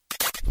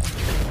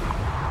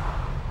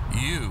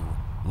You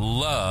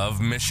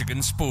love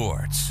Michigan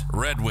sports.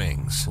 Red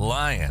Wings,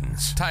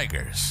 Lions,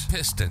 Tigers,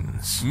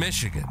 Pistons,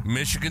 Michigan,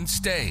 Michigan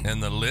State,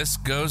 and the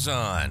list goes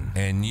on.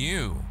 And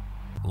you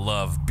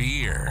love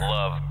beer.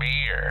 Love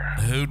beer.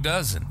 Who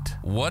doesn't?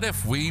 What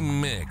if we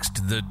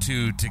mixed the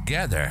two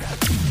together?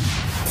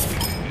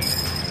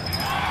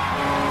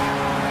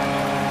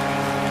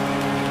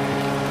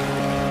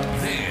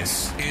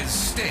 This is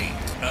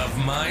State of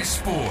My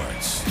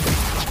Sports.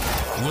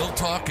 We'll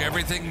talk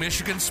everything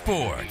Michigan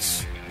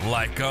sports,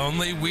 like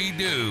only we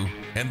do,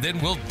 and then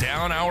we'll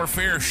down our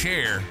fair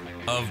share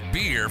of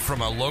beer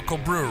from a local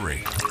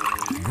brewery,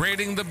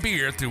 grading the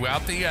beer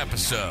throughout the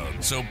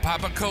episode. So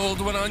pop a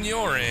cold one on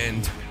your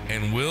end,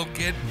 and we'll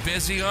get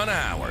busy on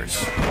ours.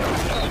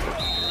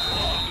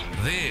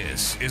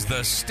 This is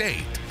the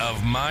State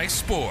of My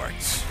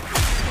Sports.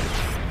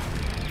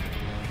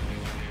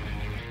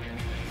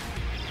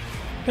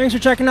 Thanks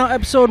for checking out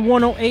episode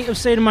 108 of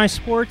State of My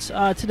Sports.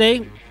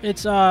 Today,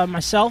 it's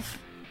myself,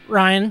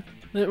 Ryan.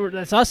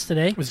 That's us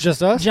today. It's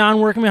just us?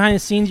 John working behind the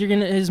scenes.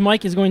 His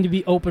mic is going to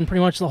be open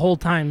pretty much the whole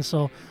time,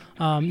 so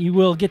you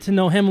will get to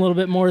know him a little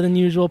bit more than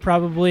usual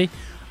probably.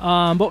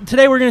 But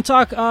today we're going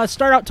to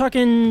start out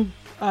talking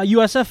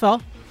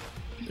USFL.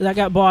 That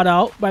got bought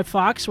out by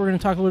Fox. We're going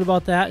to talk a little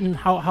about that and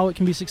how it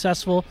can be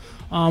successful.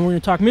 We're going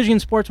to talk Michigan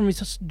sports when we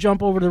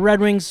jump over to the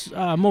Red Wings.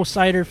 Mo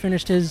Sider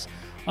finished his,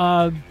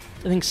 I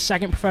think,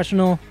 second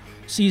professional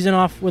season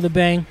off with a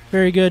bang.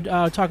 Very good.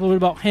 Talk a little bit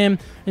about him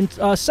and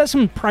set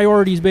some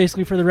priorities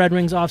basically for the Red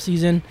Wings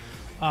offseason.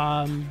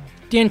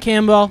 Dan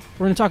Campbell,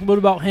 we're going to talk a little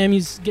about him.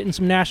 He's getting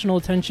some national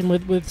attention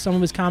with some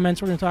of his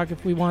comments. We're going to talk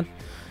if we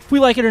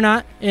like it or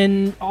not.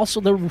 And also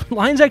the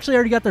Lions actually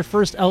already got their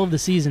first L of the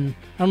season.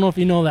 I don't know if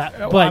you know that.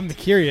 Well, but I'm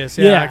curious.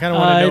 Yeah, I kind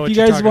of want to know if what you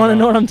you're guys talking want to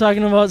know about. what I'm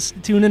talking about,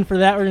 tune in for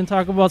that. We're going to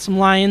talk about some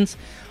Lions.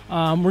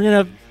 We're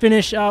going to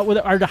finish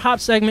with the hop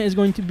segment is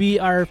going to be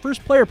our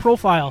first player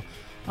profile.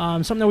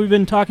 Something that we've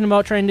been talking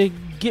about, trying to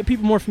get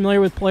people more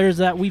familiar with players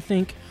that we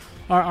think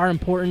are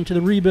important to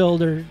the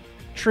rebuild or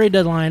trade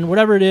deadline,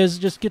 whatever it is.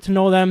 Just get to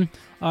know them,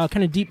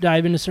 kind of deep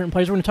dive into certain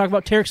players. We're going to talk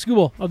about Tarek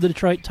Skubal of the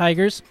Detroit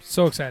Tigers.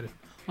 So excited.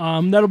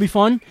 That'll be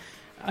fun.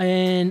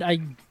 And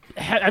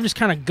I've just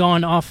kind of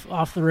gone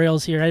off the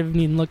rails here. I haven't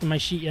even looked at my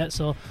sheet yet,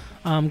 so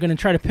I'm going to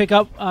try to pick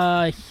up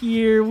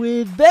here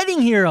with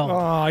Betting Hero.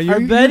 Oh, you're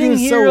doing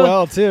so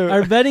well, too.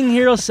 Our Betting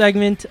Hero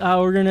segment,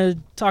 we're going to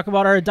talk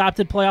about our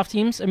adopted playoff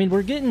teams. I mean,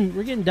 we're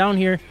getting down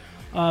here.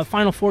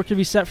 Final Four could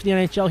be set for the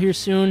NHL here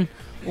soon.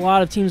 A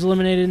lot of teams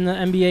eliminated in the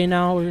NBA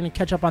now. We're going to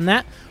catch up on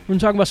that. We're going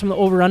to talk about some of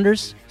the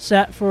over-unders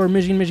set for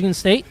Michigan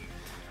State.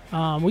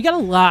 We got a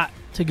lot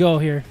to go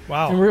here.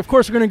 Wow. And of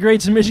course, we're going to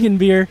grade some Michigan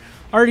beer.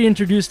 Already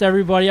introduced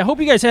everybody. I hope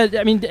you guys had,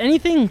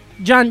 anything,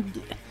 John,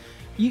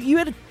 you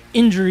had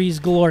injuries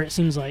galore, it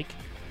seems like.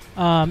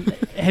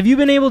 Have you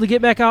been able to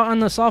get back out on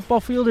the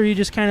softball field, or are you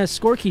just kind of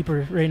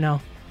scorekeeper right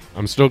now?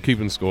 I'm still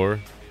keeping score.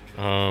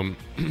 I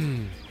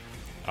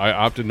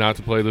opted not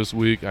to play this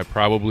week. I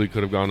probably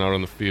could have gone out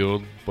on the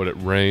field, but it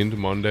rained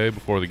Monday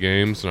before the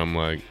games, and I'm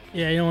like...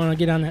 Yeah, you don't want to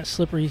get on that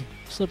slippery field.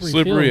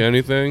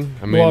 Anything.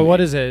 I mean, well,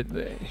 what is it?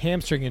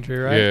 Hamstring injury,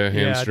 right? Yeah,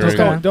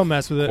 hamstring. Don't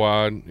mess with it.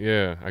 Quad,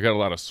 yeah. I got a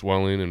lot of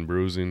swelling and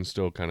bruising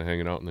still kind of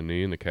hanging out in the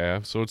knee and the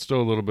calf, so it's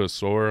still a little bit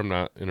sore. I'm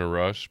not in a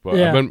rush, but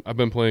yeah. I've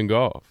been playing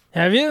golf.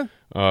 Have you?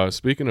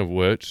 Speaking of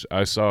which,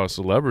 I saw a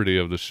celebrity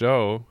of the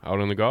show out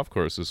on the golf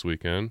course this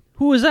weekend.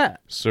 Who was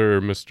that?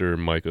 Sir Mr.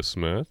 Micah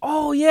Smith.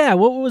 Oh, yeah.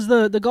 What was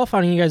the golf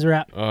outing you guys were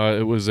at?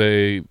 It was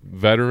a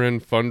veteran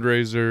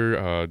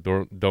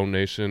fundraiser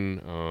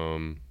donation.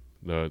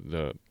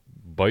 The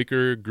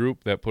biker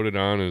group that put it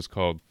on is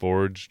called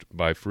Forged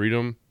by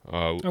Freedom.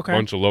 A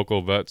bunch of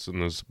local vets in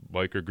this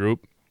biker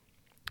group.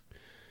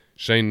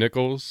 Shane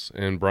Nichols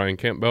and Brian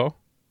Campbell.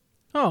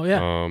 Oh,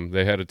 yeah.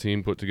 They had a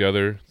team put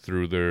together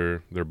through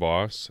their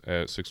boss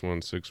at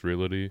 616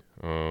 Realty.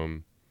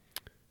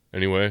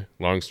 Anyway,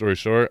 long story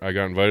short, I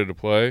got invited to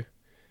play,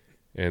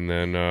 and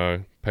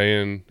then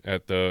paying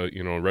at the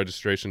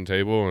registration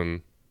table,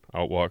 and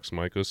out walks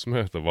Micah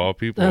Smith of all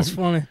people. That's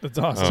funny. That's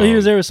awesome. So he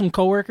was there with some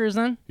coworkers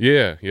then?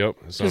 Yeah. Yep.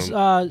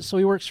 So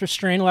he works for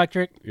Strain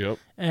Electric. Yep.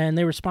 And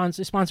they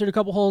sponsored a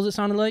couple holes. It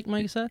sounded like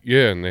Mike said.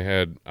 Yeah,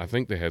 and I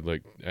think they had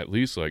like at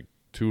least like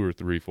 2 or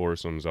 3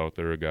 foursomes out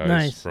there, guys.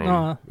 Nice.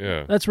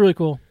 Yeah. That's really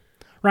cool.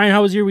 Ryan,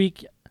 how was your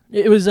week?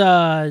 It was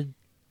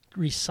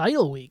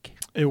recital week.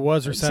 It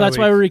was recital So that's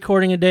week. why we're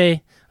recording a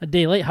day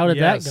late. How did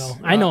that go?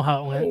 I know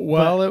how it went.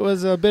 Well, it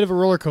was a bit of a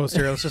roller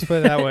coaster. Let's just put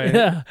it that way.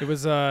 Yeah. It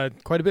was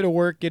quite a bit of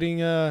work getting.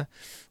 So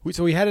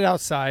we had it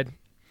outside.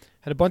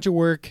 Had a bunch of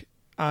work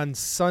on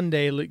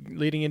Sunday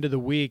leading into the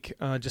week,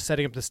 just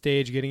setting up the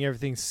stage, getting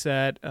everything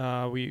set.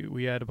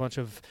 We had a bunch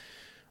of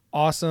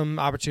awesome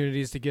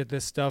opportunities to get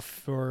this stuff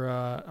for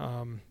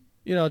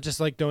just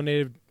like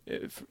donated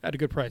at a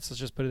good price. Let's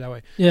just put it that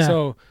way. Yeah.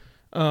 So,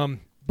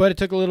 but it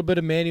took a little bit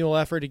of manual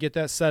effort to get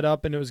that set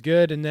up, and it was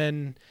good. And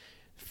then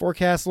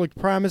forecast looked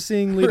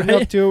promising leading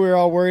up to it. We were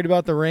all worried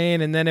about the rain,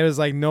 and then it was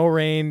like no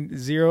rain,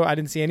 0. I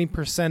didn't see any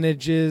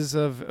percentages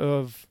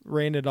of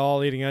rain at all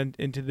leading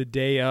into the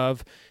day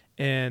of.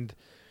 And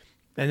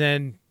And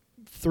then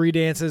 3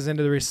 dances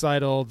into the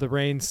recital, the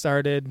rain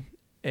started,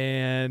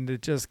 and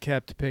it just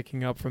kept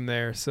picking up from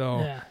there. So,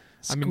 yeah.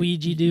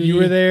 Squeegee duty. You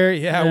were there.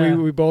 Yeah.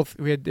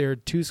 We had there were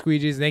 2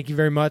 squeegees. Thank you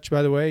very much,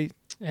 by the way.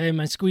 Hey,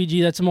 my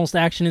squeegee, that's the most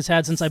action it's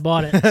had since I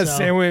bought it. So.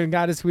 Sam went and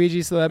got a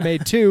squeegee, so that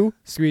made 2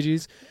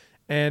 squeegees.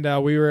 And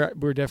we were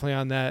definitely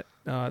on that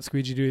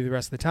squeegee duty the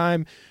rest of the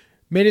time.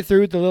 Made it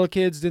through with the little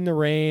kids in the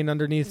rain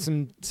underneath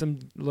some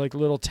like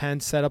little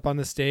tents set up on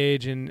the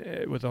stage,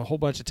 and with a whole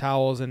bunch of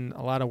towels and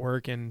a lot of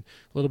work and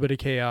a little bit of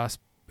chaos,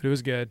 but it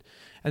was good.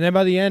 And then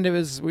by the end,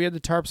 we had the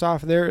tarps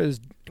off there. It was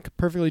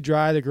perfectly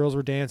dry. The girls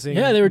were dancing.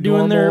 Yeah, they were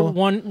doing their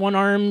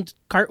one-armed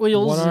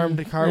cartwheels.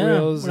 One-armed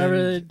cartwheels.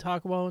 Whatever they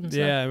talk about. And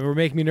yeah, it were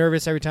making me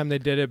nervous every time they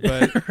did it,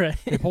 but right.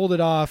 They pulled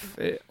it off.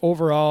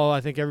 Overall,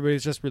 I think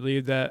everybody's just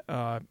relieved that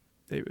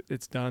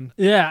it's done.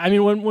 Yeah, I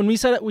mean, when we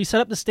set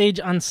up the stage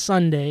on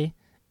Sunday,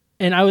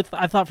 and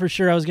I thought for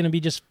sure I was going to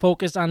be just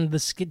focused on the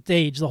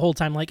stage the whole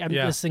time. Like,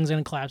 this thing's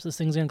going to collapse. This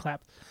thing's going to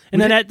collapse.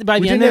 And by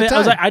the end of it, I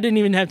was like, I didn't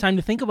even have time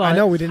to think about it. I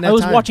know, we didn't have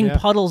time. I was watching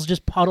puddles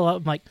just puddle up.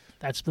 I'm like,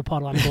 that's the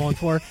puddle I'm going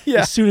for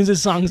Yeah. as soon as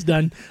this song's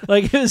done.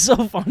 Like, it was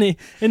so funny.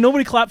 And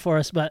nobody clapped for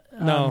us, but...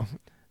 no.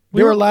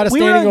 There were a lot of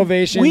standing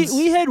ovations.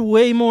 We had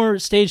way more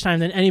stage time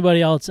than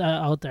anybody else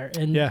out there.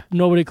 And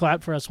nobody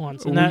clapped for us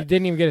once. And we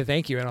didn't even get a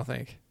thank you, I don't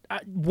think.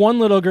 One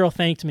little girl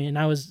thanked me, and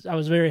I was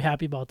very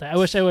happy about that. I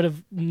wish I would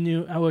have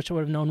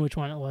known which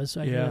one it was,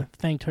 so I could have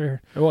thanked her.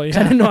 Well, yeah.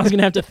 I didn't know I was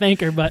gonna have to thank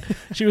her, but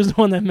she was the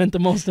one that meant the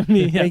most to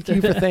me. Thank you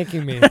for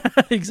thanking me.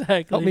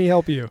 Exactly. Help me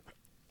help you.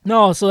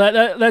 No, so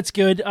that's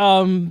good.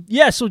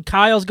 So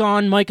Kyle's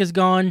gone, Mike is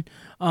gone.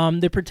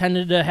 They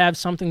pretended to have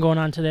something going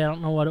on today. I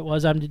don't know what it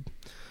was.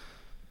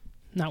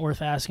 Not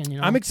worth asking,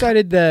 I'm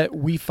excited that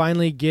we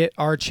finally get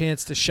our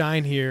chance to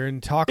shine here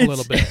and talk a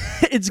little bit.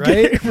 It's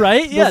right? good,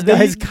 right? Yeah, those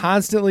guys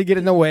constantly get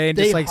in the way and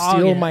just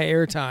steal my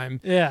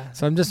airtime. Yeah.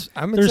 So I'm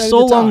excited. They're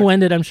so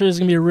long-winded. I'm sure there's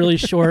gonna be a really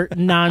short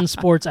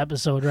non-sports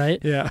episode, right?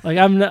 Yeah. Like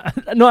I'm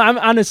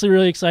honestly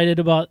really excited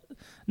about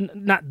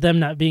not them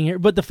not being here,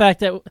 but the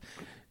fact that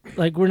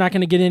like we're not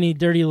going to get any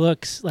dirty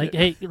looks. Like,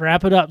 hey,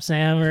 wrap it up,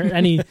 Sam. Or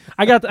any.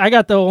 I got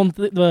the whole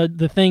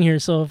the thing here.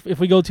 So if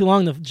we go too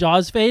long, the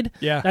jaws fade.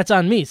 Yeah, that's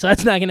on me. So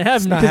that's not going to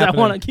happen because I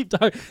want to keep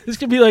talking. This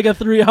could be like a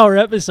 3-hour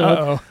episode.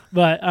 Uh-oh.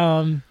 But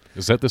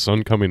is that the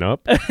sun coming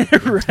up?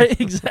 Right,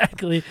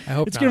 exactly. I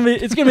hope it's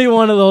gonna be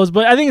one of those.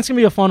 But I think it's gonna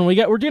be a fun one.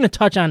 We're gonna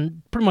touch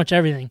on pretty much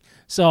everything.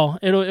 So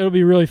it'll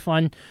be really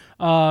fun.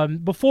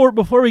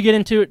 Before we get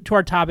into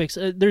our topics,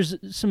 there's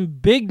some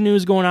big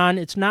news going on.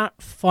 It's not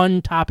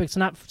fun topics,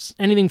 not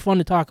anything fun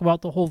to talk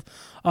about. The whole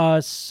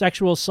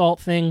sexual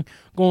assault thing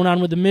going on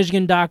with the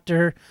Michigan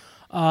doctor.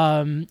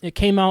 It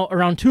came out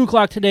around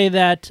 2:00 today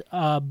that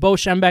Bo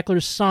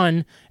Schembechler's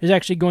son is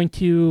actually going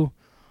to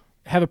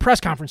have a press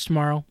conference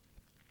tomorrow,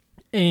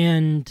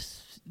 and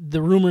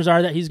the rumors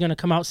are that he's going to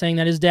come out saying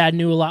that his dad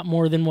knew a lot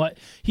more than what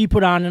he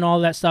put on and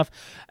all that stuff.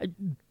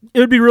 It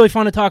would be really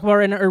fun to talk about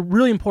right now, or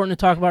really important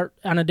to talk about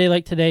on a day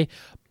like today.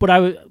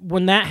 But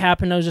when that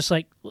happened, I was just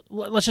like,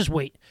 let's just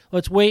wait.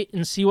 Let's wait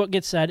and see what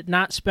gets said,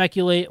 not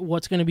speculate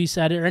what's going to be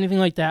said or anything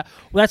like that.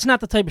 Well, that's not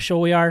the type of show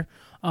we are.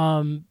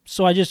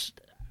 So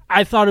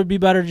I thought it would be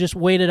better to just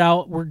wait it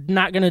out. We're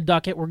not going to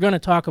duck it. We're going to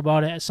talk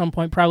about it at some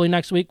point, probably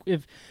next week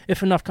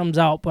if enough comes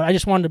out. But I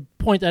just wanted to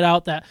point that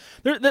out that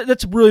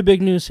that's really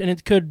big news, and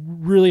it could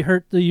really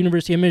hurt the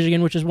University of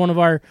Michigan, which is one of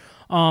our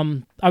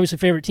obviously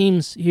favorite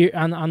teams here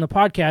on the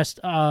podcast.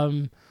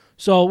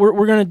 So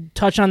we're going to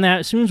touch on that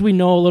as soon as we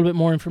know a little bit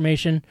more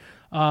information.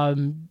 A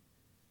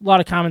lot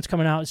of comments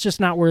coming out. It's just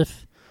not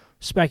worth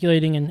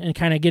speculating and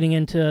kind of getting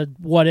into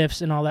what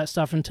ifs and all that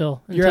stuff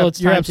until it's time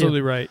to. You're absolutely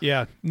right.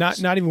 Yeah, not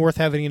even worth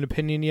having an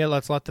opinion yet.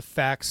 Let's let the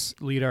facts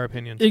lead our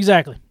opinions.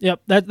 Exactly.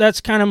 Yep.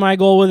 That's kind of my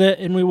goal with it,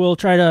 and we will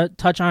try to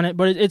touch on it.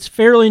 But it's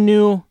fairly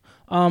new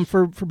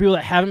for people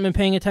that haven't been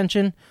paying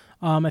attention.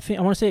 I want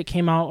to say it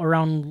came out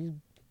around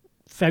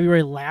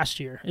February last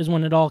year is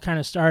when it all kind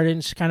of started.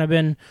 It's kind of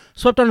been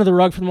swept under the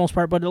rug for the most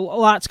part, but a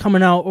lot's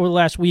coming out over the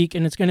last week,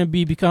 and it's going to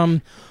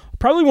become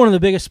probably one of the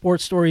biggest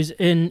sports stories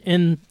in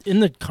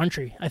the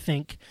country, I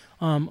think,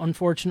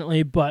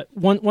 unfortunately. But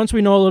once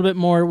we know a little bit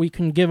more, we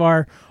can give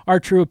our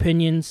true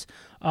opinions.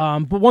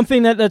 But one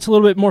thing that's a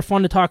little bit more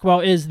fun to talk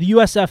about is the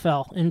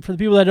USFL. And for the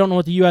people that don't know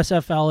what the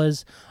USFL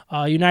is,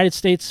 United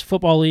States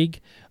Football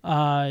League,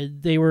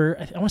 they were,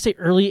 I want to say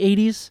early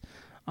 80s.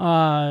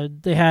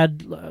 They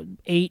had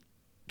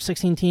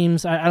 16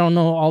 teams. I don't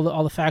know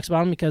all the facts about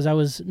them because I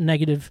was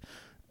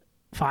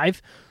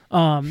 -5.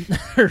 I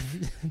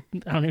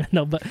don't even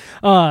know, but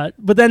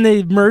then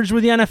they merged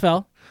with the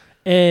NFL,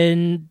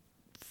 and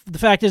the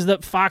fact is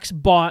that Fox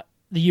bought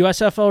the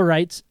USFL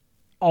rights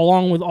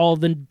along with all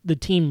the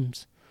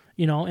teams,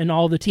 and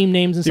all the team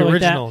names and stuff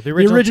like that. The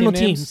original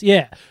teams,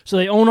 yeah. So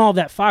they own all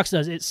that. Fox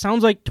does. It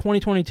sounds like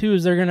 2022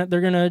 is they're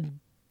gonna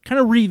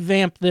kind of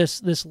revamp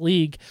this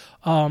league.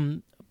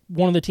 One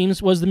of the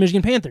teams was the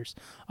Michigan Panthers.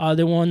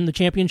 They won the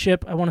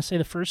championship, I want to say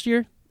the first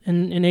year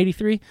in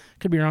 '83.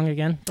 Could be wrong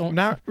again. I'm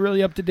not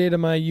really up to date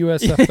on my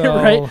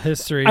USFL right?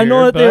 history. I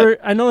know here,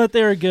 I know that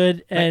they were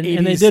good, and they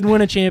 80s did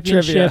win a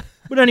championship. trivia.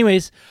 But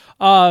anyways,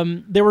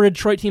 they were a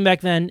Detroit team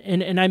back then,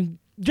 and I'm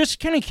just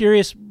kind of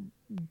curious.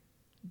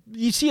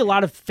 You see a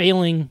lot of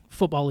failing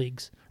football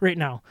leagues right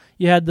now.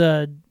 You had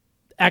the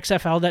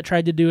XFL that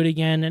tried to do it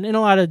again, and a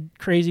lot of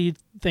crazy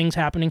things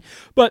happening.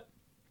 But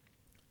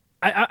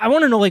I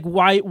want to know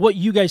what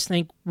you guys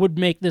think would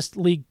make this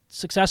league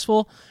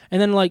successful,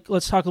 and then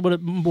let's talk a little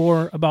bit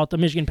more about the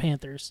Michigan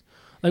Panthers.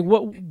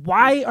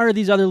 Why are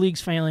these other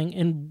leagues failing,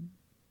 and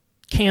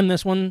can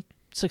this one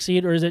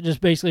succeed, or is it just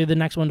basically the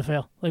next one to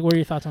fail? What are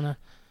your thoughts on that?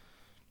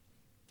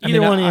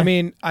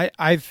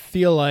 I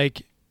feel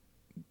like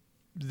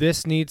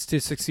this needs to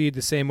succeed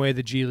the same way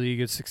the G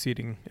League is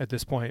succeeding at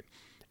this point.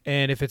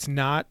 And if it's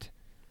not,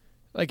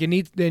 it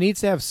needs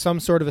to have some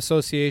sort of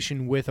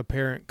association with a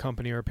parent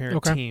company or a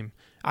parent team,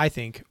 I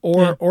think,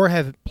 or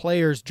have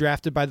players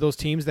drafted by those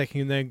teams that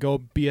can then go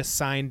be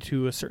assigned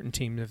to a certain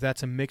team. If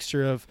that's a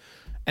mixture of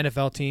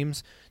NFL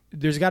teams,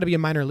 there's got to be a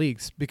minor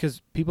leagues,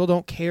 because people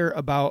don't care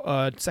about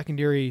a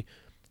secondary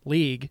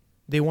league.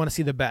 They want to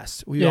see the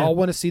best. We all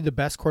want to see the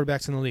best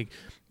quarterbacks in the league.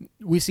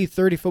 We see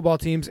 30 football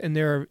teams, and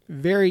there are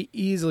very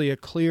easily a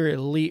clear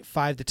elite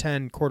 5 to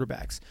 10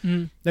 quarterbacks.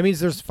 That means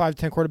there's 5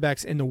 to 10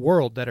 quarterbacks in the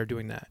world that are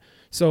doing that.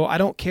 So I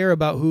don't care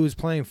about who's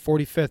playing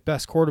 45th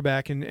best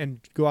quarterback and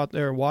go out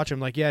there and watch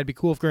them. It'd be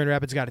cool if Grand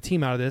Rapids got a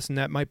team out of this, and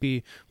that might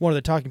be one of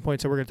the talking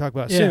points that we're going to talk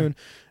about soon.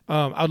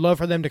 I'd love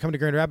for them to come to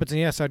Grand Rapids, and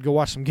yes, I'd go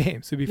watch some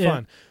games. It'd be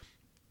fun.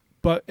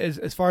 But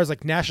as far as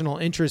national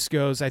interest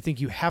goes, I think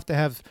you have to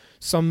have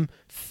some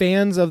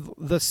fans of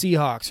the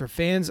Seahawks or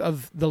fans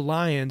of the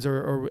Lions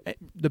or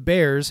the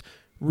Bears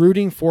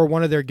rooting for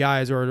one of their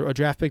guys, or a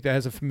draft pick that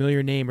has a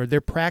familiar name, or their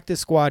practice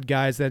squad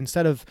guys that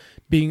instead of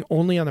being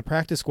only on the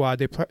practice squad,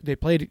 they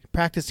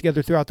practice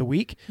together throughout the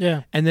week,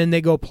 and then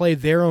they go play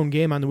their own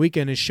game on the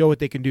weekend and show what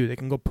they can do. They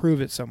can go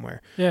prove it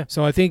somewhere.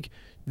 So I think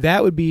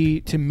that would be,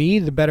 to me,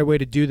 the better way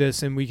to do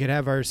this, and we could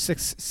have our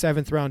 6th,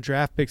 7th round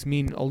draft picks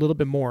mean a little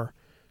bit more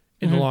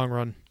in the long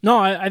run. No,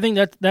 I think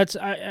that's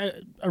a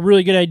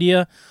really good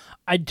idea.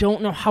 I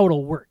don't know how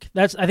it'll work.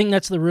 I think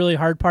that's the really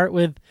hard part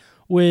with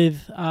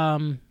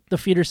the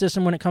feeder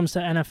system when it comes to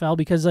NFL,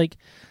 because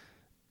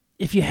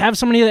if you have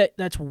somebody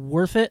that's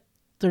worth it,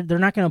 they're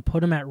not going to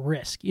put them at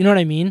risk. You know what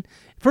I mean?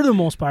 For the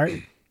most part,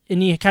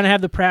 and you kind of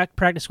have the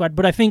practice squad.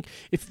 But I think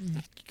if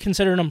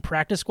considering them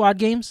practice squad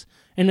games,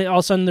 and all of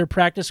a sudden their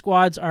practice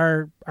squads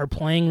are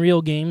playing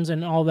real games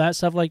and all that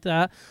stuff like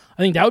that,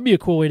 I think that would be a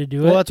cool way to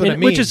do it. Well, that's what I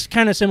mean. Which is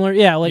kind of similar,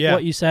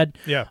 what you said.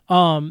 Yeah.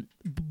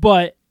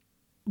 But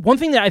one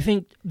thing that I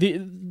think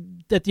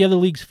that the other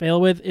leagues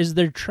fail with is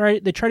they try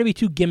to be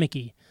too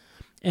gimmicky,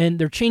 and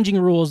they're changing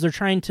rules. They're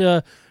trying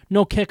to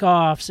no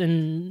kickoffs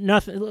and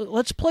nothing.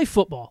 Let's play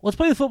football. Let's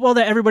play the football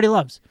that everybody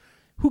loves.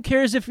 Who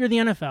cares if you're the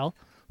NFL?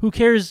 Who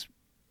cares?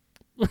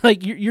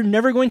 You're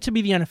never going to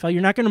be the NFL.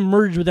 You're not going to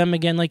merge with them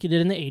again like you did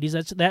in the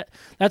 80s.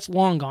 That's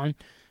long gone.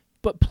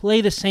 But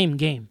play the same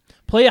game.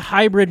 Play a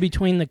hybrid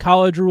between the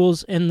college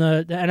rules and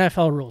the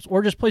NFL rules,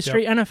 or just play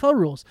straight NFL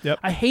rules.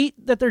 I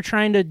hate that they're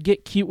trying to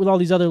get cute with all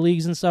these other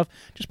leagues and stuff.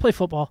 Just play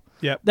football.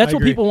 That's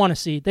what people want to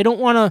see. They don't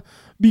want to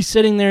be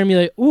sitting there and be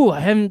like, "Ooh,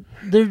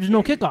 there's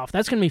no kickoff."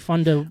 That's going to be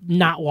fun to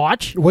not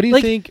watch. What do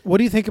you think? What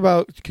do you think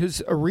about,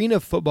 because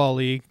Arena Football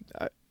League,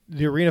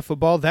 the Arena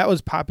Football, that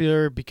was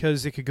popular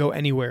because it could go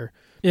anywhere.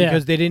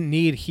 Because they didn't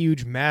need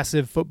huge,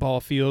 massive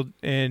football field,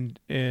 and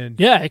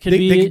they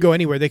could go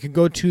anywhere. They could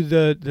go to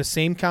the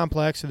same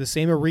complex or the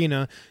same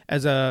arena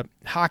as a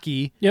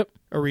hockey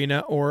arena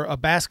or a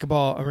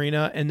basketball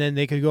arena, and then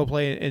they could go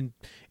play. And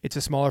it's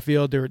a smaller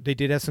field. They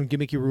did have some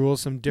gimmicky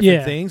rules, some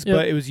different things,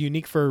 but it was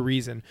unique for a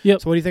reason. So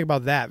what do you think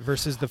about that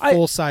versus the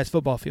full size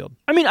football field?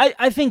 I mean,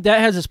 I think that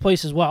has its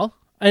place as well.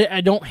 I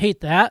don't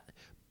hate that.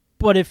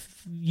 But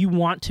if you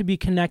want to be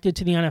connected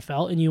to the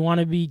NFL and you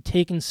want to be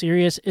taken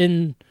serious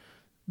in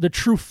the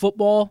true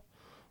football,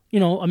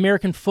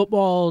 American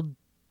football,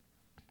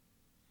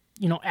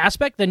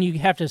 aspect, then you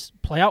have to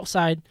play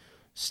outside,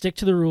 stick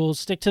to the rules,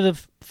 stick to the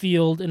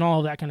field, and all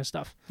of that kind of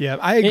stuff. Yeah,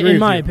 I agree. In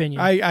my opinion,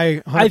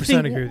 I 100%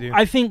 agree with you.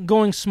 I think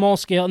going small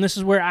scale, and this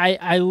is where I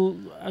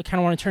kind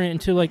of want to turn it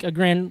into a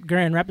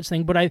Grand Rapids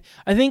thing, but I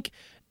think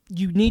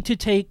you need to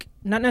take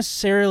not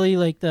necessarily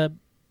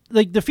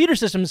the feeder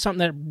system is something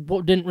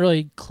that didn't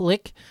really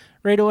click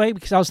right away,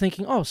 because I was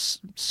thinking,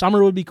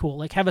 summer would be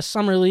cool. Have a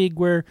summer league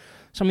where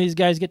some of these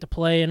guys get to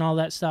play and all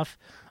that stuff.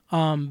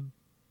 And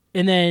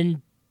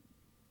then,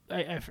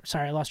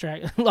 sorry, I lost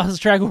track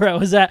of where I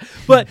was at.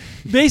 But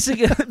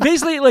basically,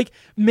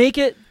 make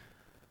it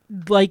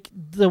like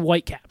the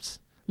Whitecaps.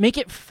 Make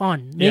it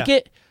fun.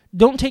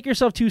 Don't take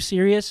yourself too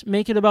serious.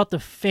 Make it about the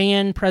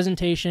fan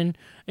presentation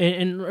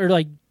or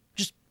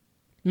just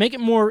make it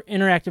more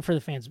interactive for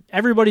the fans.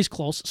 Everybody's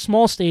close,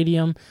 small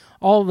stadium,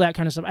 all of that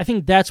kind of stuff. I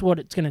think that's what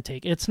it's going to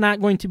take. It's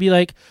not going to be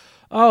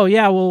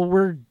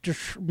we're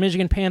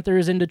Michigan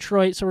Panthers in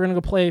Detroit, so we're going to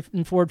go play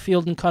in Ford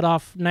Field and cut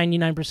off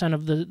 99%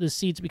 of the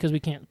seats because we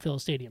can't fill a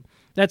stadium.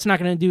 That's not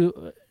going to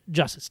do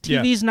justice.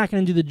 TV's not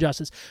going to do the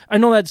justice. I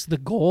know that's the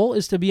goal,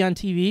 is to be on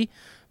TV,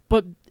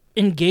 but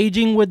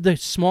engaging with the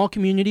small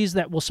communities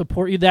that will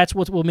support you, that's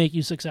what will make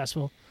you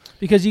successful.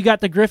 Because you got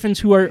the Griffins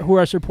who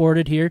are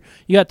supported here.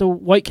 You got the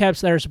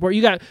Whitecaps that are supported.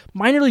 You got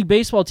minor league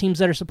baseball teams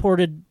that are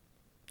supported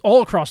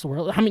all across the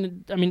world. I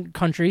mean,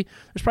 country.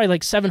 There's probably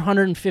like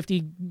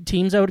 750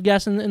 teams, I would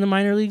guess, in the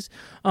minor leagues,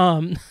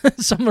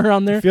 somewhere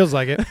around there. Feels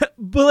like it.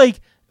 But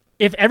like,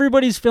 if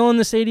everybody's filling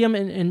the stadium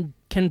and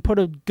can put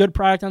a good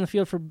product on the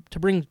field to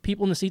bring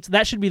people in the seats,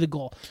 that should be the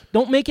goal.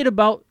 Don't make it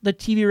about the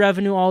TV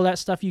revenue, all that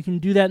stuff. You can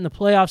do that in the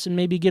playoffs and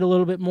maybe get a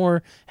little bit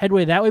more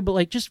headway that way. But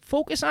like, just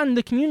focus on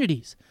the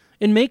communities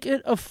and make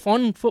it a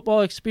fun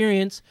football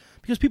experience,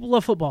 because people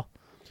love football.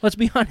 Let's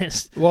be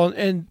honest. Well,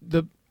 and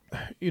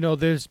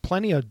there's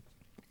plenty of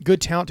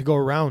good talent to go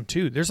around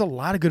too. There's a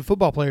lot of good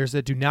football players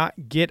that do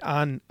not get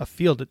on a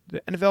field.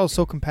 The NFL is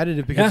so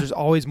competitive because there's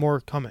always more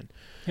coming.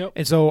 Yep.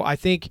 And so I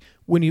think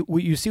what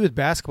you see with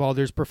basketball,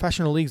 there's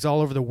professional leagues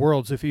all over the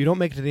world. So if you don't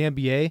make it to the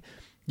NBA,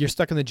 you're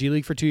stuck in the G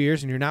League for 2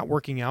 years and you're not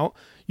working out,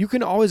 you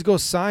can always go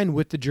sign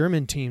with the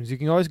German teams. You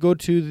can always go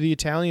to the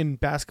Italian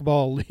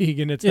basketball league,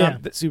 and it's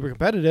not that super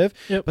competitive,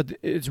 but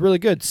it's really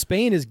good.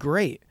 Spain is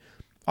great.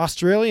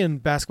 Australian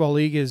basketball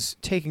league is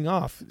taking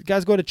off.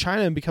 Guys go to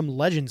China and become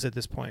legends at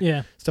this point.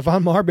 Yeah.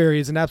 Stephon Marbury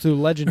is an absolute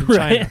legend in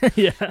China.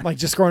 Yeah. Like,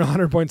 just scoring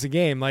 100 points a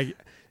game. Like,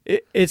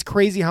 it's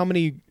crazy how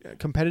many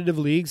competitive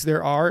leagues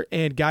there are,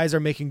 and guys are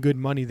making good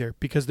money there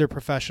because they're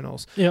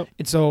professionals. Yep.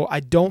 And so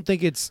I don't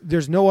think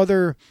there's no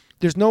other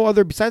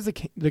besides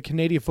the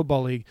Canadian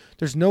Football League.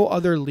 There's no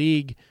other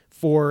league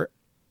for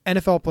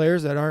NFL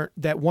players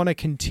that want to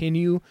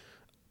continue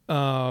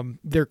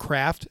their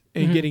craft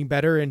and getting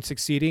better and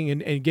succeeding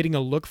and getting a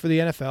look for the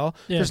NFL.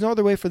 Yeah. There's no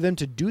other way for them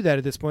to do that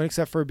at this point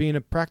except for being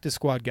a practice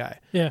squad guy.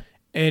 Yeah.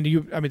 And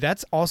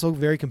that's also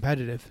very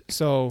competitive.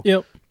 So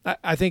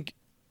I think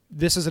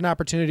this is an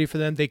opportunity for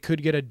them. They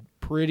could get a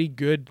pretty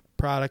good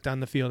product on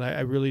the field. I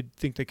really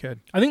think they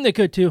could. I think they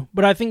could too,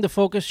 but I think the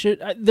focus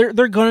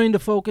they're going to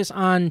focus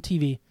on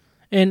TV,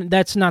 and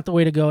that's not the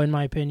way to go, in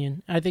my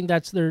opinion. I think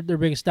that's their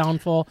biggest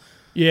downfall.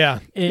 Yeah,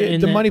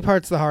 the money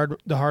part's the hard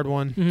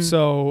one. Mm-hmm.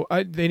 So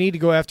they need to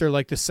go after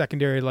like the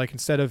secondary, like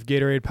instead of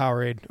Gatorade,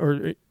 Powerade,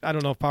 or I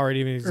don't know if Powerade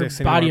even exists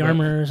anymore. Body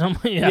anymore, Armor or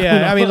something.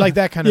 Yeah, I mean like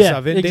that kind of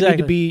stuff. Exactly. They need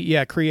to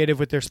be creative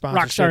with their sponsorships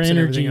Rockstar and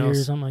Energy everything else.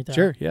 or something like that.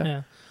 Sure,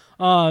 yeah.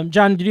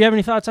 John, did you have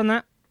any thoughts on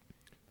that?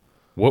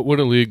 What would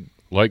a league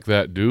like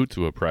that do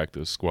to a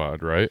practice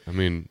squad, right? I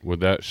mean, would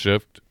that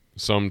shift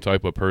some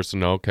type of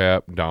personnel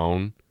cap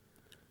down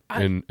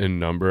in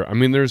number? I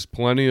mean, there's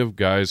plenty of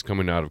guys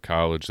coming out of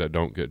college that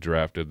don't get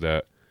drafted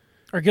that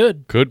are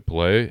good, could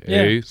play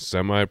a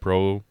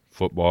semi-pro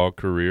football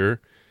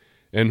career,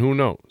 and who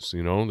knows?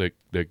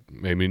 They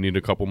maybe need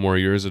a couple more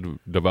years of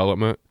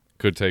development,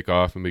 could take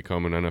off and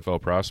become an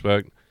NFL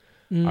prospect.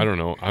 I don't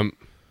know.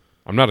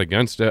 I'm not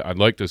against it. I'd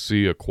like to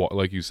see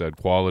like you said,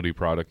 quality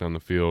product on the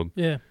field.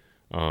 Yeah.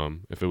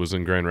 If it was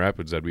in Grand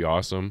Rapids, that'd be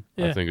awesome.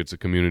 Yeah. I think it's a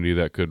community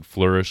that could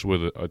flourish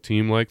with a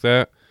team like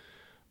that.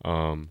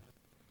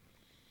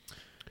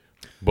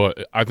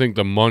 But I think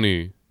the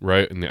money,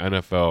 right, in the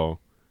NFL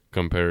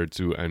compared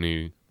to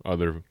any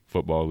other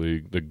football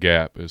league, the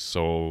gap is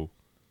so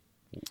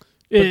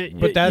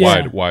but that's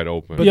wide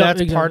open. But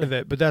that's part of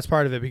it. But that's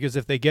part of it, because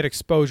if they get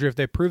exposure, if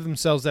they prove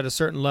themselves at a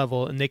certain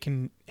level, and they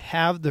can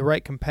have the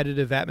right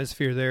competitive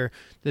atmosphere there,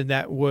 then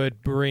that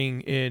would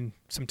bring in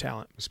some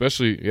talent.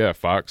 Especially,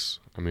 Fox.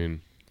 I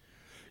mean,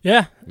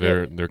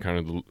 they're kind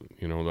of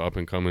the up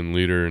and coming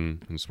leader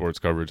in sports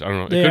coverage. I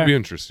don't know. It could be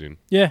interesting.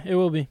 Yeah, it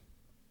will be.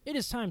 It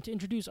is time to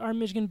introduce our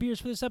Michigan beers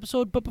for this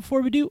episode, but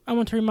before we do, I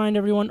want to remind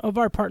everyone of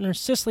our partner,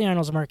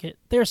 Siciliano's Market.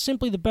 They are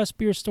simply the best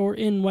beer store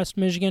in West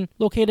Michigan,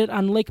 located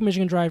on Lake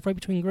Michigan Drive, right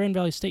between Grand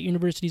Valley State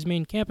University's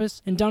main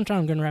campus and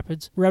downtown Grand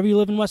Rapids. Wherever you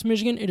live in West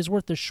Michigan, it is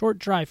worth the short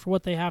drive for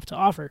what they have to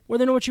offer.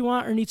 Whether you know what you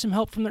want or need some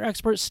help from their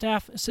expert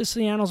staff,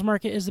 Siciliano's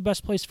Market is the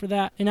best place for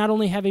that. They not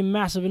only have a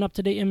massive and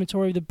up-to-date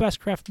inventory of the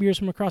best craft beers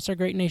from across our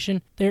great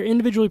nation, they are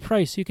individually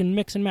priced so you can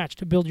mix and match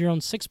to build your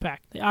own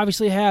six-pack. They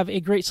obviously have a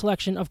great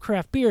selection of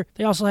craft beer.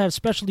 They also have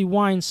specialty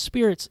wines,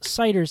 spirits,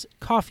 ciders,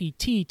 coffee,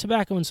 tea,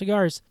 tobacco, and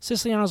cigars.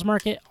 Siciliano's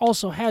Market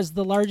also has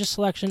the largest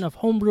selection of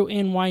homebrew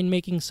and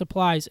winemaking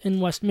supplies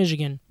in West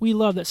Michigan. We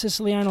love that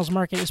Siciliano's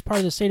Market is part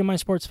of the State of My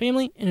Sports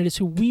family, and it is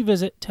who we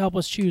visit to help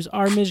us choose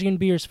our Michigan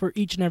beers for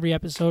each and every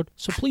episode.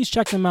 So please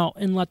check them out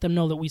and let them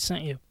know that we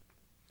sent you.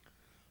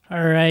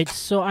 All right,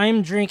 so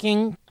I'm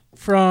drinking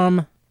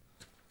from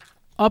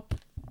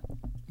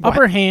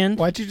Upper Hand.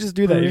 Why'd you just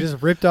do that? You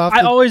just ripped off.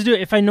 I always do it.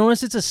 If I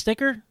notice it's a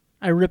sticker,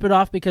 I rip it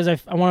off because I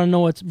want to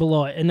know what's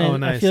below it. And then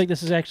nice. I feel like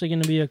this is actually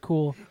going to be a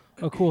cool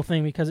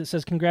thing because it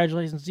says,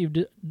 congratulations, you've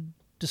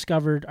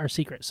discovered our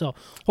secret. So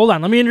hold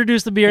on, let me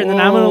introduce the beer, and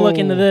then I'm going to look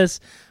into this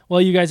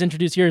while you guys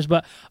introduce yours.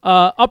 But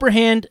Upper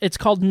Hand, it's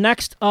called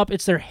Next Up.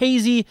 It's their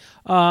hazy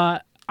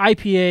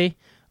IPA.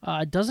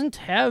 It doesn't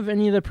have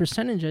any of the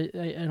percentage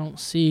I don't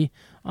see.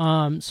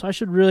 So I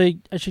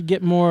should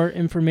get more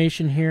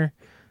information here.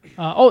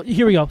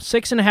 Here we go.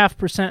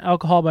 6.5%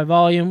 alcohol by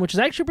volume, which is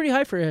actually pretty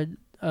high for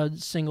a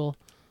single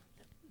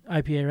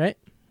IPA, right?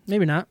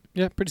 Maybe not.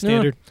 Yeah, pretty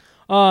standard.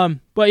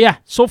 But yeah,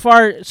 so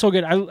far so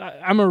good.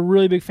 I'm a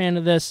really big fan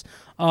of this,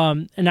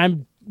 and I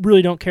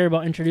really don't care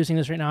about introducing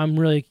this right now. I'm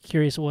really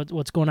curious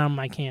what's going on in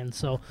my can.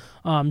 So,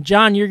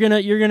 John, you're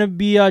gonna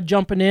be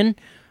jumping in,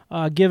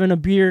 giving a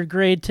beer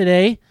grade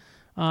today.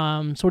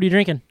 So what are you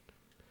drinking?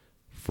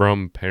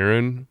 From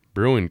Perrin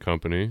Brewing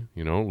Company,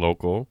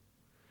 local.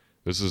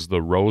 This is the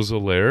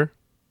Rosalaire.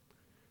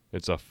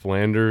 It's a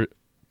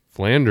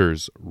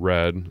Flanders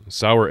red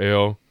sour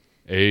ale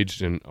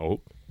aged in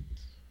oak.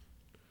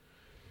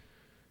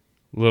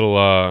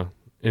 Little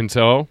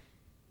intel.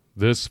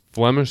 This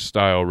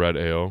Flemish-style red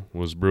ale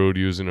was brewed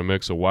using a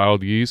mix of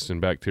wild yeast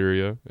and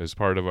bacteria as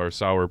part of our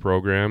sour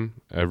program.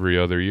 Every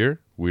other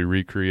year,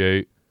 we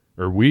create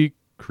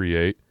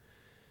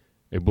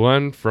a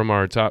blend from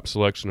our top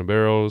selection of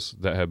barrels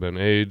that have been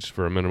aged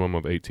for a minimum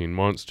of 18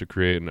 months to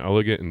create an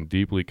elegant and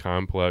deeply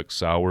complex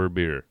sour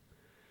beer.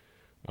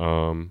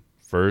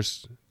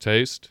 First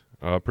taste,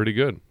 pretty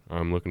good.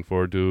 I'm looking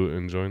forward to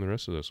enjoying the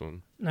rest of this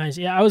one. Nice.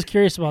 Yeah, I was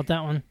curious about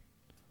that one.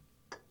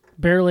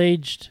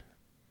 Barrel-aged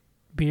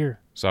beer.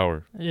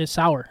 Sour. It's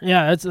sour.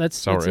 Yeah,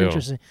 that's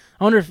interesting.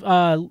 I wonder if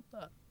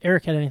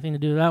Eric had anything to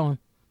do with that one.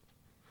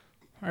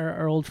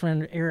 Our old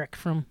friend Eric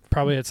from...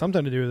 Probably had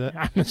something to do with it.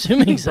 I'm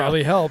assuming so.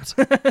 Probably helped.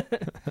 All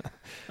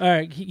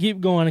right,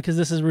 keep going because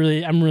this is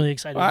really... I'm really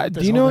excited about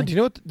this. Do you know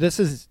what this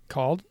is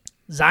called?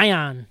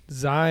 Zion.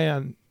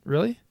 Zion.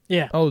 Really?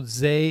 Yeah. Oh,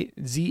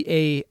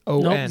 Z-A-O-N.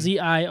 Nope,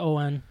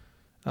 Z-I-O-N.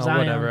 Oh, Zion.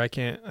 whatever. I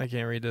can't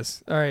read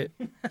this. All right.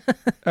 All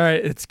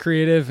right. It's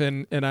creative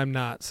and I'm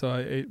not, so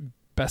it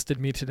bested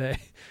me today.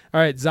 All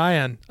right,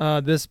 Zion.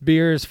 This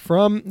beer is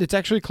it's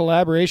actually a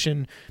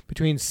collaboration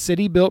between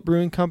City Built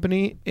Brewing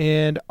Company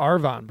and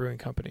Arvon Brewing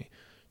Company.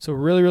 So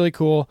really, really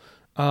cool.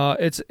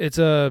 It's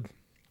a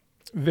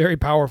very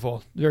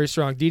powerful, very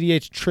strong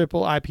DDH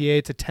triple IPA.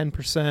 It's a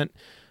 10%.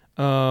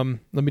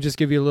 Let me just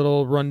give you a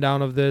little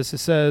rundown of this. It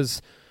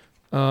says,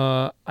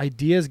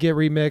 ideas get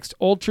remixed,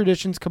 old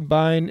traditions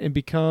combine and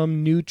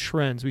become new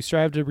trends. We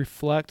strive to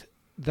reflect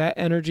that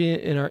energy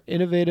in our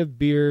innovative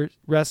beer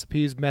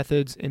recipes,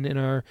 methods, and in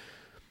our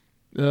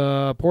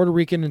Puerto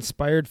Rican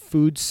inspired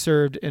food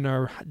served in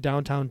our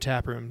downtown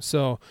tap room.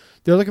 So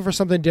they're looking for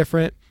something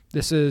different.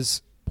 This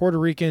is Puerto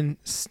Rican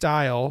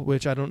style,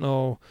 which I don't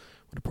know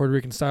what a Puerto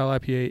Rican style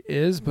IPA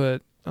is,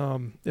 but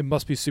it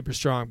must be super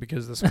strong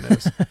because this one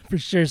is. For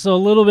sure. So a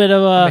little bit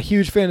of I'm a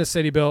huge fan of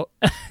City Built.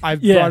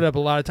 I've brought it up a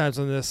lot of times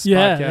on this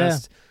podcast. Yeah.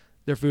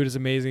 Their food is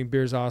amazing.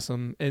 Beer's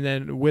awesome. And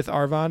then with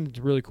Arvon, it's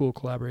a really cool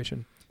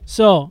collaboration.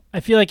 So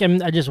I feel like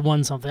I just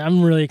won something.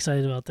 I'm really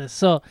excited about this.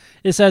 So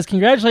it says,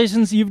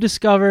 congratulations, you've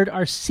discovered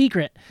our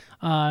secret.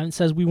 It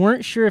says, we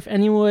weren't sure if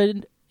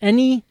anyone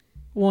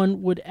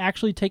would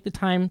actually take the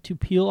time to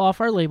peel off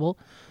our label,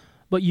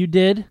 but you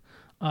did.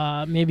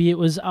 Maybe it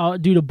was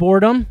due to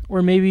boredom,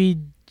 or maybe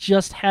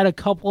just had a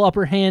couple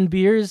upper hand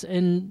beers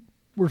and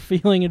were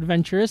feeling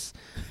adventurous.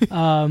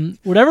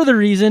 Whatever the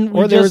reason.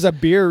 Or there was a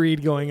beer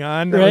read going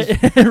on.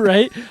 Right,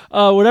 right.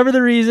 Whatever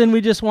the reason,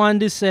 we just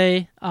wanted to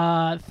say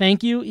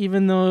thank you,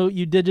 even though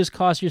you did just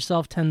cost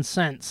yourself 10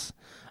 cents.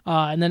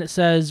 And then it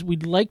says,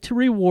 we'd like to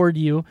reward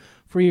you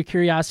for your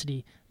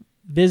curiosity.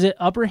 Visit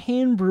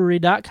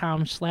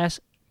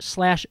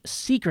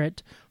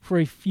upperhandbrewery.com/secret for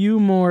a few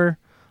more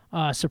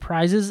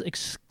surprises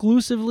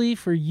exclusively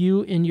for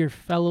you and your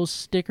fellow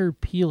sticker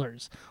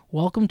peelers.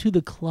 Welcome to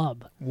the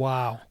club.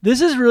 Wow.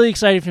 This is really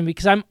exciting for me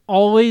because I'm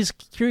always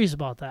curious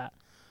about that.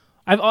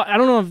 I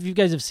don't know if you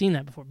guys have seen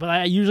that before, but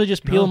I usually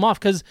just peel them off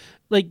because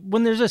like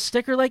when there's a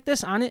sticker like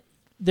this on it,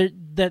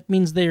 that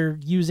means they're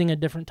using a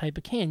different type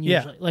of can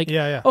usually.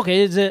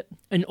 Okay, is it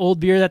an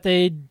old beer that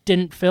they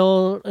didn't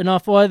fill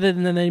enough with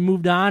and then they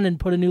moved on and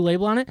put a new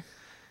label on it?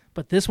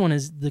 But this one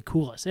is the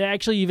coolest. It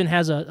actually even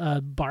has a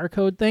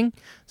barcode thing.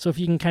 So if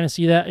you can kind of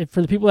see that,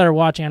 for the people that are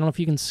watching, I don't know if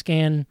you can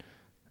scan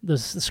the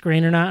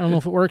screen or not. I don't know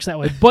if it works that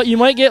way. But you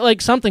might get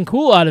like something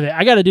cool out of it.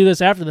 I got to do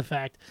this after the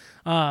fact.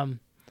 I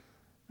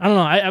don't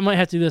know. I might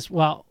have to do this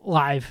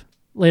live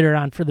later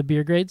on for the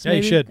beer grades. Yeah,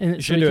 maybe. You should. And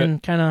you so should do can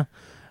it. Kind of.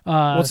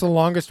 What's the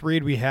longest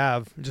read we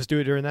have? Just do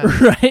it during that.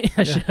 Right.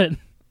 I should.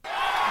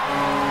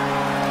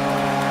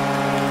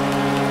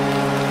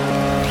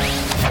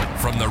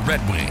 From the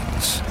Red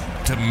Wings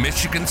to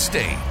Michigan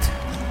State,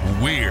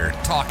 we're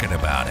talking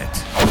about it.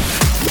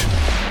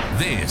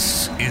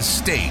 This is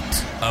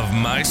State of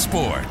My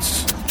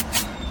Sports.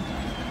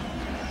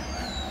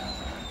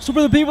 So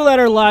for the people that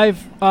are live,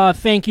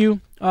 thank you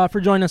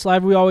for joining us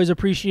live. We always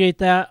appreciate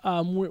that.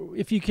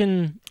 If you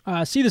can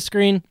see the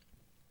screen,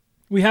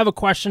 we have a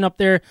question up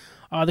there.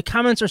 The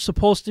comments are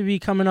supposed to be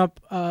coming up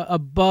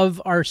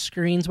above our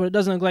screens, but it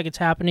doesn't look like it's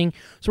happening.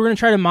 So we're going to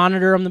try to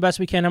monitor them the best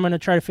we can. I'm going to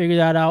try to figure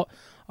that out.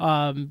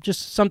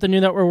 Just something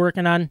new that we're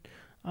working on.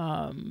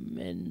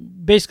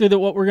 And basically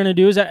what we're going to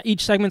do is that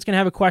each segment's going to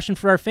have a question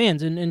for our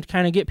fans and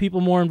kind of get people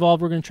more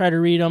involved. We're going to try to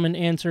read them and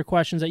answer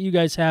questions that you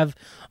guys have.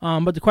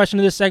 But the question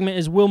of this segment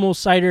is, will Mo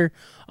Sider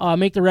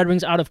make the Red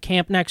Wings out of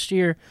camp next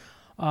year?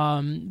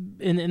 And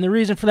the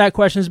reason for that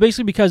question is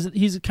basically because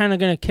he's kind of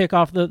going to kick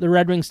off the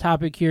Red Wings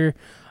topic here.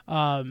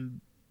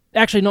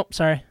 Actually, nope,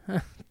 sorry.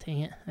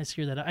 Dang it, I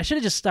screwed that up. I should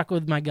have just stuck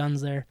with my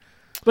guns there.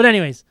 But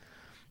anyways.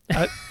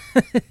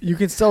 You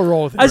can still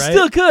roll with it, I right?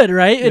 still could,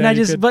 right? Yeah, and I you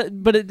just,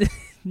 could. but it,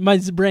 my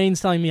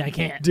brain's telling me I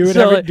can't. Do it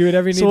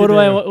every need so to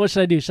what do. what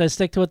should I do? Should I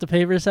stick to what the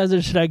paper says,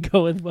 or should I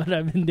go with what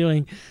I've been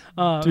doing?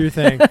 Do your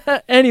thing.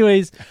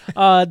 Anyways,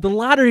 the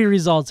lottery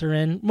results are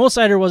in. Mo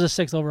Seider was a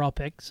 6th overall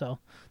pick, so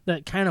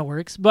that kind of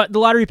works. But the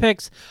lottery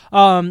picks,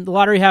 the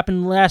lottery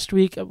happened last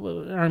week. I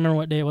don't remember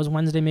what day it was,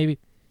 Wednesday maybe.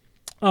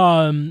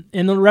 And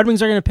the Red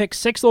Wings are going to pick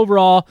 6th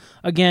overall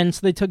again. So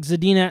they took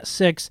Zadina at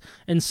 6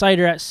 and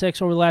Seider at 6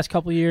 over the last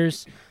couple of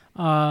years.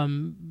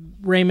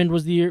 Raymond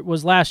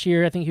was last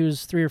year. I think he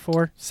was 3 or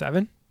 4.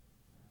 7?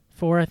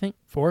 4, I think.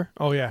 4?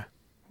 Oh yeah.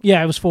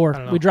 Yeah, it was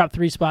 4. We dropped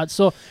 3 spots.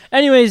 So,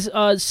 anyways,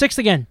 6th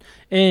again,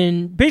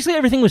 and basically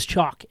everything was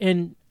chalk.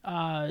 And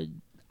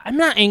I'm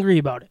not angry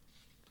about it,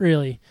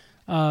 really.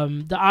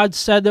 The odds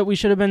said that we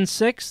should have been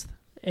 6th,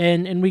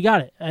 and we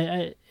got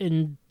it.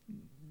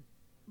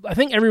 I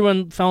think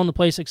everyone fell into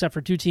place except for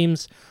 2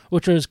 teams,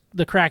 which was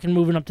the Kraken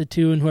moving up to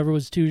 2, and whoever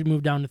was 2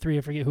 moved down to 3.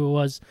 I forget who it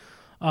was.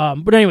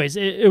 But anyways,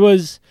 it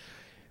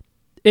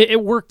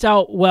worked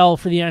out well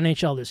for the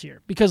NHL this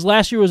year, because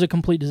last year was a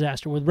complete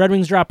disaster with Red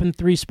Wings dropping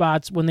 3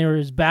 spots when they were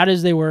as bad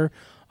as they were.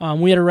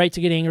 We had a right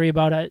to get angry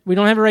about it. We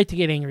don't have a right to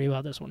get angry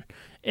about this one.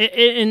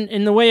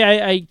 In the way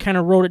I kind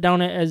of wrote it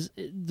down as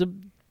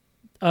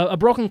a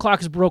broken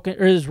clock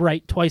is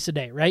right twice a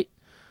day, right?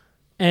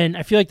 And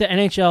I feel like the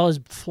NHL, as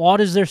flawed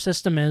as their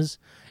system is,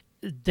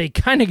 they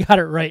kind of got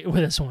it right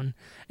with this one.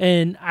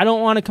 And I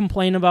don't want to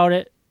complain about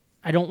it.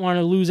 I don't want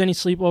to lose any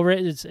sleep over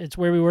it. It's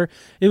where we were.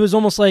 It was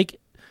almost like,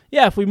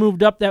 yeah, if we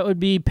moved up, that would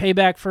be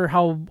payback for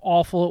how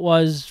awful it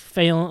was,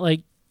 falling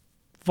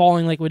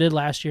like we did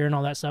last year and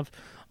all that stuff.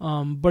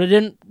 But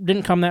it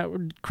didn't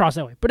cross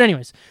that way. But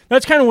anyways,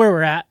 that's kind of where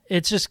we're at.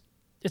 It's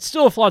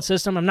still a flawed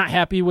system. I'm not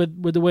happy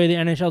with the way the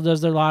NHL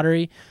does their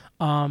lottery.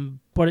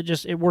 But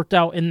it worked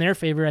out in their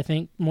favor, I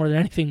think, more than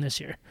anything this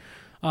year.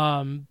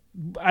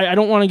 I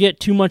don't want to get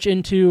too much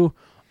into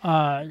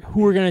who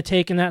we're going to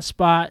take in that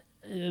spot.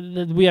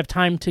 We have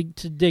time to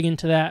dig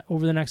into that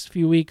over the next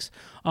few weeks.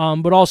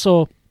 But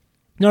also,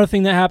 another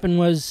thing that happened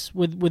was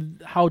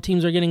with how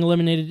teams are getting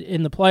eliminated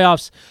in the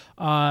playoffs,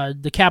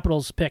 the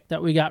Capitals pick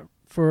that we got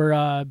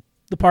for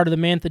the part of the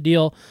Mantha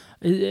deal,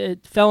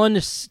 it fell into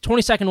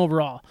 22nd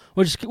overall,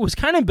 which was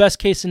kind of best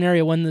case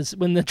scenario when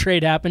the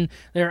trade happened.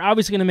 They were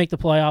obviously going to make the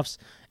playoffs,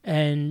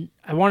 and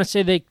I want to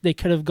say they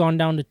could have gone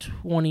down to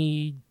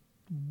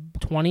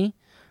 2020.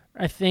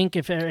 I think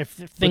if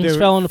things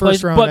fell into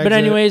place. But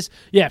anyways,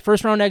 yeah,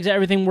 first round exit,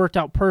 everything worked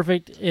out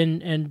perfect,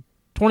 and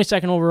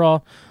 22nd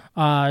overall.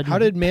 How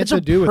did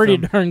Mantha do with pretty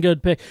them? darn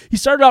good pick. He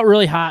started out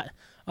really hot.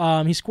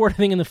 He scored, I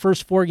think, in the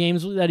first 4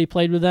 games that he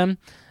played with them,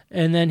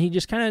 and then he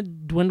just kind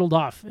of dwindled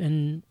off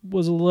and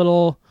was a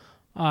little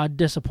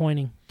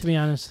disappointing, to be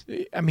honest.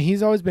 I mean,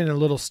 he's always been a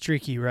little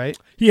streaky, right?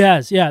 He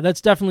has, yeah.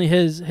 That's definitely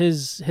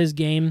his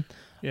game.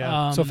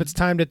 Yeah. So if it's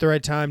timed at the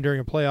right time during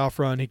a playoff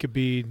run, he could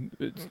be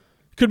a one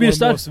of the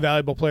stud. most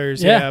valuable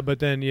players. Yeah. But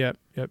then, you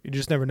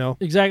just never know.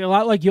 Exactly, a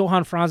lot like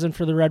Johan Franzen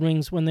for the Red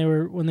Wings when they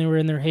were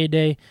in their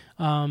heyday.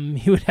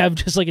 He would have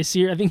just like a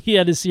series. I think he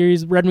had a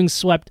series. Red Wings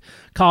swept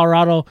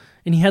Colorado,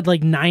 and he had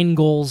like 9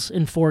 goals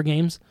in 4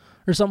 games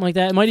or something like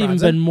that. It might even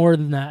been more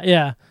than that.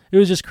 Yeah, it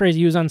was just crazy.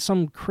 He was on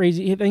some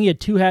crazy. I think he had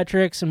 2 hat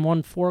tricks and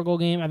 1 4-goal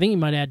game. I think he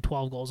might have had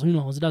 12 goals. Who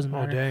knows? It doesn't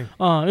matter.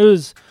 Oh dang! It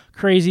was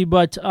crazy,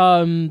 but.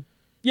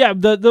 Yeah,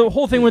 the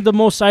whole thing with the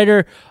Mo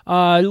Seider,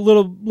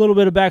 little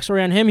bit of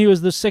backstory on him. He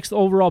was the 6th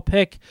overall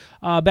pick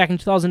back in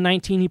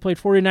 2019. He played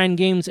 49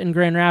 games in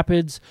Grand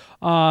Rapids.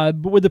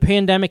 But with the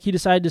pandemic, he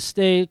decided to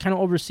stay kind of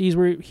overseas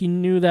where he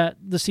knew that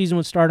the season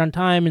would start on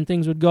time and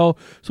things would go.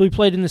 So he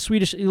played in the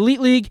Swedish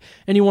Elite League,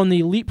 and he won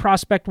the Elite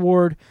Prospect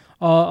Award,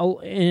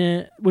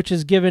 which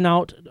is given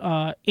out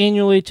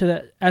annually to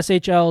the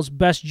SHL's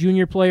best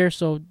junior player,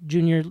 so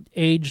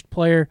junior-aged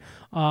player.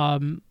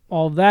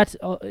 All of that,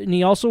 and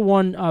he also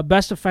won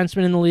best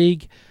defenseman in the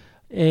league,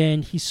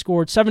 and he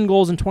scored 7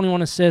 goals and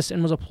 21 assists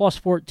and was a plus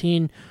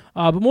 14.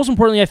 But most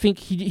importantly, I think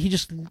he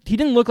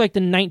didn't look like the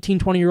 19,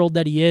 20-year-old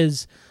that he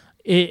is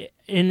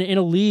in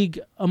a league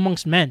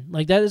amongst men.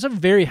 Like, that is a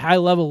very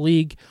high-level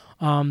league.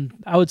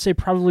 I would say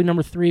probably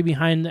number 3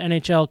 behind the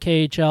NHL,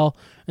 KHL,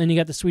 and then you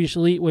got the Swedish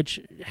Elite, which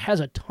has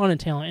a ton of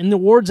talent. And the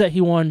awards that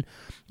he won,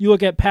 you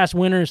look at past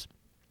winners,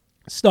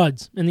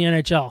 studs in the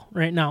NHL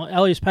right now.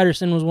 Elias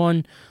Pettersson was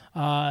one.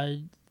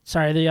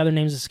 Sorry, the other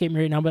names escape me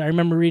right now, but I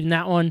remember reading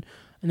that one,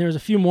 and there was a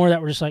few more that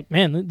were just like,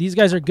 man, these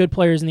guys are good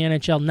players in the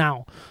NHL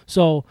now.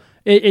 So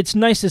it's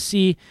nice to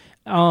see.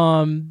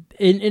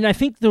 And I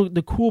think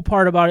the cool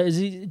part about it is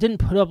he didn't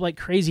put up like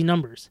crazy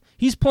numbers.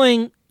 He's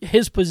playing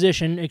his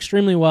position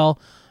extremely well,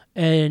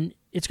 and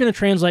it's going to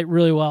translate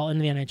really well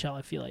into the NHL,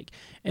 I feel like.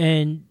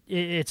 And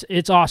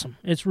it's awesome.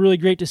 It's really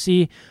great to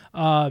see.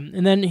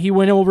 And then he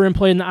went over and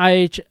played in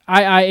the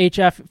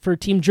IIHF for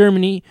Team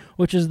Germany,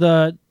 which is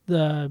the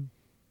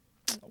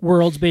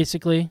worlds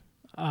basically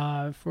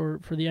for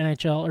the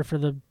NHL or for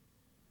the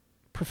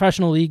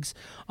professional leagues.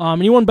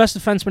 And he won best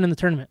defenseman in the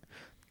tournament.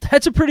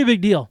 That's a pretty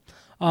big deal.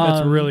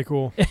 That's really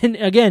cool. And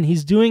again,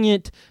 he's doing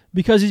it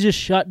because he's just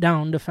shut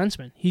down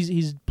defensemen.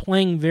 He's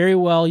playing very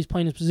well. He's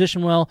playing his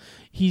position well.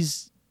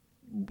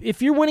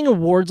 If you're winning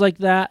awards like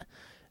that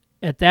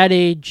at that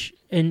age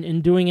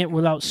and doing it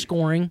without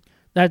scoring,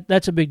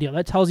 that's a big deal.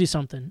 That tells you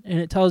something, and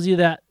it tells you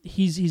that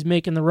he's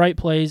making the right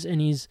plays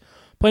and he's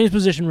playing his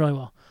position really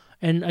well.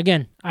 And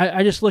again,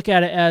 I just look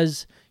at it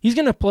as he's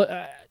going to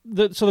play.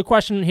 So the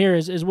question here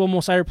is will Mo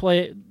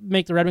Seider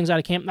make the Red Wings out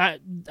of camp? I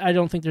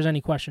don't think there's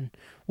any question.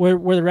 Where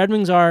the Red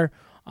Wings are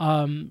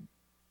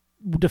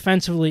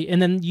defensively,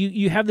 and then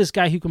you have this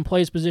guy who can play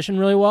his position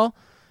really well,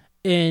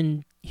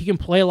 and he can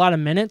play a lot of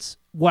minutes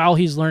while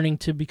he's learning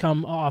to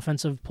become an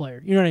offensive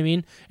player. You know what I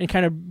mean? And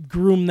kind of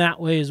groom that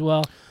way as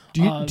well.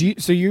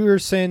 So you were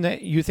saying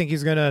that you think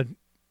he's going to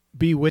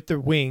be with the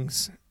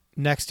Wings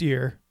next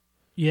year?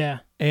 Yeah.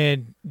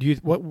 And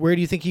where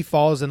do you think he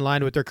falls in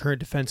line with their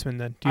current defenseman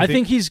then? I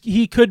think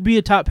he could be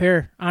a top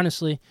pair,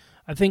 honestly.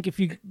 I think if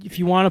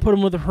you want to put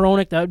him with a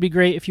Hronek, that would be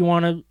great. If you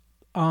want to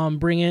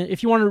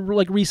if you want to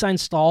like re-sign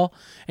Stahl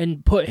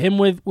and put him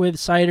with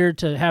Seider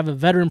to have a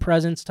veteran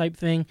presence type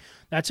thing,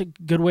 that's a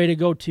good way to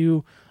go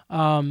too.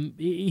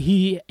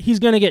 He's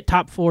going to get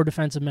top 4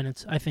 defensive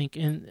minutes, I think,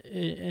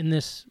 on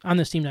this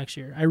team next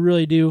year. I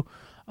really do.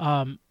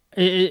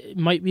 It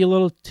might be a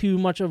little too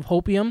much of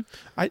hopium.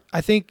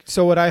 I think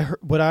so. What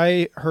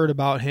I heard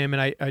about him,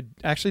 and I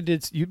actually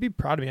did. You'd be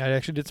proud of me. I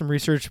actually did some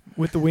research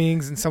with the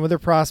Wings and some of their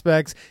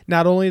prospects.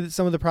 Not only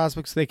some of the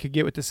prospects they could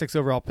get with the 6th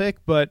overall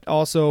pick, but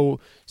also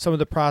some of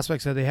the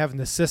prospects that they have in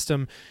the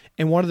system.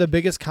 And one of the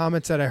biggest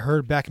comments that I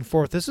heard back and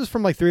forth. This was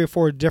from like 3 or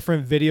 4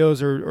 different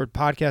videos or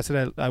podcasts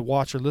that I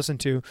watched or listened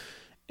to,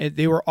 and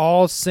they were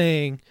all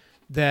saying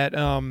that.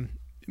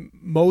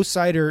 Mo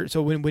Seider,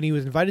 so when he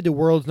was invited to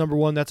Worlds, number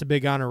 1, that's a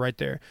big honor right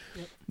there.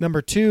 Yep.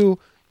 Number 2,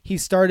 he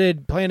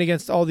started playing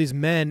against all these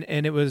men,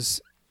 and it was,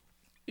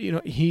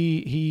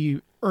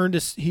 he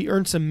earned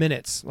some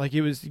minutes. Like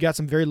he got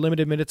some very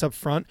limited minutes up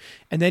front,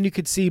 and then you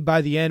could see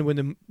by the end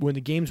when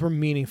the games were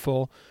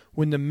meaningful,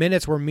 when the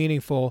minutes were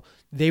meaningful,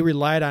 they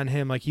relied on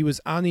him. Like he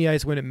was on the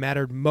ice when it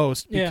mattered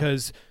most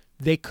because. Yeah.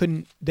 They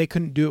couldn't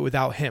do it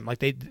without him.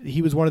 Like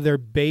he was one of their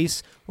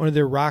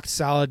rock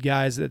solid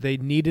guys that they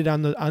needed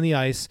on the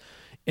ice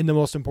in the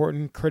most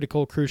important,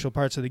 critical, crucial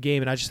parts of the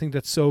game. And I just think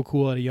that's so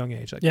cool at a young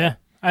age.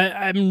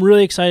 I'm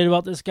really excited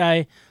about this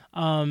guy.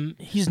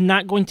 He's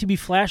not going to be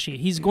flashy.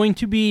 He's going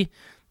to be.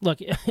 Look,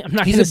 I'm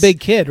not. He's a big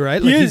kid,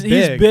 right? Like he's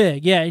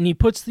big. Yeah, and he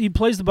plays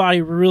the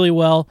body really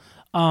well.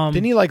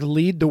 Didn't he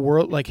lead the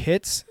world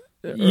hits?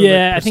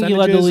 Yeah, I think he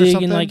led the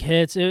league in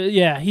hits.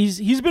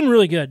 He's been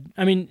really good.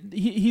 I mean,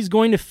 he's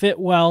going to fit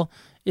well.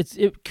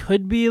 It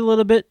could be a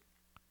little bit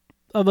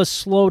of a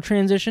slow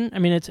transition. I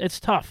mean, it's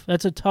tough.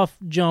 That's a tough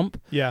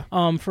jump. Yeah.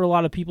 For a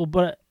lot of people,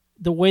 but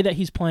the way that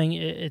he's playing,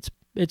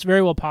 it's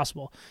very well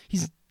possible.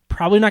 He's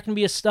probably not going to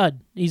be a stud.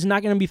 He's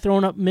not going to be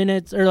throwing up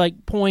minutes or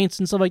points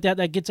and stuff like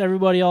that gets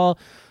everybody all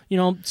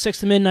 6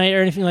 to midnight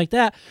or anything like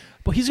that.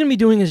 But he's going to be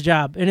doing his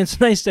job, and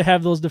it's nice to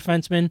have those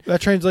defensemen.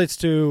 That translates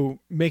to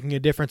making a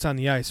difference on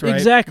the ice, right?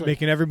 Exactly.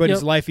 Making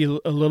everybody's life a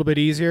little bit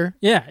easier.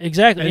 Yeah,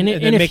 exactly. And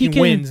then making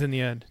wins in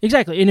the end.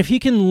 Exactly. And if he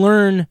can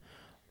learn...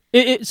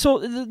 So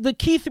the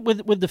key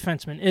with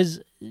defensemen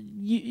is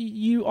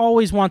you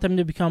always want them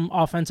to become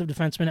offensive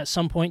defensemen at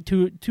some point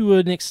to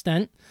an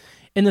extent.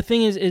 And the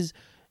thing is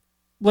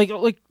like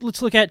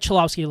let's look at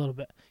Cholowski a little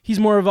bit. He's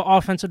more of an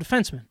offensive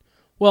defenseman.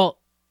 Well,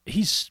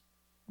 he's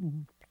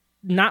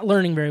not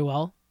learning very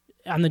well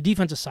on the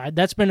defensive side.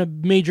 That's been a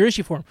major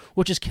issue for him,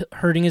 which is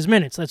hurting his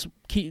minutes. That's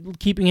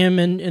keeping him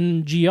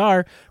in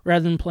GR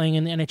rather than playing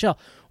in the NHL.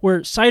 Where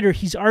Seider,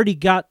 he's already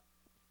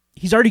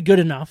good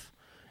enough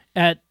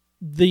at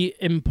the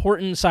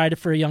important side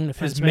for a young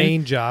defenseman. His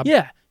main job.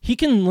 Yeah. He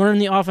can learn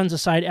the offensive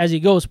side as he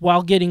goes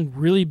while getting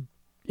really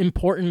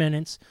important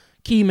minutes,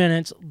 key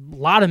minutes, a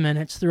lot of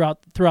minutes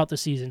throughout the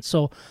season.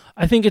 So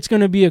I think it's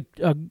going to be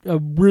a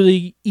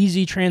really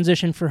easy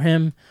transition for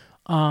him.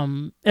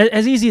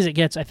 As easy as it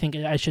gets, I think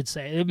I should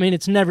say. I mean,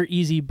 it's never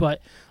easy,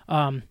 but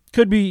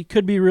could be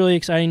really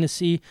exciting to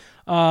see.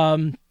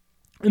 And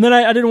then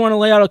I did want to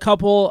lay out a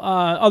couple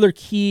other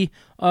keys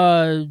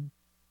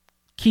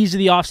to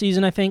the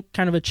offseason, I think,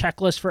 kind of a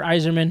checklist for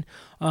Yzerman.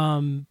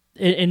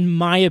 In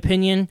my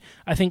opinion,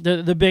 I think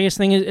the biggest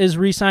thing is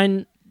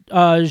re-sign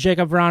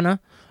Jakub Vrana.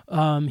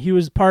 He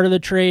was part of the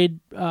trade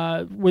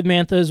with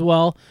Mantha as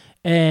well,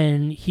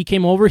 and he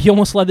came over. He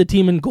almost led the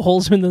team in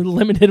goals in the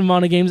limited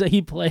amount of games that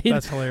he played.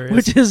 That's hilarious.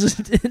 Which is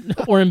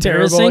or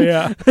embarrassing.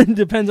 Terrible, yeah.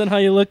 Depends on how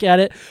you look at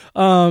it.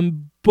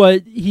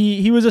 But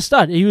he was a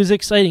stud. He was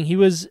exciting. He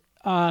was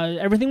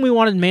everything we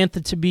wanted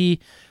Mantha to be.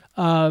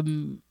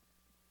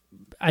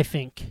 I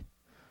think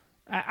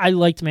I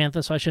liked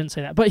Mantha, so I shouldn't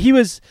say that. But he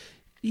was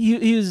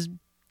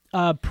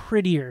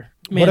prettier.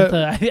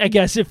 Mantha, I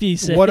guess if you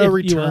say. What a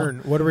return!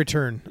 What a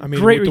return! I mean,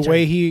 Great with return. The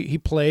way he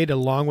played,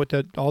 along with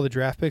all the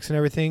draft picks and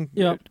everything,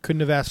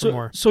 couldn't have asked for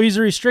more. So he's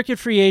a restricted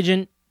free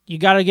agent. You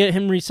got to get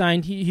him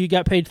re-signed. He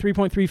got paid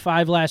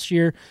 $3.35 last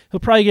year. He'll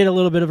probably get a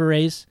little bit of a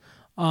raise.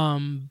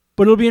 But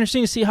But it'll be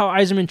interesting to see how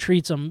Yzerman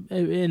treats him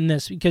in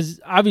this, because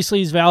obviously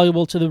he's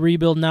valuable to the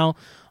rebuild now.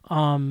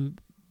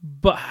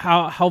 But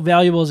how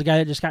valuable is a guy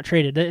that just got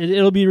traded?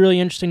 It'll be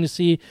really interesting to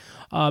see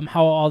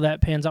how all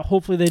that pans out.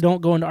 Hopefully they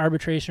don't go into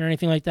arbitration or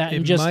anything like that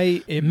and just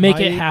make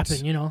it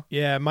happen, you know?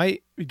 Yeah, it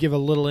might give a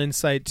little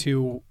insight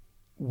to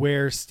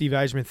where Steve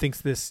Yzerman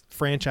thinks this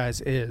franchise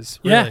is.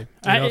 Really.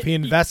 Yeah. If he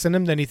invests in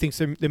them, then he thinks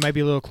they might be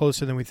a little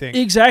closer than we think.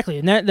 Exactly.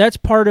 And that's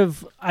part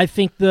of, I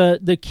think,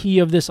 the key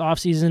of this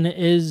offseason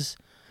is,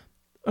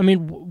 I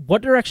mean,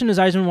 what direction does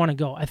Yzerman want to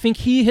go? I think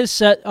he has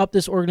set up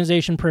this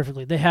organization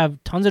perfectly. They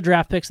have tons of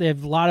draft picks. They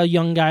have a lot of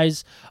young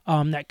guys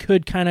that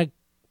could kind of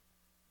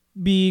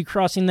be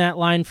crossing that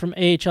line from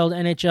AHL to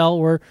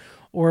NHL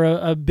or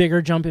a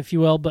bigger jump, if you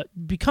will, but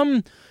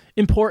become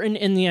important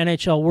in the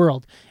NHL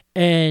world.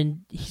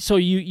 And so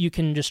you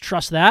can just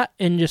trust that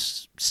and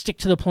just stick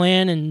to the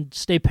plan and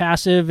stay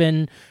passive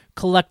and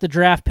collect the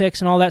draft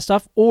picks and all that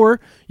stuff. Or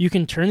you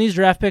can turn these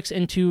draft picks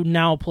into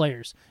now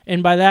players.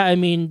 And by that, I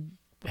mean,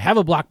 have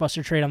a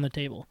blockbuster trade on the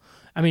table.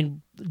 I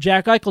mean,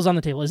 Jack Eichel's on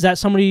the table. Is that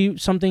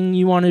something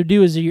you want to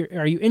do?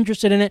 Are you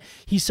interested in it?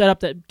 He's set up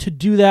to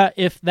do that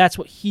if that's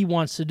what he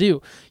wants to do.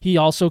 He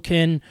also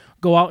can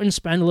go out and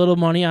spend a little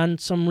money on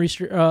some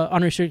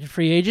unrestricted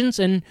free agents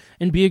and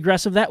be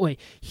aggressive that way.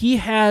 He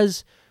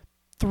has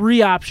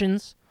 3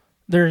 options.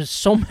 There's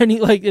so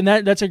many, and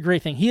that's a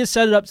great thing. He has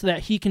set it up so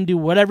that he can do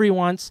whatever he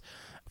wants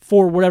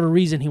for whatever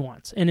reason he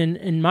wants. And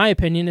in my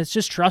opinion, it's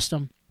just trust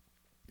him.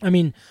 I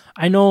mean,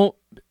 I know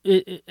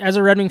as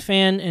a Red Wing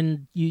fan,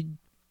 and a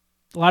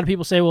lot of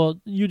people say,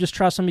 well, you just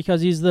trust him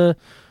because he's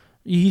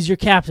your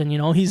captain, you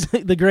know, he's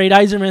the great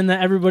Yzerman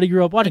that everybody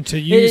grew up watching. Until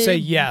you say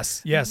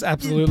yes,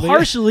 absolutely.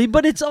 Partially,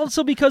 but it's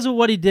also because of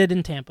what he did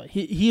in Tampa.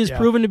 He has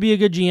proven to be a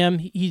good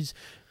GM. He's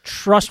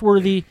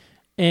trustworthy,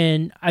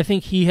 and I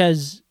think he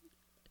has,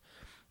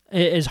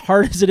 as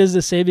hard as it is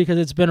to say because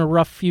it's been a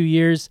rough few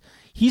years,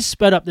 he's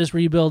sped up this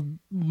rebuild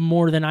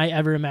more than I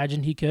ever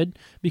imagined he could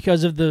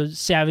because of the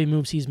savvy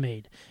moves he's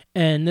made.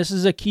 And this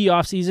is a key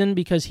offseason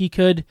because he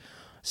could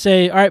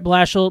say, all right,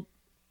 Blashill,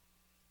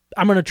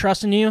 I'm going to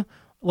trust in you.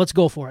 Let's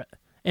go for it.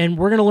 And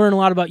we're going to learn a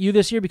lot about you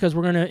this year because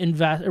we're going to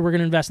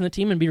invest in the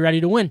team and be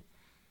ready to win.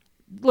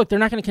 Look, they're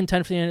not going to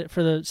contend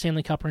for the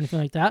Stanley Cup or anything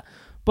like that,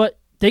 but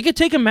they could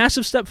take a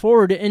massive step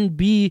forward and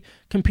be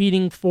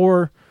competing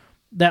for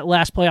that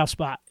last playoff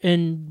spot.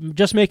 And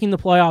just making the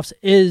playoffs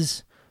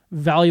is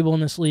valuable in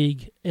this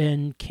league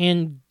and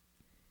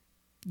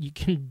you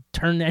can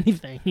turn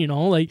anything, you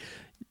know, like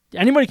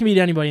anybody can beat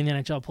anybody in the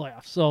NHL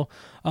playoffs. So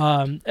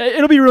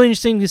it'll be really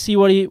interesting to see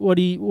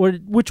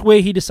which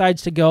way he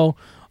decides to go,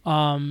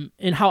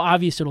 and how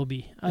obvious it'll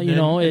be.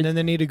 And then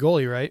they need a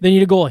goalie, right? They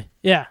need a goalie.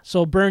 Yeah.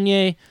 So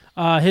Bernier,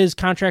 his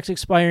contract's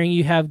expiring.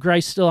 You have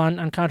Greiss still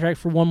on contract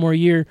for 1 more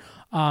year.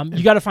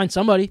 You got to find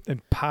somebody.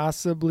 And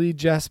possibly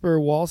Jesper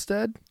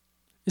Wallstedt.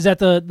 Is that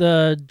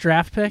the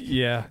draft pick?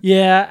 Yeah.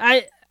 Yeah.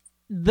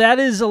 That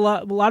is a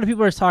lot. A lot of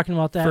people are talking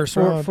about that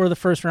for the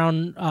first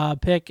round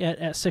pick at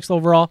 6th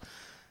overall.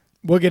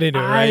 We'll get into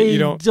it, right?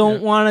 I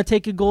don't want to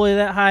take a goalie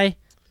that high,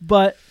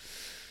 but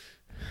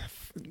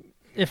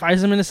if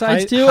Yzerman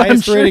decides to, I'm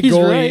sure he's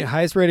right.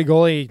 Highest rated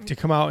goalie to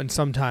come out in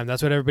some time.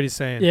 That's what everybody's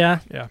saying.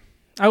 Yeah.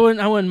 I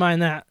wouldn't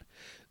mind that.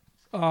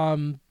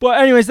 But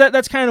anyways,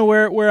 that's kind of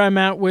where I'm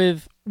at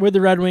with the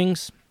Red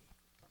Wings.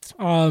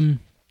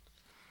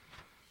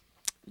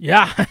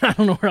 Yeah, I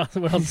don't know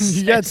what else.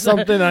 You got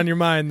something on your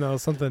mind though,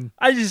 something.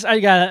 I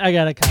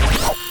gotta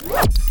comment.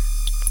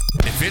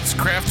 If it's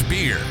craft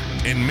beer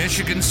in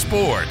Michigan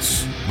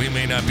sports, we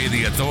may not be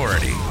the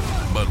authority,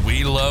 but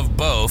we love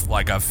both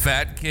like a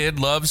fat kid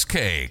loves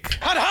cake.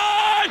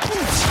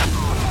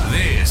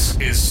 This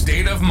is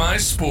State of My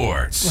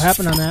Sports. What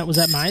happened on that? Was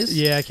that Mize?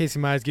 Yeah, Casey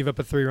Mize gave up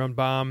a 3-run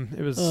bomb.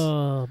 It was,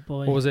 oh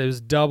boy, what was it? It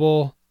was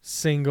double,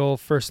 single,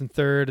 first and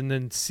third, and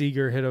then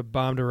Seager hit a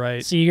bomb to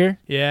right. Seager?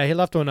 Yeah, he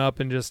left one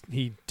up and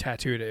he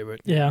tattooed it,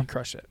 but he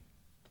crushed it.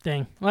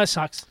 Dang, well, that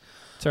sucks.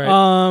 It's all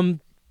right.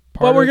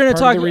 But we're going to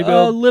talk a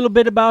little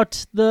bit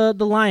about the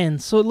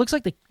Lions. So it looks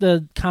like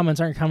the comments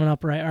aren't coming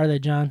up right, are they,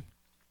 John?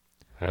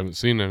 I haven't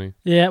seen any.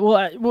 Yeah,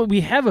 well,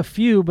 we have a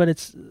few, but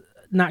it's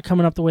not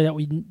coming up the way that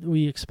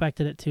we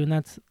expected it to, and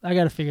I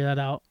got to figure that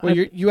out. Well,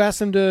 you asked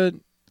them to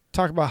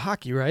talk about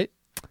hockey, right?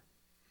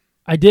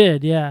 I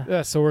did, yeah.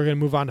 Yeah, so we're going to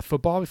move on to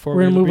football before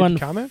we move on to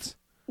comments?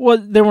 Well,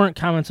 there weren't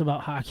comments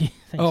about hockey.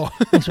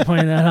 Thanks for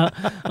pointing that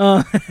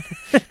out.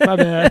 My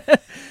bad.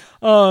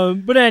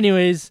 But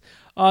anyways,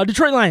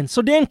 Detroit Lions.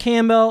 So Dan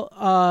Campbell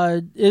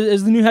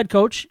is the new head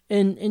coach,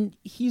 and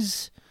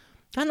he's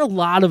gotten a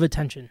lot of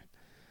attention.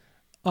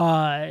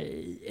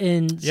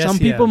 And some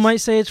people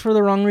might say it's for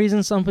the wrong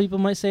reason. Some people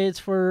might say it's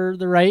for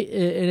the right,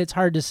 and it's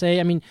hard to say.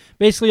 I mean,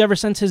 basically ever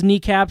since his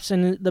kneecaps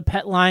and the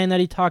pet lion that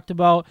he talked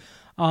about,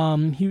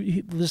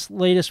 this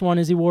latest one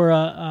is he wore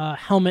a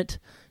helmet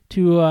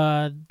to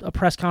a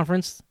press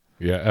conference.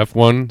 Yeah,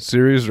 F1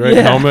 series, right?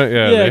 Yeah. Helmet.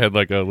 Yeah, they had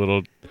like a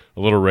little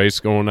race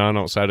going on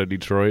outside of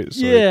Detroit.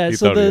 So he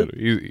thought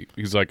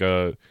he's like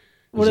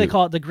what do they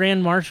call it? The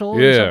Grand Marshal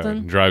or Yeah,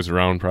 something? drives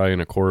around probably in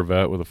a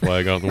Corvette with a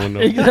flag out the window.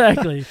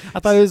 Exactly. I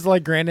thought it was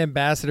like Grand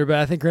Ambassador, but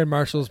I think Grand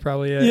Marshal is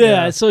probably it.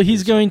 Yeah, so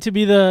he's going to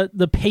be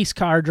the pace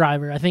car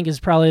driver. I think is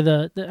probably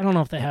the I don't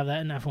know if they have that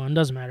in F1.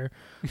 Doesn't matter.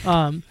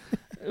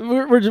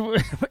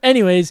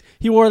 Anyways,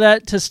 he wore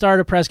that to start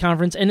a press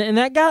conference, and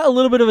that got a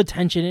little bit of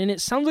attention. And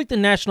it sounds like the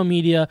national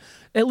media,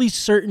 at least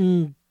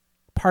certain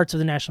parts of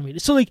the national media.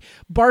 So like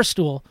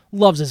Barstool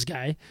loves this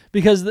guy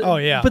because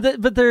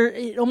but they're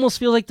it almost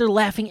feels like they're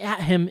laughing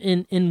at him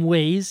in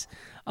ways.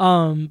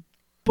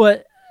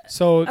 But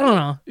so I don't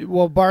know.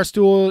 Well,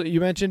 Barstool, you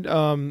mentioned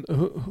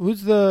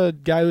who's the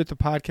guy with the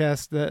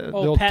podcast that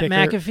Pat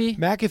McAfee?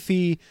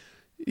 McAfee,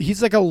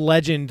 he's like a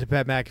legend to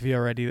Pat McAfee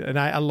already. And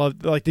I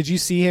love, like, did you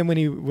see him when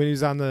he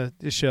was on the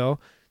show?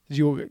 Did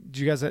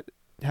you guys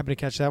happen to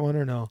catch that one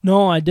or no?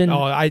 No, I didn't.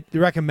 Oh, I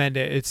recommend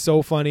it. It's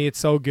so funny. It's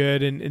so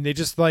good. And they're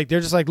just like,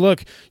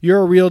 look, you're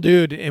a real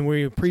dude and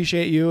we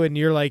appreciate you. And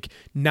you're like,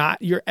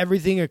 you're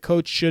everything a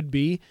coach should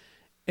be.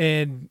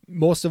 And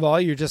most of all,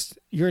 you're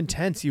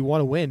intense. You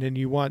want to win and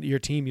you want your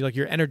team.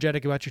 You're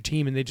energetic about your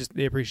team and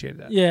they appreciate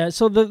that. Yeah.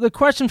 So the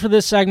question for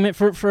this segment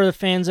for the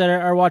fans that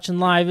are watching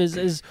live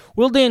is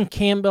will Dan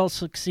Campbell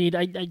succeed?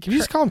 Can you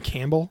just call him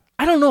Campbell?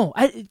 I don't know.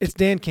 It's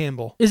Dan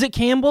Campbell. Is it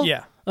Campbell?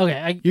 Yeah.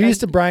 Okay. You're used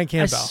to Brian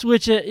Campbell. I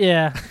switch it.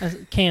 Yeah.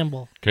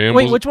 Campbell. Campbell's,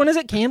 Wait, which one is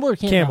it? Campbell or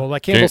Campbell? Campbell,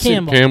 like Campbell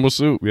soup. Campbell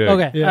soup, yeah.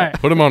 Okay, Yeah. all right.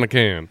 Put him on a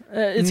can.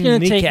 It's going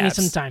to take me Kneecaps.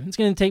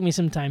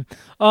 some time.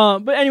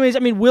 But anyways, I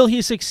mean, will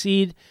he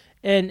succeed?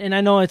 And I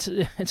know it's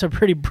a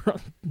pretty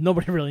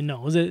nobody really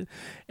knows it.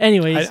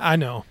 Anyways, I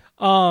know.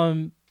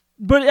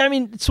 But I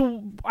mean,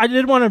 so I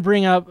did want to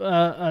bring up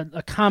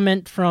a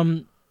comment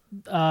from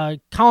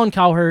Colin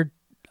Cowherd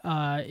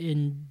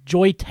and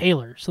Joy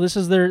Taylor. So this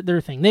is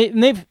their thing.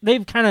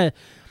 They've kind of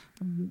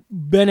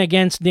been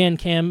against Dan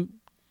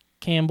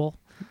Campbell.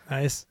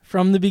 Nice.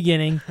 From the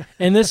beginning.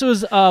 And this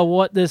was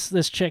what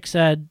this chick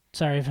said.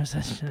 Sorry if I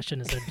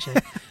shouldn't have said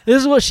chick. This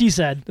is what she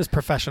said. This is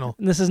professional.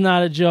 And this is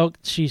not a joke,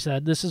 she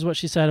said. This is what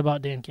she said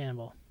about Dan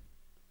Campbell.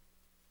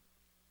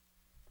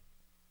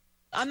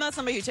 I'm not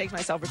somebody who takes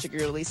myself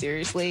particularly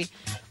seriously,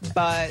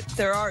 but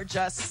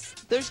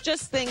there's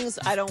just things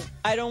I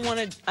don't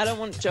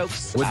want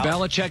jokes Would about.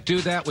 Belichick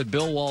do that? Would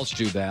Bill Walsh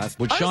do that?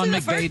 Would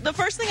Honestly, Sean McVay? the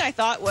first thing I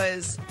thought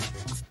was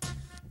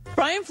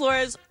Brian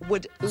Flores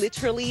would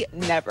literally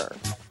never.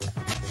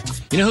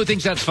 You know who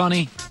thinks that's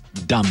funny?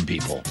 Dumb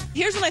people.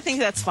 Here's when I think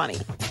that's funny.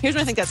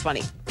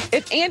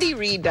 If Andy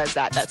Reid does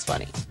that, that's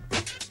funny.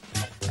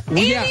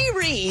 Yeah, Andy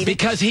Reid.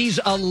 because he's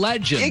a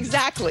legend.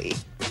 Exactly.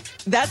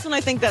 That's when I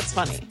think that's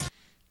funny.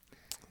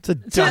 It's a I'm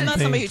dumb not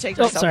thing. somebody who takes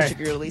Oh, myself sorry.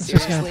 particularly It's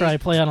just going to seriously. probably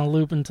play on a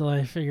loop until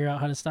I figure out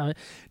how to stop it.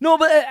 No,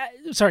 but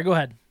sorry, go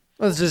ahead.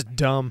 Well, it's just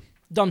dumb.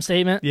 Dumb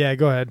statement. Yeah,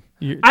 go ahead.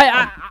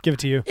 I'll give it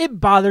to you. It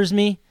bothers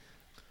me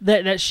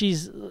that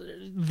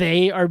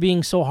they are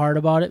being so hard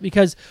about it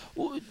because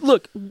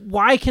look,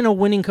 why can a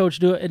winning coach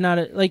do it and not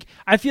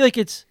I feel like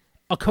it's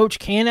a coach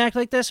can act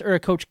like this or a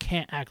coach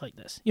can't act like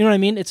this. You know what I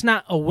mean? It's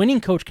not a winning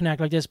coach can act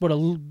like this, but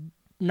a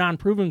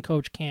non-proven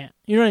coach can't.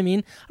 You know what I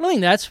mean? I don't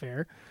think that's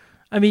fair.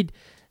 I mean,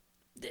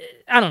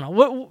 I don't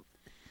know.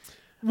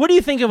 What do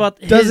you think about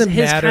his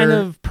kind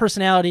of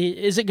personality?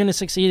 Is it going to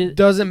succeed?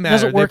 Doesn't matter.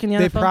 Does it work in the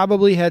They NFL?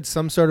 probably had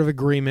some sort of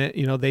agreement.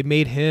 They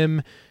made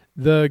him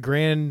the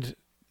Grand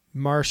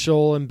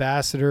Marshal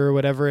Ambassador or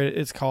whatever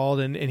it's called,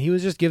 and he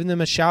was just giving them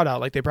a shout out.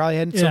 Like they probably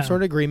had some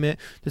sort of agreement.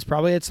 This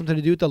probably had something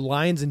to do with the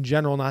Lions in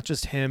general, not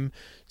just him.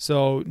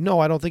 So no,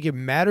 I don't think it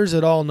matters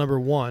at all. Number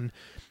one.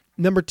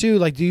 Number two,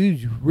 do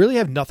you really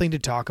have nothing to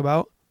talk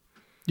about?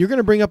 You're going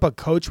to bring up a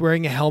coach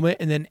wearing a helmet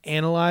and then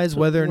analyze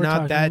whether or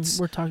not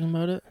we're talking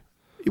about it.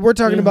 We're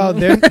talking about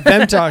them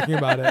talking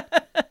about it.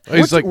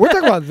 We're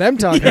talking about them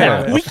talking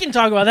about it. We can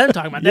talk about them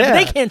talking about that.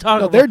 But they can't talk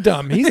about they're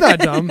dumb. He's not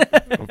dumb.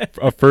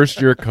 A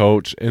first-year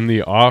coach in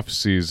the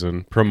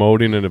off-season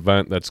promoting an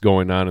event that's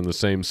going on in the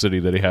same city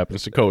that he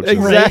happens to coach in.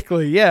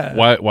 Exactly, yeah.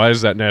 Why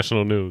is that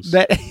national news?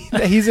 That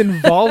he's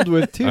involved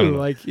with, I don't too.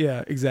 know.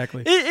 Yeah,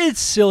 exactly. It's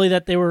silly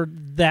that they were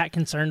that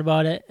concerned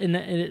about it, and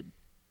it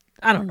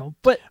I don't know,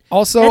 but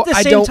also, at the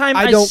same time,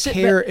 I don't sit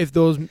care back- if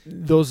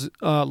those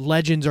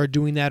legends are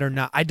doing that or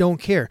not. I don't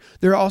care.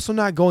 They're also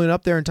not going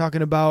up there and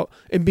talking about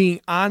and being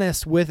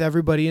honest with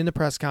everybody in the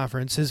press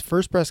conference. His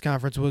first press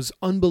conference was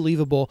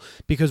unbelievable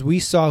because we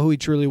saw who he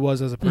truly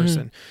was as a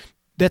person.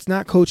 That's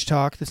not coach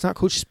talk. That's not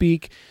coach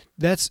speak.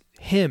 That's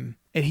him,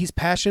 and he's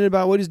passionate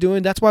about what he's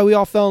doing. That's why we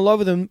all fell in love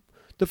with him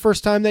the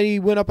first time that he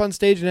went up on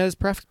stage and had his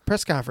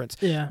press conference.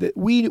 Yeah.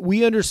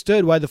 We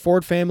understood why the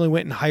Ford family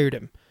went and hired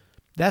him.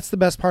 That's the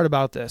best part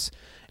about this.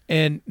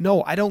 And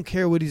no, I don't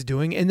care what he's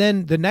doing. And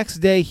then the next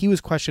day he was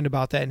questioned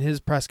about that in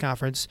his press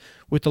conference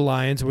with the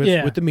Lions,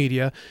 with the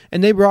media.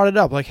 And they brought it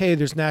up like, hey,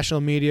 there's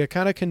national media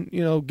kind of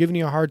giving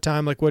you a hard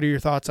time. Like, what are your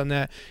thoughts on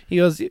that? He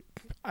goes,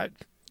 I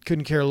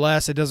couldn't care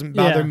less. It doesn't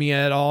bother me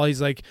at all. He's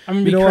like,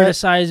 I'm going to be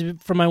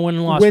criticized for my win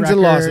and loss wins record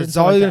and losses. It's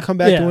always going to come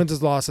back to Yeah. wins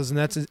and losses. And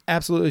that's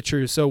absolutely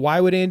true. So why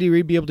would Andy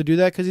Reid be able to do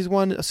that? Because he's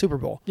won a Super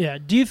Bowl. Yeah.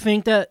 Do you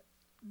think that,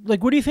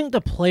 what do you think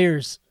the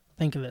players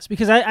think of this?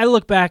 Because I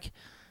look back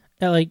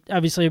like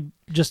obviously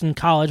just in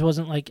college,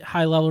 wasn't like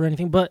high level or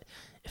anything, but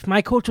if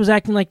my coach was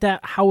acting like that,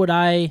 how would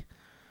I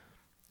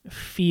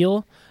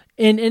feel?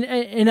 And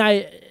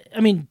I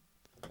mean,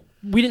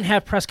 we didn't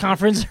have press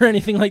conference or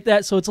anything like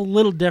that, so it's a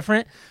little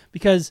different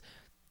because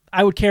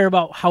I would care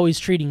about how he's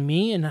treating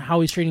me and how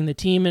he's treating the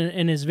team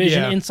and his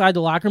vision inside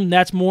the locker room.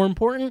 That's more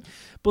important.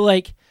 But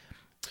like,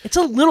 it's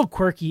a little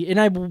quirky, and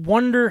I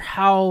wonder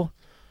how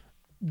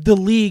the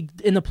league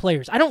and the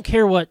players. I don't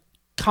care what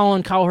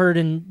Colin Cowherd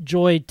and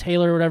Joy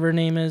Taylor, whatever her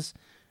name is.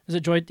 Is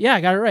it Joy? Yeah,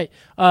 I got it right.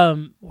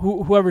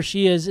 Whoever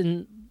she is,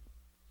 and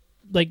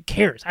like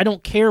cares. I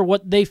don't care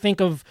what they think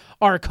of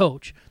our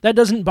coach. That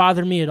doesn't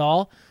bother me at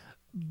all.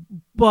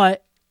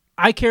 But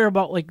I care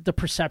about like the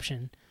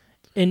perception,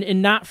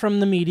 and not from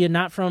the media,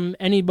 not from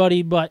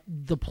anybody but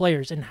the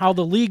players, and how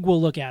the league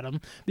will look at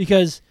them.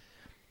 Because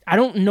I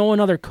don't know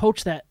another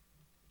coach that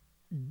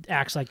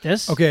acts like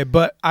this. Okay,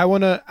 but I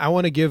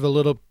wanna give a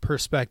little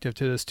perspective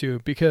to this too,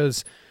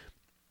 because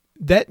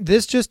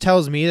this just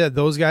tells me that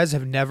those guys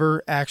have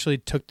never actually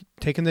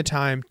taken the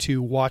time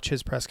to watch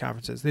his press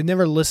conferences. They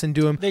never listened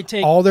to him.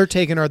 All they're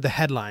taking are the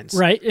headlines,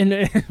 right? And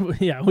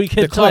yeah, we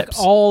could talk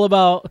all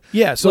about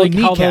so like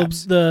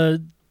kneecaps. How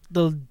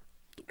the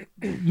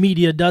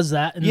media does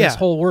that in this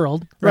whole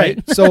world, right?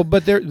 So,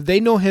 but they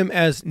know him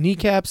as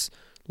kneecaps,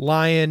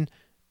 lion,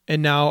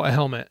 and now a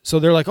helmet. So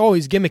they're like, oh,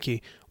 he's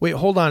gimmicky. Wait,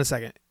 hold on a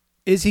second.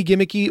 Is he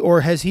gimmicky,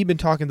 or has he been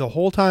talking the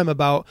whole time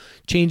about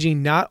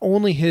changing not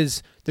only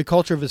the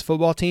culture of his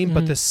football team,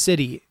 but the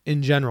city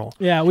in general?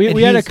 Yeah,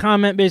 we had a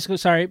comment basically.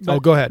 Sorry, but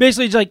go ahead.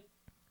 Basically, it's like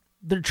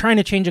they're trying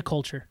to change a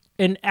culture,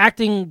 and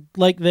acting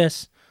like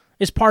this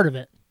is part of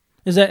it.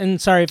 Is that?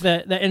 And sorry if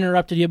that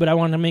interrupted you, but I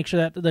wanted to make sure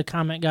that the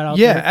comment got out.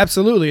 Yeah, there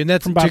absolutely, and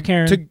that's from Bob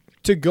Karen.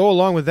 To go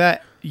along with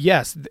that.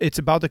 Yes, it's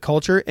about the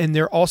culture, and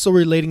they're also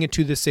relating it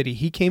to the city.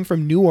 He came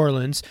from New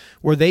Orleans,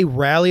 where they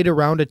rallied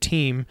around a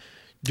team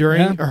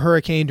during a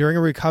hurricane, during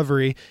a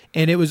recovery,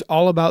 and it was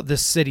all about the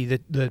city.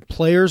 The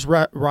players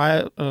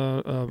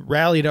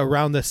rallied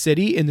around the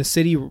city, and the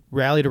city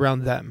rallied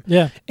around them.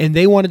 Yeah, and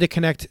they wanted to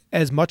connect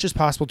as much as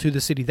possible to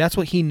the city. That's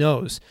what he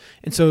knows,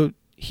 and so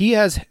he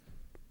has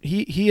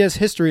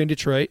history in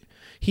Detroit.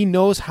 He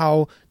knows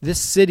how this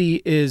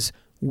city is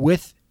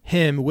with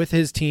him, with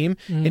his team,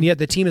 and yet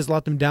the team has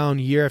let them down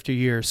year after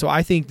year. So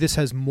I think this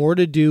has more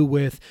to do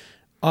with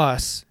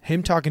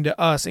him talking to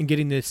us and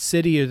getting the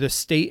city or the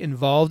state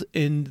involved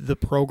in the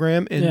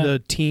program and the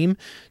team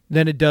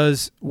than it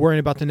does worrying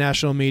about the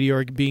national media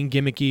or being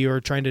gimmicky or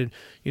trying to,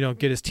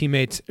 get his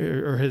teammates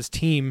or his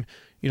team,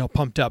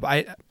 pumped up.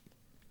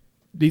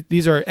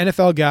 These are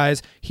NFL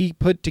guys. He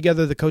put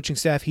together the coaching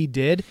staff he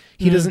did.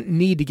 He doesn't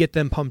need to get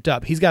them pumped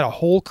up. He's got a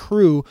whole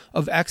crew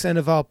of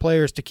ex-NFL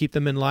players to keep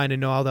them in line and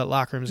know how that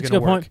locker room is going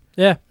to work. Point.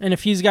 Yeah, and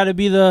if he's got to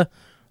be the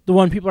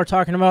one people are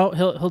talking about,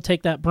 he'll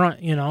take that brunt,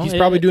 He's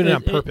probably doing it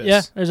on purpose.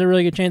 Yeah, there's a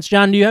really good chance.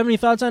 John, do you have any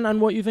thoughts on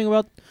what you think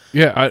about?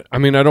 Yeah, I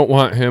mean, I don't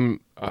want him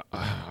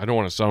I don't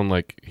want to sound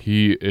like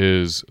he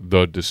is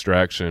the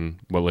distraction,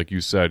 but like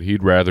you said,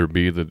 he'd rather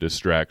be the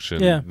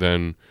distraction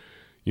than,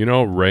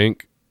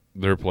 rank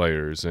their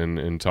players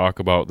and talk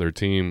about their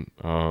team.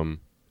 I'm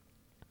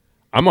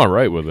all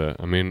right with it.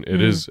 I mean,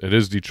 it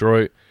is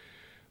Detroit.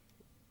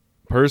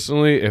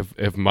 Personally,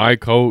 if my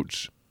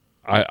coach,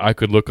 I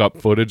could look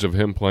up footage of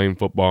him playing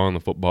football on the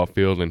football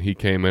field and he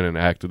came in and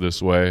acted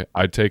this way,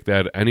 I'd take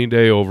that any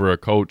day over a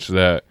coach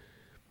that,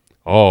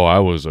 I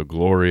was a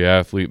glory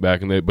athlete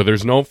back in the day. But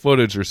there's no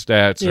footage or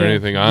stats or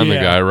anything on the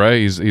guy, right?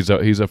 He's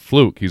a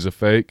fluke. He's a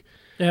fake.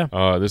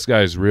 Yeah. This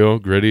guy's real,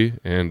 gritty,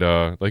 and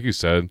like you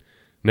said,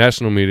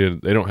 national media,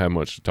 they don't have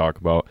much to talk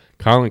about.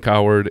 Colin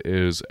Cowherd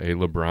is a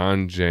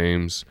LeBron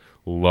James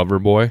lover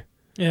boy.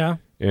 Yeah.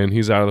 And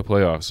he's out of the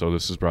playoffs, so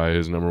this is probably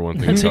his number one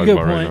thing to talk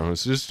about right now.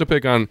 It's just to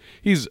pick on.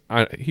 He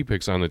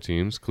picks on the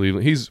teams.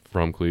 Cleveland. He's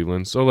from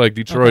Cleveland, so like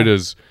Detroit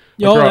is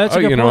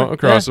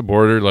across the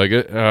border. Like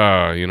it.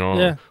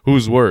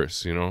 Who's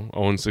worse?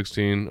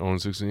 0-16,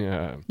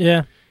 0-16.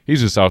 Yeah.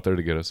 He's just out there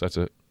to get us. That's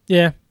it.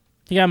 Yeah.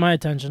 He got my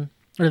attention,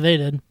 or they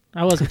did.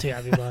 I wasn't too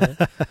happy about it,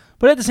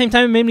 but at the same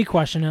time, it made me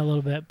question it a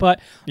little bit. But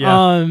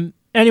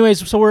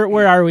anyways, so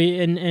where are we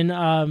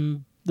in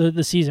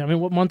the season? I mean,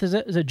 what month is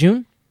it? Is it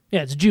June?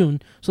 Yeah, it's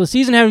June. So the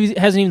season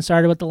hasn't even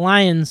started, but the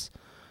Lions,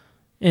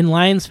 in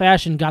Lions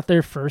fashion, got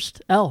their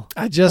first L.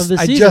 I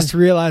just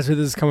realized where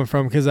this is coming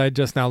from because I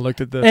just now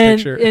looked at the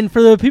picture. And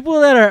for the people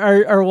that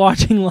are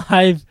watching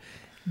live,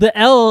 the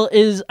L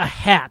is a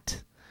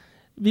hat.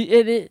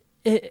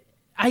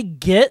 I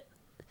get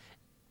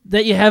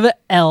that you have an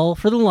L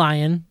for the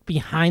lion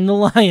behind the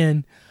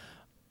lion,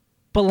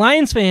 but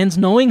Lions fans,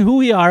 knowing who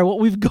we are, what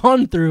we've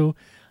gone through,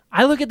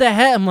 I look at that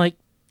hat, I'm like,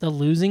 the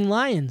losing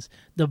Lions.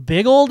 The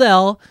big old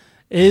L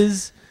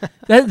is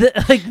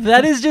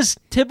that is just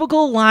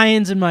typical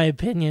Lions, in my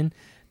opinion,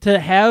 to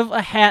have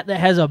a hat that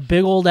has a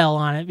big old L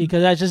on it,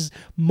 because that's just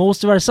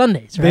most of our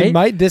Sundays, right? They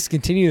might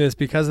discontinue this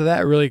because of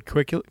that really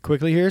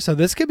quickly here. So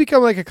this could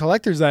become like a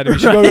collector's item. You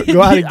should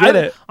go out and get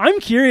it. I'm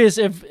curious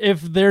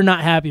if they're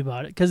not happy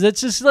about it, because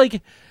it's just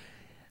like,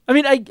 I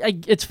mean,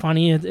 it's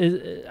funny.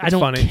 I don't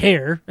funny.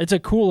 care. It's a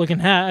cool looking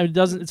hat.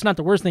 It's not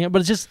the worst thing, but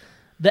it's just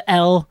the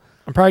L.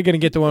 I'm probably gonna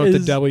get the one with the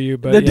W,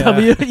 but the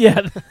W,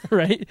 yeah,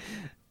 right.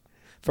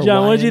 For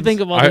John, what Lions. did you think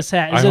about this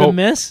hat? Is it a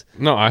miss?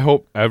 No, I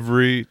hope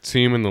every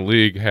team in the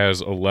league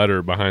has a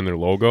letter behind their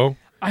logo.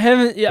 I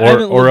haven't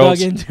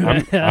dug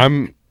into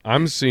it.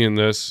 I'm seeing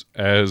this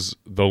as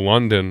the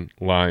London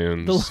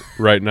Lions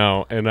right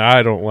now, and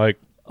I don't like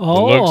the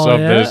looks of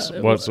this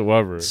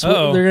whatsoever.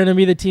 So they're going to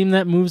be the team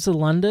that moves to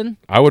London?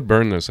 I would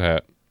burn this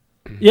hat.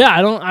 Yeah,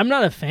 I'm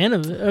not a fan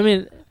of it. I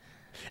mean,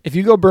 if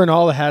you go burn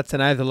all the hats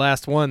and I have the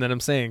last one, then I'm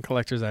saying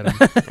collector's item.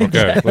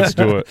 Okay, let's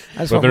do it.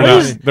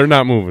 But they're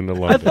not moving to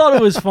London. I thought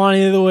it was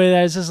funny the way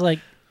that it's just like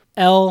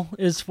L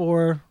is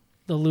for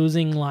the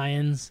losing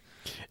Lions.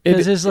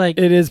 It's just like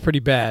it is pretty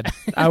bad.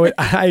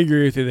 I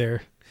agree with you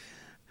there.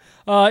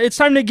 It's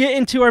time to get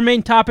into our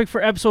main topic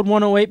for episode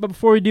 108, but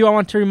before we do, I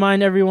want to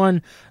remind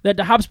everyone that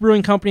the Hops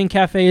Brewing Company and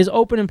Cafe is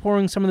open and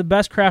pouring some of the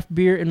best craft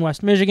beer in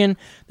West Michigan.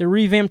 Their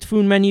revamped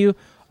food menu,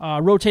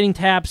 rotating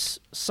taps,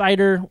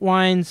 cider,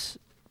 wines,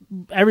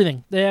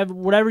 everything. They have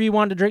whatever you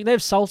want to drink. They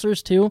have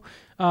seltzers, too.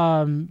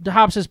 The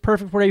Hops is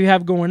perfect for whatever you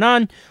have going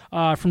on,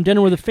 from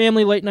dinner with a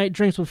family, late night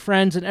drinks with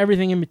friends, and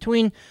everything in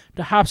between.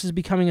 The Hops is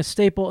becoming a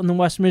staple in the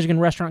West Michigan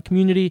restaurant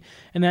community,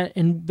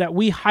 and that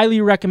we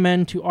highly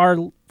recommend to our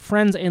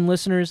friends and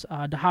listeners.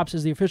 The Hops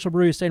is the official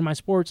brewery of State of My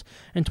Sports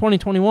in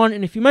 2021,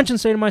 and if you mention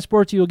State of My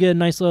Sports, you'll get a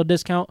nice little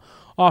discount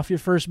off your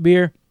first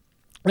beer.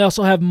 They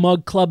also have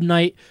Mug Club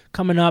Night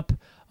coming up.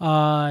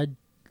 I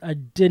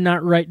did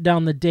not write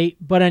down the date,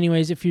 but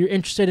anyways, if you're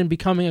interested in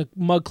becoming a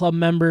Mug Club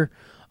member,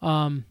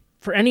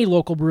 for any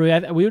local brewery,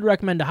 we would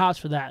recommend the Hops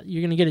for that.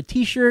 You're going to get a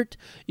T-shirt,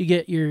 you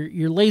get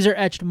your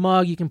laser-etched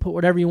mug, you can put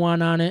whatever you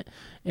want on it,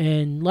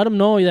 and let them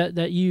know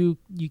that you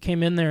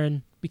came in there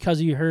and because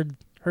you heard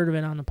of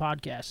it on the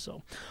podcast.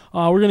 So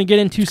we're going to get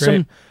into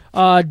some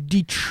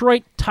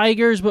Detroit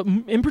Tigers, but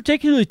in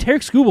particular,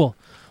 Tarik Skubal.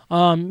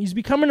 He's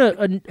becoming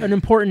an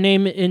important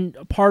name in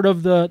part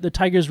of the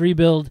Tigers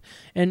rebuild,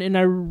 and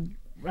I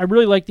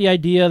really like the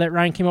idea that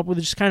Ryan came up with.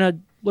 Just kind of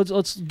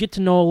let's get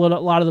to know a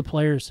lot of the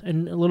players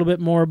and a little bit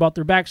more about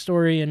their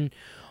backstory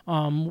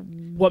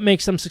and what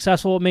makes them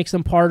successful, what makes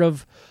them part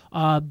of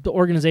the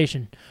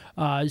organization.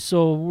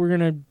 So we're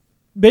gonna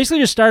basically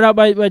just start out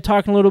by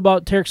talking a little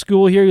about Tarik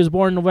Skubal here. He was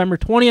born November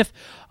 20th,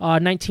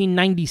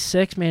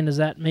 1996. Man, does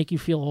that make you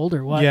feel old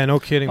or what? Yeah, no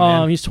kidding,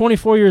 man. He's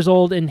 24 years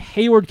old in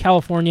Hayward,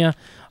 California.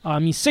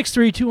 He's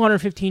 6'3",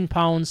 215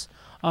 pounds,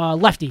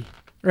 lefty,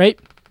 right?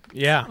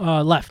 Yeah.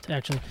 Left,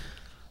 actually.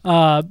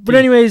 But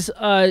anyways,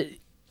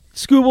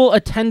 Skubal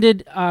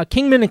attended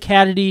Kingman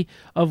Academy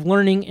of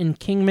Learning in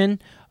Kingman,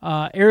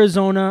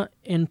 Arizona,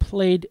 and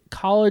played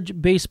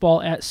college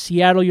baseball at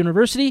Seattle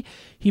University.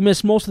 He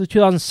missed most of the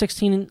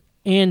 2016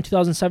 and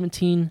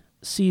 2017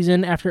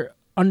 season after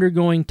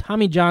undergoing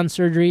Tommy John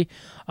surgery.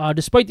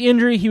 Despite the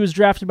injury, he was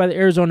drafted by the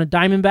Arizona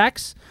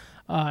Diamondbacks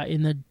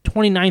in the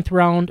 29th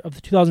round of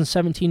the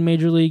 2017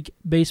 Major League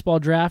Baseball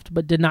draft,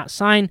 but did not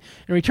sign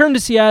and returned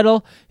to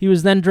Seattle. He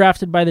was then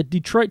drafted by the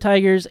Detroit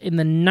Tigers in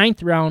the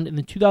 9th round in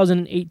the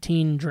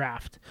 2018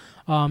 draft,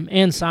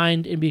 and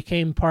signed and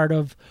became part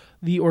of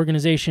the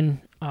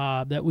organization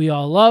that we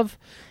all love.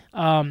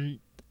 And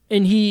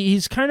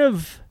he's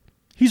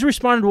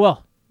responded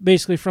well,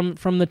 basically,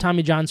 from the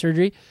Tommy John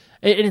surgery.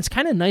 And it's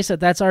kind of nice that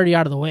that's already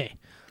out of the way.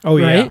 Oh,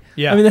 right?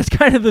 Yeah. I mean, that's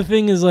kind of the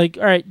thing is like,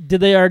 all right,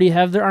 did they already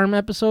have their arm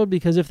episode?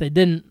 Because if they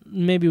didn't,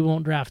 maybe we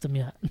won't draft them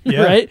yet.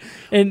 Yeah. Right?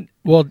 And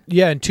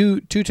and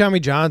two Tommy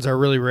Johns are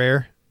really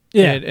rare.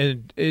 Yeah.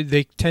 And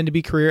they tend to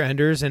be career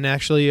enders. And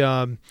actually,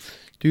 dude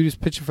who's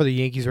pitching for the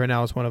Yankees right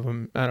now is one of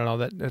them. I don't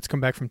know, that's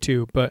come back from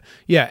two. But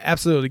yeah,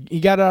 absolutely.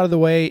 He got it out of the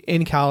way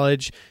in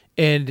college,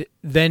 and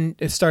then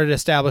it started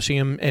establishing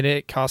him, and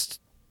it cost,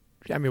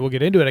 I mean, we'll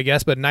get into it, I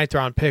guess, but 9th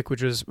round pick,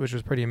 which was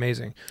pretty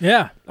amazing.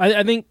 Yeah.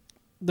 I think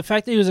the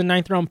fact that he was a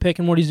 9th round pick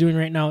and what he's doing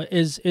right now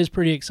is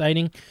pretty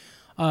exciting.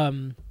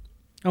 I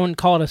wouldn't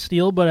call it a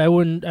steal, but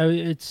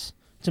it's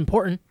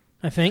important,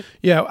 I think.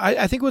 Yeah,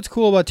 I think what's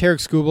cool about Tarik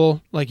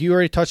Skubal, like you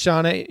already touched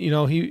on it,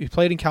 he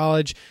played in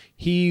college.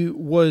 He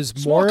was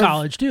Small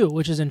college too,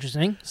 which is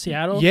interesting.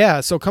 Seattle. Yeah,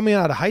 so coming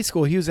out of high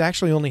school, he was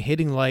actually only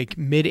hitting like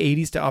mid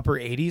 80s to upper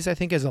 80s, I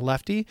think, as a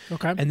lefty.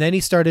 Okay. And then he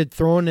started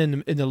throwing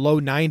in the low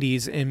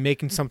 90s and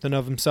making something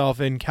of himself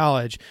in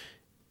college.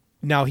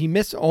 Now, he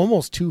missed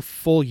almost 2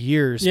 full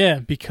years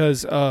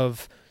because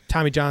of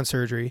Tommy John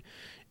surgery.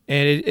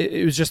 And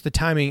it was just the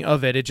timing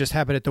of it. It just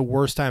happened at the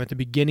worst time, at the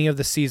beginning of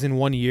the season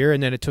 1 year,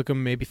 and then it took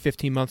him maybe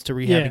 15 months to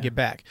rehab and get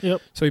back.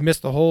 Yep. So he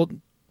missed the whole,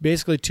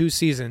 basically 2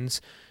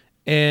 seasons.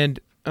 And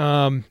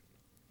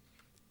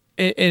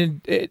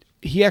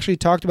he actually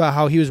talked about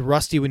how he was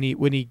rusty when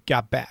he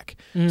got back.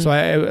 Mm-hmm. So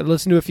I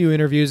listened to a few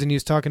interviews, and he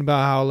was talking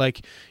about how,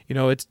 like,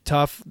 it's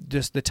tough.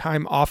 Just the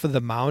time off of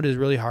the mound is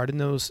really hard in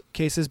those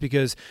cases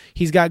because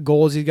he's got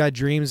goals, he's got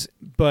dreams,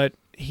 but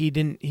he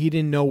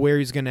didn't know where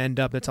he's going to end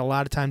up. That's a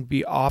lot of time to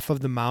be off of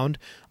the mound,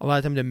 a lot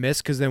of time to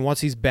miss, because then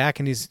once he's back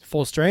and he's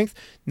full strength,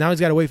 now he's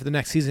got to wait for the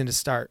next season to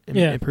start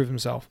and prove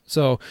himself.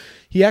 So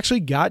he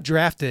actually got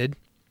drafted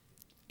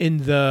in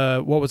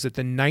the, what was it,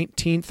 the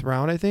 19th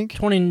round, I think?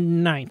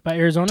 29th by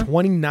Arizona.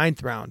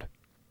 29th round.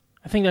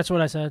 I think that's what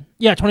I said.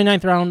 Yeah,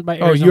 29th round by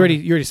Arizona. Oh,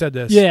 you already said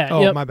this. Yeah.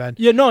 Oh, yep. my bad.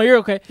 Yeah, no, you're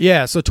okay.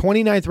 Yeah, so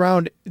 29th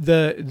round,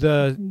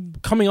 the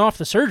Coming off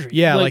the surgery.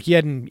 yeah, like he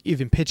hadn't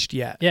even pitched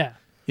yet. Yeah.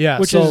 Yeah,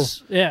 Which so,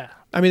 is, yeah.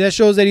 I mean, that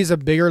shows that he's a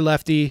bigger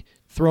lefty,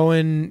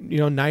 throwing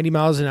 90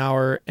 miles an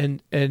hour,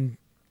 and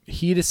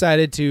he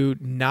decided to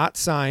not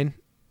sign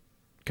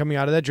coming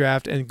out of that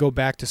draft and go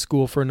back to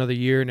school for another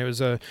year, and it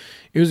was a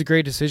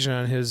great decision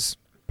on his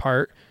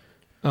part.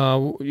 Some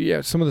of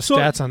the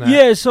stats on that.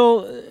 Yeah,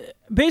 so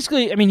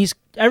basically, I mean, he's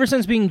ever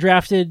since being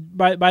drafted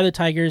by the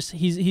Tigers,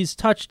 he's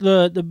touched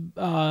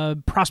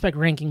the prospect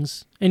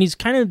rankings, and he's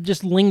kind of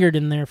just lingered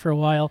in there for a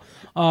while.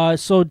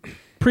 So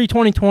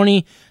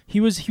pre-2020, he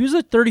was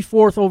the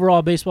 34th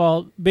overall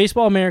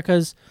Baseball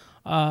America's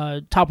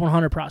top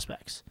 100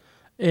 prospects.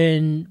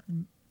 In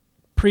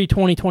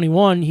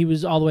pre-2021, he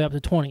was all the way up to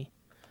 20.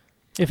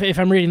 If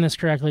I'm reading this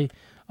correctly.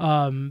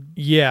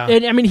 Yeah.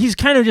 And I mean, he's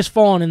kind of just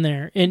fallen in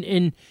there,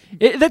 and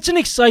that's an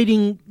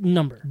exciting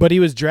number. But he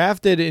was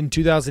drafted in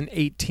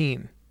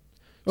 2018.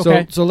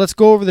 Okay. So let's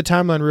go over the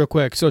timeline real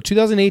quick. So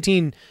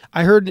 2018,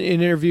 I heard in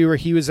an interview where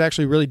he was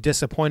actually really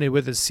disappointed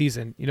with his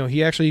season. He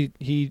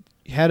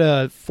had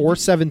a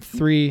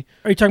 4.73.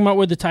 Are you talking about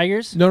with the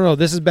Tigers? No,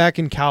 this is back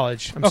in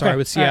college. I'm sorry,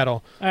 with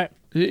Seattle. All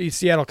right.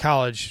 Seattle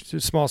College, it's a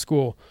small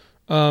school.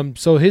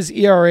 So his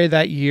ERA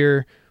that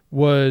year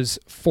was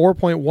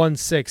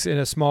 4.16 in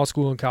a small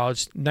school in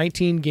college.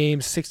 19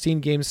 games, 16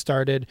 games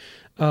started.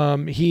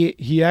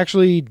 He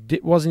actually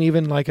wasn't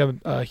even like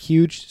a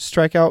huge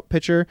strikeout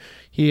pitcher.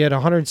 He had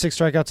 106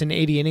 strikeouts in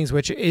 80 innings,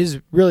 which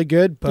is really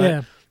good.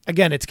 But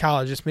again, it's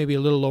college. It's maybe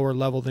a little lower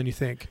level than you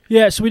think.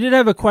 Yeah. So we did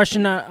have a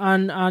question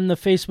on the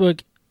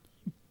Facebook.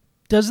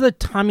 Does the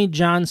Tommy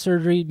John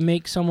surgery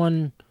make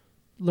someone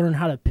learn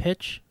how to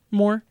pitch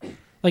more?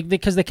 Like,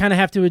 because they kind of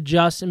have to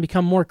adjust and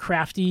become more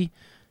crafty.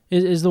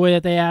 Is the way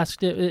that they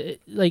asked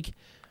it. Like,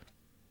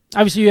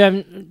 obviously I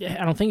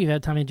don't think you've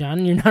had Tommy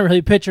John. You're not really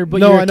a pitcher, but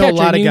you're a catcher. I know a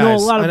lot of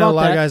guys. I know a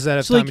lot of guys that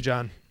have Tommy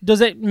John.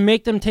 Does it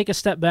make them take a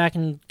step back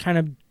and kind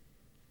of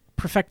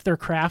perfect their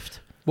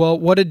craft? Well,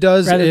 what it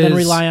does rather than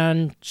rely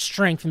on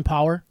strength and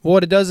power. Well,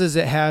 what it does is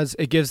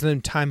it gives them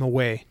time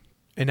away,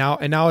 and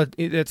now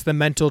it's the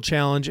mental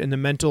challenge and the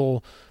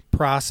mental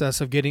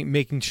process of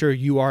making sure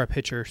you are a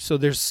pitcher. So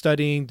there's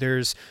studying,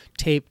 there's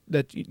tape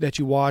that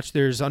you watch,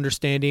 there's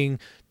understanding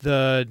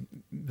the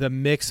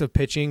mix of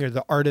pitching, or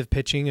the art of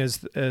pitching, as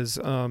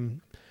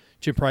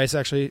Jim Price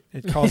actually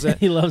calls it.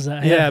 He loves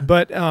that. Yeah,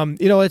 but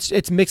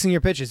it's mixing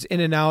your pitches in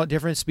and out,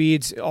 different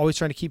speeds, always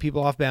trying to keep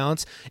people off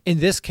balance.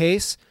 In this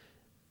case,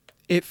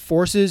 it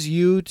forces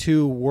you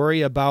to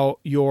worry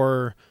about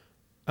your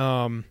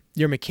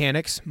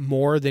mechanics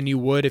more than you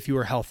would if you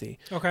were healthy.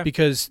 Okay.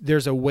 Because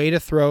there's a way to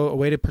throw, a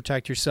way to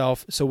protect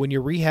yourself. So when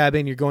you're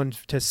rehabbing, you're going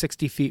to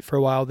 60 feet for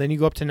a while, then you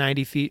go up to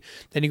 90 feet,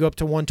 then you go up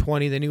to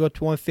 120, then you go up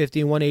to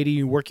 150 and 180,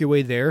 you work your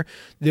way there.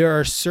 There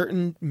are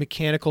certain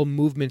mechanical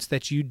movements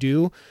that you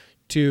do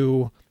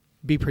to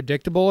be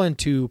predictable and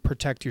to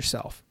protect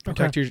yourself,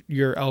 protect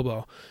your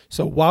elbow.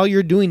 So while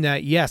you're doing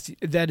that, yes,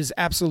 that is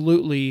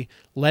absolutely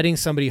letting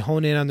somebody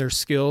hone in on their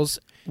skills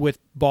with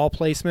ball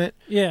placement,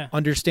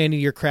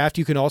 understanding your craft.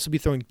 You can also be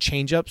throwing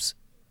change-ups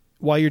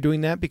while you're doing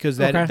that, because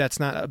that's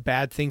not a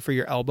bad thing for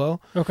your elbow.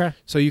 Okay.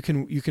 So you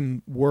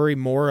can worry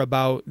more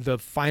about the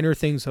finer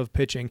things of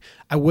pitching.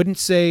 I wouldn't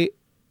say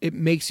it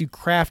makes you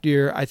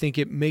craftier. I think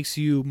it makes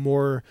you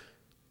more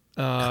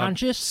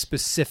conscious,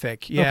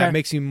 specific. Yeah, it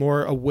makes you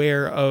more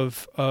aware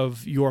of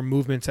your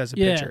movements as a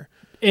pitcher.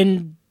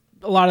 And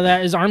a lot of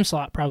that is arm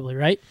slot, probably,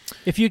 right?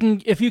 If you can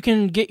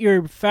get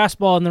your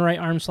fastball in the right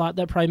arm slot,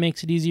 that probably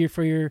makes it easier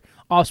for your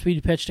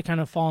off-speed pitch to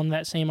kind of fall in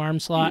that same arm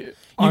slot. You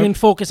can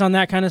focus on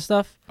that kind of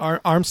stuff.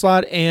 Arm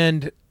slot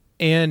and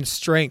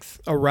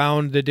strength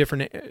around the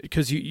different,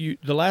 because you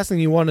the last thing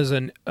you want is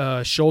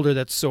a shoulder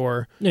that's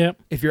sore. Yeah.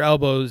 If your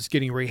elbow is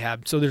getting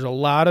rehabbed, so there's a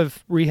lot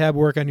of rehab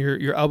work on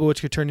your elbow, which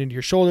could turn into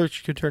your shoulder,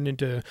 which could turn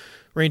into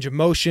range of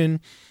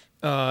motion.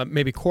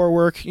 Maybe core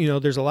work.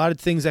 There's a lot of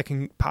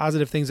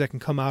positive things that can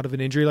come out of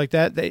an injury like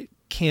that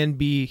can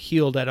be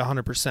healed at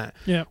 100%.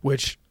 Yeah.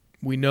 Which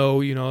we know,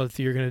 if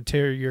you're going to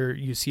tear your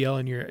UCL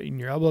in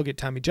your elbow, get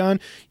Tommy John,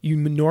 you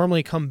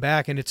normally come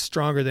back and it's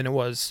stronger than it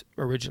was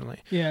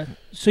originally. Yeah.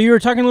 So you were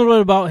talking a little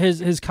bit about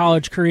his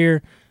college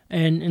career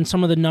and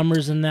some of the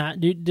numbers in that.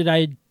 Did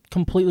I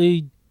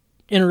completely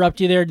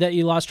interrupt you there, that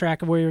you lost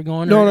track of where you're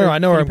going? No, I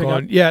know where I'm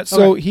going. Yeah,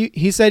 so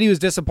he said he was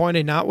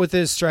disappointed not with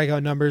his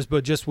strikeout numbers,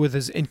 but just with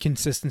his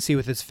inconsistency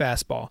with his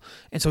fastball.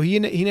 And so he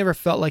never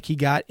felt like he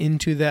got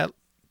into that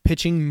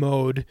pitching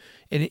mode,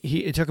 and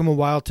it took him a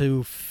while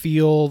to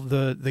feel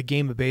the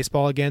game of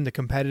baseball again, the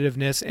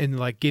competitiveness, and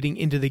like getting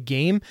into the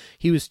game.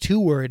 He was too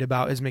worried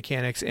about his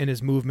mechanics and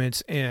his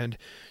movements and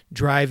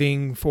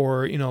driving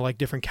for like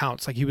different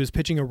counts. Like he was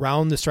pitching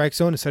around the strike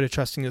zone instead of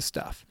trusting his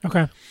stuff.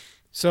 Okay.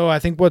 So I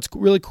think what's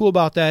really cool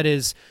about that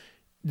is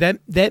that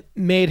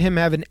made him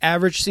have an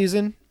average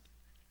season,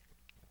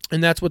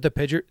 and that's what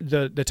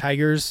the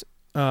Tigers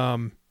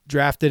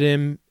drafted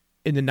him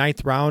in the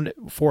 9th round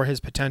for his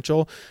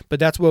potential, but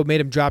that's what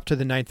made him drop to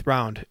the 9th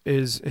round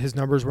is his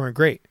numbers weren't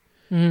great.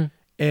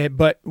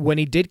 But when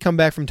he did come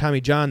back from Tommy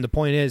John, the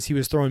point is he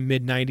was throwing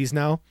mid-90s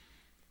now,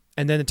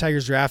 and then the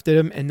Tigers drafted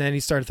him, and then he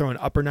started throwing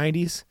upper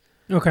 90s.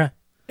 Okay.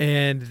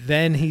 And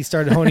then he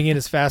started honing in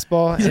his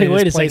fastball. He's like,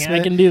 wait a second, I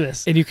can do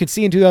this. And you could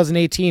see in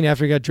 2018,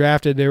 after he got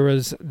drafted, there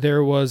was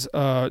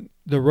the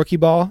rookie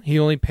ball. He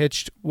only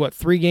pitched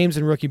 3 games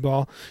in rookie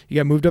ball. He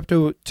got moved up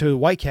to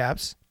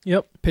Whitecaps.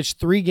 Yep. Pitched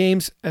 3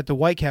 games at the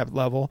Whitecap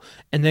level,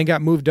 and then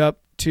got moved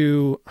up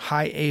to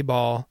high A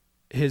ball.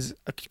 His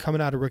coming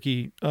out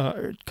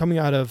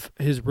of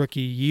his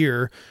rookie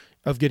year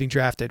of getting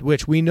drafted,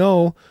 which we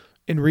know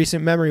in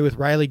recent memory with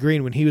Riley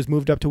Green when he was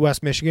moved up to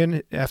West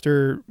Michigan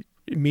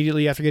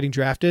immediately after getting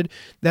drafted,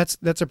 that's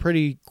a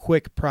pretty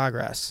quick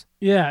progress.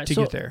 Yeah, to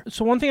get there.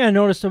 So one thing I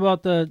noticed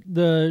about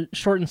the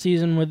shortened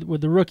season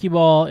with the rookie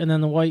ball and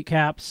then the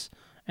Whitecaps,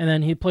 and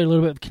then he played a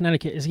little bit of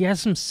Connecticut, is he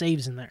has some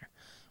saves in there.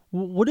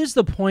 What is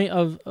the point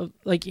of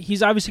like,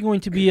 he's obviously going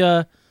to be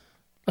a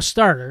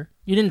starter.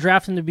 You didn't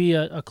draft him to be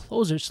a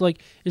closer. So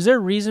like, is there a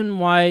reason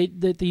why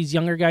that these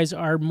younger guys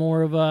are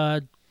more of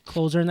a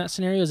closer in that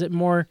scenario? Is it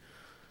more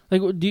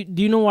like, do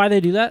you know why they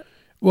do that?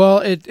 Well,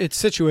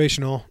 it's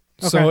situational.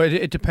 Okay. So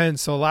it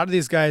depends. So a lot of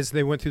these guys,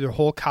 they went through their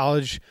whole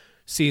college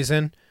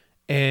season,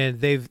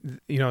 and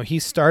he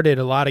started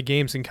a lot of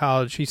games in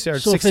college. He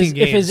started 16 games.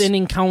 If his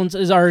inning count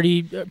is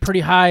already pretty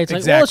high, it's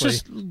like, well, let's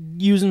just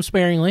use him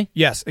sparingly.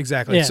 Yes,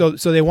 exactly. Yeah.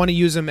 So they want to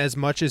use him as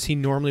much as he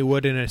normally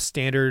would in a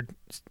standard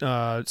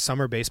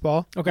summer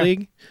baseball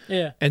league.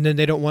 Yeah. And then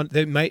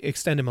they might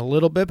extend him a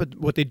little bit, but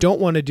what they don't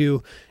want to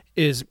do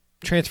is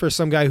transfer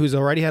some guy who's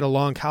already had a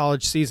long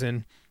college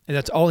season, and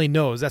that's all he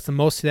knows. That's the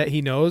most that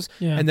he knows,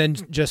 and then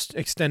just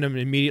extend him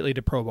immediately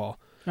to pro ball.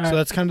 All right.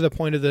 That's kind of the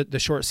point of the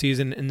short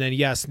season. And then,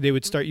 yes, they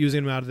would start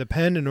using him out of the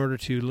pen in order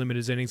to limit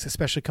his innings,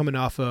 especially coming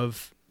off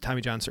of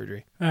Tommy John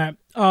surgery. All right.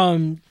 I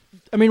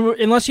mean,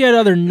 unless you had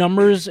other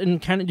numbers,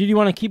 and kind of, did you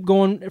want to keep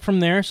going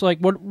from there? So, like,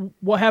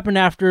 what happened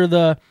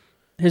after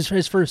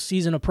his first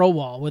season of pro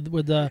ball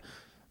with the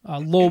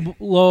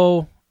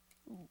low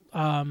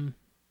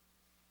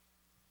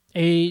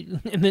into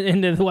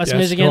the West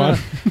Michigan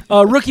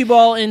rookie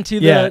ball into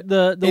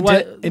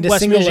the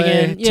West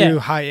Michigan to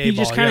high A he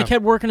just kind of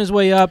kept working his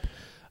way up.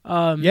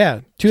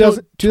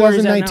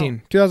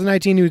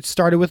 2019 he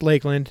started with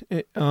Lakeland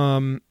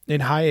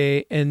in high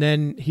A, and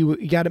then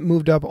he got it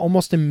moved up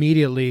almost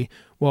immediately.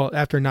 Well,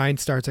 after 9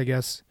 starts, I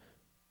guess.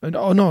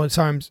 Oh no,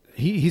 sorry,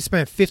 he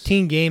spent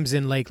 15 games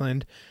in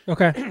Lakeland.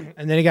 Okay,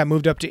 and then he got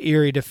moved up to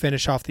Erie to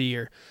finish off the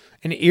year.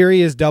 And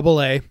Erie is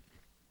Double A.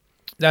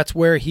 That's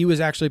where he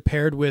was actually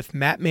paired with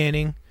Matt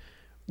Manning,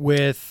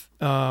 with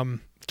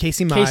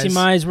Casey Mize. Casey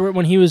Mize,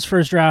 when he was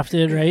first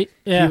drafted, right?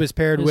 Yeah. He was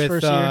paired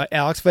with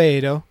Alex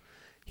Vallejo.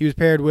 He was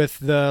paired with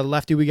the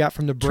lefty we got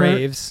from the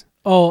Braves.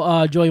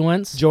 Joey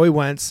Wentz. Joey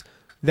Wentz.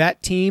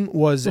 That team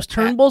was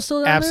Turnbull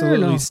still down absolutely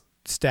there, or no?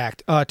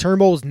 Stacked.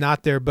 Turnbull was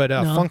not there, but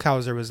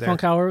Funkhauser was there.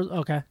 Funkhauser,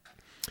 okay.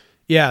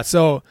 Yeah,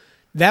 so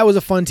that was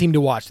a fun team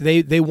to watch.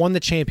 They won the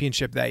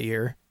championship that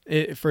year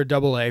for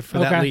Double A for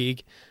that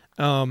league.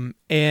 And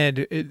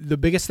the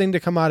biggest thing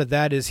to come out of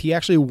that is he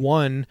actually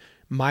won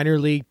minor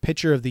league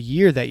pitcher of the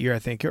year that year, I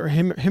think, or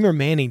him or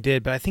Manning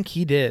did, but I think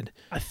he did.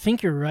 I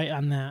think you're right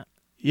on that.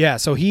 Yeah,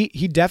 so he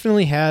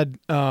definitely had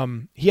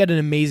an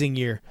amazing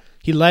year.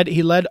 He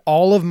led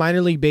all of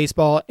minor league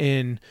baseball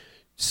in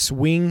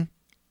swing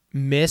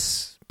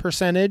miss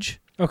percentage.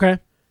 Okay.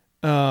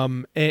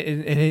 And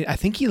I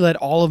think he led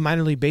all of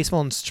minor league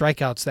baseball in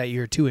strikeouts that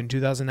year too in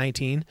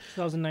 2019.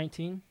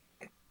 2019.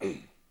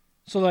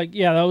 So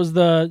that was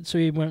so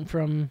he went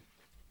from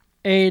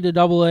A to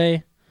Double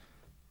A.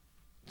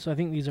 So I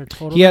think these are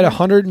total. He had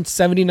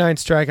 179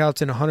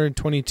 strikeouts and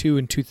 122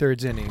 and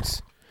 2/3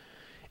 innings.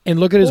 And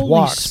look at his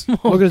walks.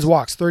 Smokes. Look at his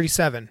walks,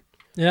 37.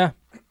 Yeah.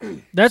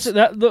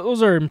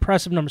 Those are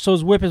impressive numbers. So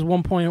his whip is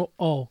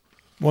 1.0.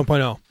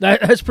 1.0.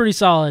 That's pretty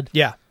solid.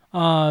 Yeah.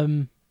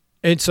 And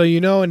so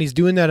and he's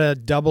doing that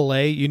at Double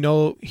A,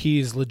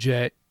 he's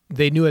legit.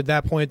 They knew at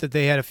that point that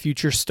they had a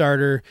future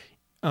starter,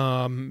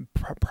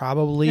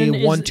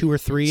 probably 1, 2, or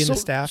 3 in the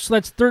staff. So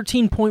that's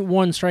 13.1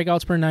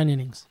 strikeouts per 9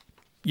 innings.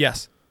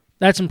 Yes.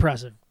 That's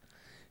impressive.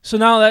 So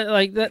now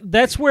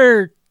that's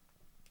where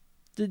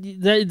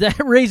that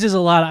raises a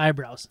lot of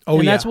eyebrows. Oh,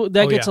 and yeah.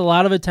 That gets a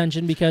lot of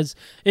attention because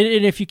and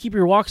if you keep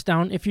your walks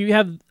down, if you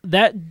have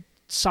that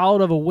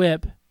solid of a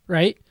whip,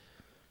 right?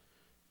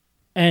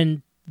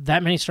 And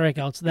that many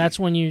strikeouts, that's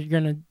when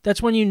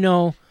you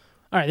know,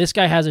 all right, this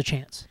guy has a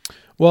chance.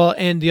 Well,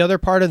 and the other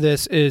part of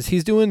this is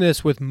he's doing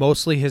this with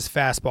mostly his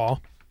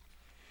fastball.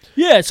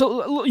 Yeah,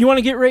 so you want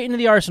to get right into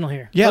the arsenal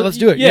here. Yeah, let's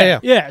do it.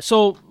 Yeah.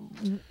 So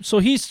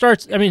he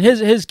starts, I mean,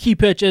 his key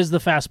pitch is the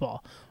fastball.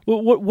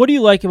 What do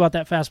you like about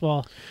that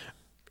fastball?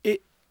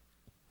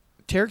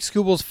 Tarik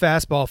Skubal's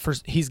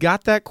fastball, he's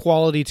got that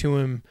quality to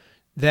him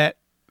that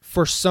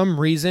for some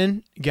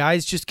reason,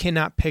 guys just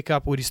cannot pick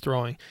up what he's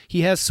throwing.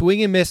 He has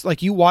swing and miss.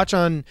 Like you watch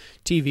on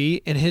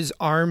TV, and his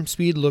arm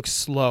speed looks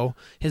slow.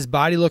 His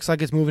body looks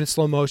like it's moving in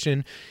slow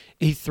motion.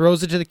 He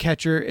throws it to the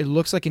catcher. It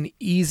looks like an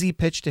easy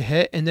pitch to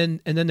hit, and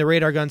then the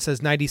radar gun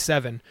says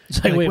 97.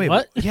 It's like, wait,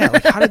 what? Yeah,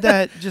 like how did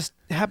that just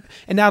happen?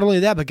 And not only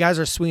that, but guys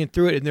are swinging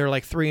through it, and they're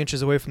like 3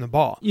 inches away from the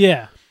ball.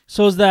 Yeah.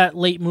 So is that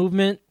late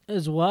movement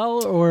as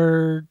well,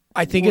 or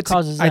I think what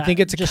causes that? I think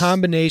it's a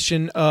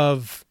combination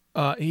of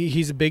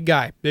he's a big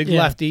guy, big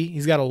lefty.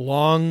 He's got a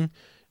long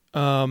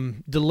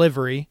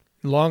delivery,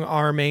 long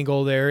arm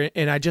angle there,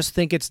 and I just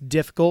think it's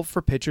difficult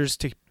for pitchers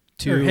to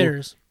or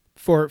hitters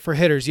for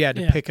hitters,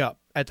 to pick up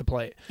at the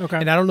plate. Okay.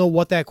 And I don't know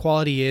what that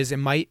quality is. It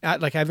might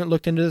I haven't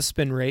looked into the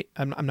spin rate.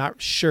 I'm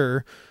not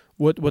sure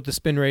what the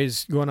spin rate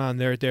is going on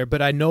there,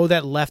 but I know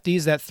that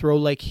lefties that throw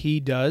like he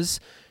does,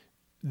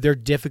 they're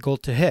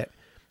difficult to hit.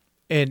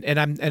 And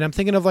I'm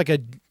thinking of like a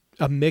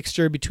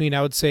mixture between,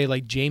 I would say,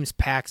 like James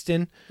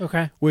Paxton,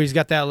 where he's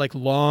got that like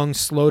long,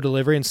 slow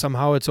delivery, and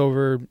somehow it's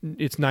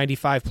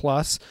 95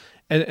 plus,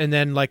 and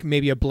then like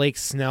maybe a Blake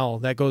Snell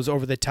that goes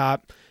over the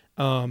top.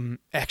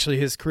 Actually,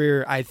 his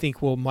career, I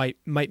think, might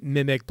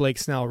mimic Blake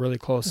Snell really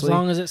closely. As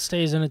long as it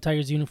stays in a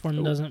Tigers uniform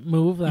and doesn't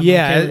move. I'm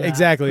yeah, okay with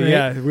exactly.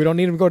 that, right? Yeah, we don't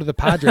need him to go to the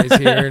Padres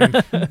here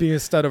and be a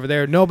stud over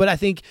there. No, but I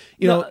think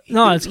no,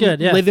 it's good.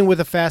 Yeah, living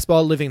with a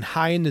fastball, living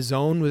high in the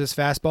zone with his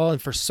fastball,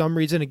 and for some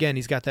reason, again,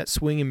 he's got that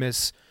swing and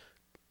miss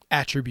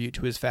attribute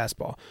to his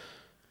fastball.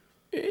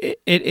 It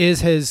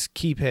is his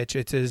key pitch.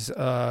 It's his.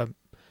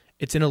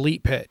 It's an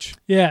elite pitch.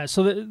 Yeah,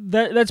 so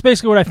that's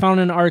basically what I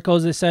found in the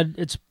articles. They said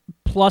it's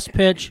plus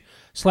pitch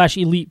 /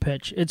 elite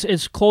pitch.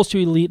 It's close to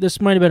elite.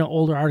 This might have been an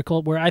older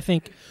article where I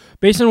think,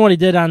 based on what he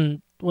did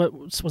on, what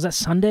was that,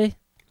 Sunday?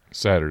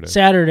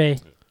 Saturday.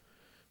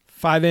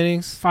 5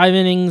 innings. 5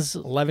 innings.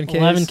 11 Ks.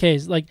 11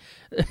 Ks. Like,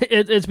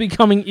 it's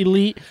becoming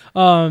elite.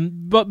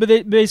 But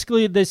they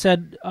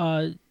said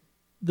the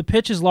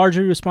pitch is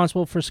largely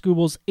responsible for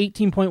Skubal's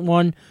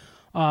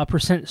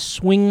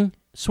 18.1%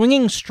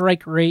 swinging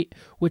strike rate,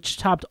 which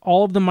topped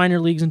all of the minor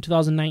leagues in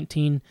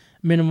 2019,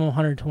 minimum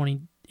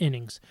 120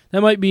 innings.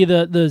 That might be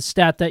the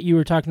stat that you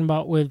were talking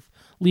about with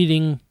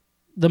leading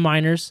the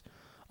minors.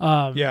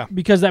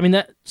 Because I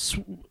mean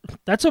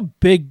that's a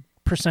big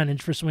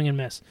percentage for swing and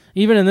miss,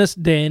 even in this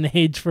day and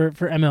age for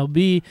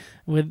MLB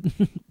with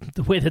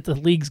the way that the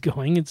league's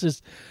going.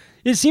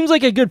 It seems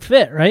like a good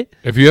fit, right?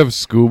 If you have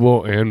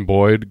Skubal and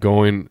Boyd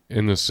going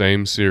in the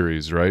same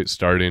series, right,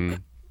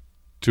 starting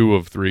 2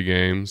 of 3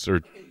 games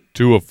or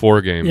 2 of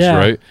 4 games,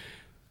 right?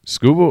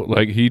 Skubal,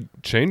 like, he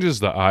changes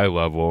the eye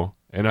level,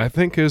 and I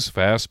think his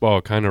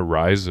fastball kind of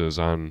rises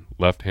on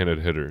left-handed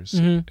hitters.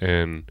 Mm-hmm.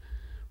 And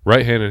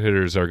right-handed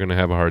hitters are going to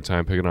have a hard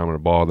time picking on a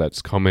ball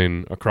that's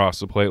coming across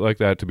the plate like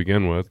that to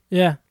begin with.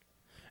 Yeah.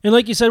 And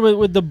like you said,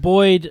 with the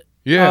Boyd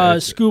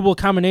Skubal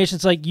combination,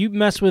 it's like you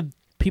mess with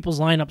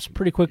people's lineups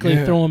pretty quickly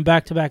and throw them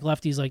back-to-back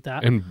lefties like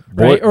that. And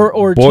right?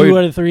 Or Boyd, 2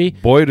 out of 3.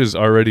 Boyd is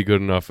already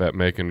good enough at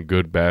making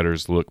good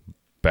batters look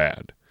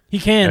bad. He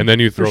can. And then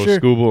you throw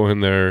Skubal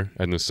in there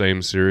in the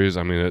same series.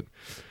 I mean,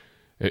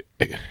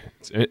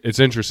 it's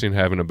interesting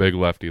having a big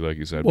lefty, like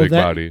you said, big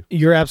body.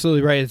 You're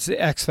absolutely right. It's the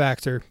X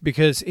factor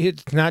because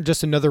it's not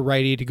just another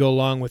righty to go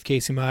along with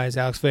Casey Mize,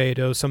 Alex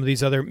Vallejo, some of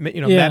these other,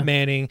 Matt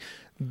Manning,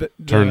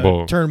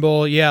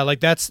 Turnbull. Yeah, like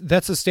that's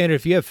the standard.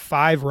 If you have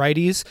 5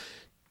 righties,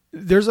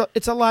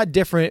 it's a lot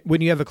different when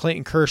you have a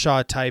Clayton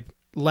Kershaw type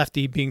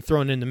lefty being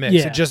thrown in the mix.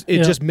 Yeah.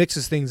 It just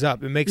mixes things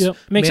up. It makes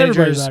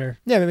everybody better.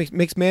 Yeah, it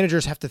makes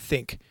managers have to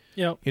think.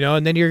 Yep.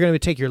 And then you're going to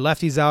take your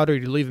lefties out or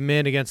you leave them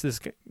in against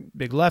this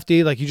big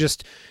lefty. Like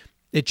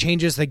it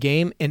changes the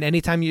game. And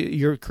anytime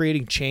you're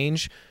creating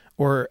change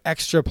or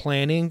extra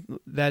planning,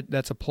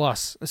 that's a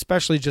plus.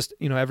 Especially just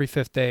every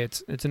 5th day.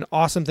 It's an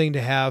awesome thing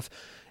to have.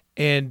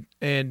 And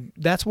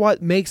that's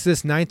what makes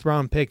this 9th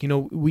round pick.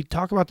 We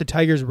talk about the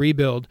Tigers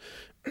rebuild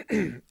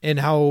and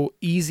how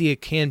easy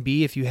it can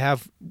be if you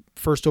have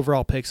first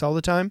overall picks all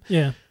the time.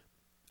 Yeah.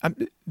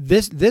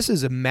 This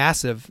is a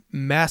massive,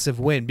 massive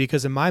win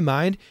because in my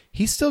mind,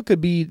 he still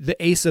could be the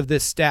ace of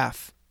this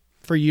staff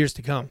for years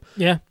to come.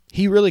 Yeah.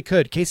 He really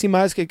could. Casey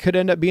Mize could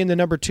end up being the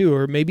number 2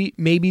 or maybe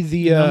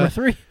the number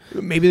 3.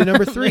 Maybe the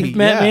number 3. If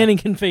Matt Manning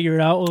can figure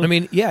it out. I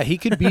mean, he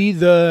could be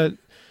the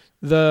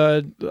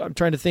I'm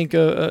trying to think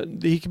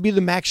he could be the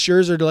Max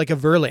Scherzer to like a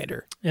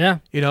Verlander. Yeah.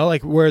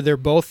 Like where they're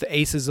both the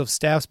aces of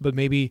staffs, but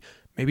maybe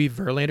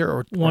Verlander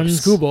or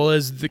Skubal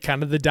is the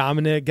kind of the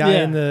dominant guy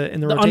in the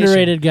rotation.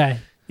 Underrated guy.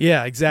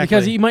 Yeah, exactly.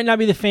 Because he might not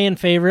be the fan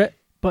favorite,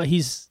 but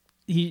he's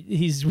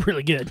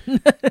really good.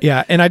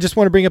 Yeah, and I just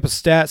want to bring up a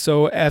stat.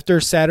 So after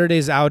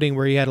Saturday's outing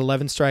where he had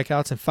 11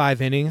 strikeouts and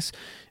 5 innings,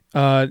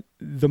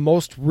 the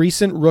most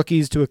recent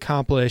rookies to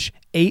accomplish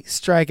 8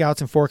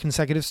 strikeouts in 4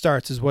 consecutive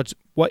starts is what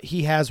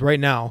he has right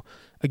now.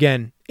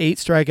 Again, 8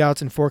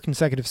 strikeouts in 4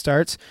 consecutive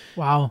starts.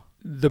 Wow.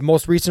 The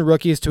most recent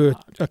rookies to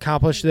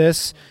accomplish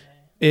this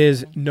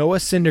is Noah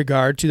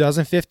Syndergaard,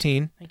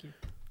 2015. Thank you.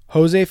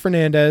 Jose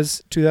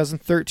Fernandez,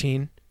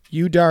 2013.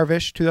 Yu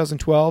Darvish,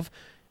 2012.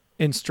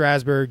 And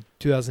Strasburg,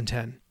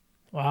 2010.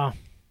 Wow.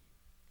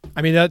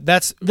 I mean,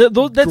 that's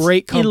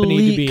great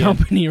company to be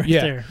company in. Right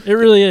there. It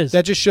really is.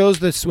 That just shows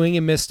the swing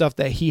and miss stuff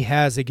that he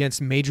has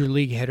against major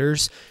league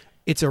hitters.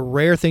 It's a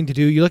rare thing to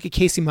do. You look at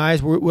Casey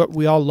Mize.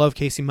 We all love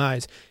Casey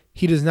Mize.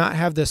 He does not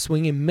have the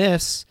swing and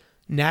miss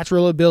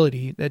natural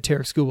ability that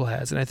Tarik Skubal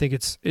has, and I think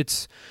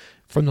it's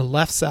from the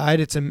left side.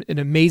 It's an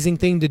amazing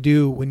thing to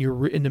do when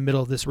you're in the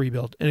middle of this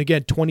rebuild. And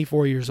again,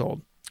 24 years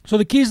old. So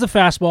the key is the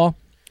fastball.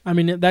 I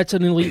mean, that's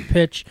an elite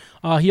pitch.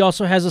 He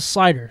also has a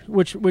slider,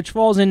 which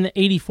falls in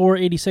 84,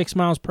 86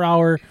 miles per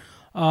hour.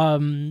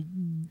 A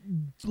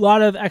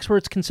lot of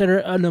experts consider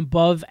it an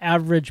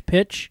above-average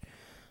pitch.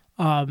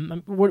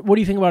 What do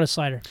you think about his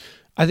slider?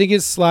 I think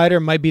his slider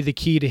might be the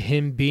key to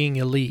him being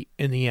elite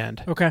in the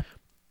end. Okay.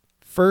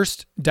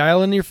 First,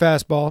 dial in your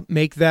fastball,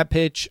 make that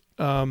pitch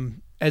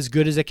as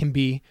good as it can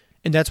be,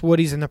 and that's what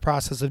he's in the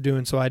process of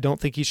doing. So I don't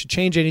think he should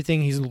change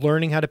anything. He's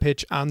learning how to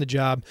pitch on the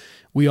job.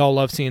 We all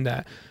love seeing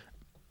that.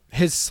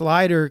 His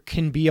slider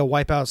can be a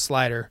wipeout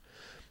slider,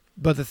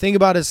 but the thing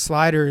about his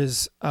slider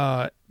is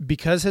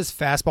because his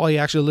fastball, he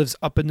actually lives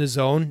up in the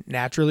zone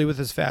naturally with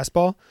his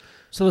fastball.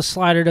 So the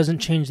slider doesn't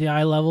change the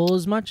eye level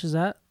as much, is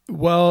that?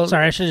 Well,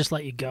 sorry, I should just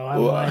let you go.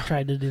 I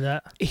tried to do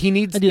that. He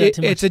needs.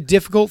 It's a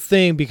difficult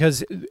thing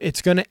because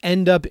it's going to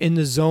end up in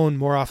the zone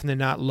more often than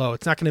not low.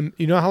 It's not going to.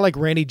 You know how like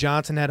Randy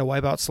Johnson had a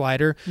wipeout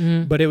slider,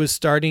 but it was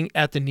starting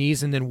at the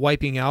knees and then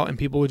wiping out, and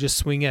people would just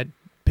swing at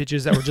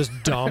pitches that were just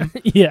dumb.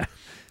 Yeah.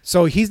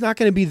 So he's not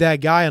going to be that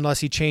guy unless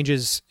he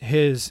changes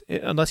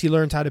unless he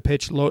learns how to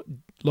pitch low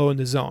in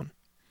the zone.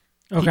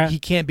 Okay. He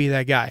can't be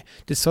that guy.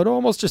 Did Soto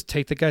almost just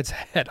take the guy's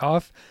head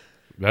off?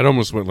 That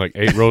almost went like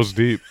 8 rows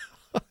deep.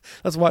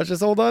 Let's watch this.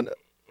 Hold on.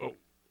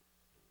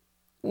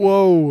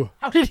 Whoa.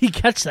 How did he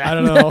catch that? I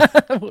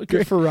don't know.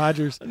 Good for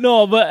Rogers.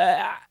 No,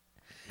 but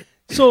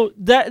so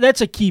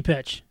that's a key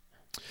pitch,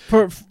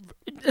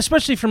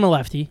 especially from a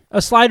lefty.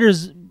 A slider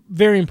is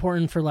very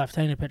important for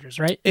left-handed pitchers,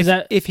 right?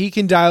 If he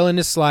can dial in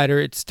his slider,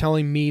 it's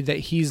telling me that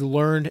he's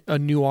learned a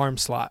new arm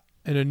slot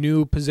and a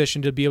new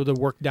position to be able to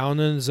work down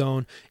in the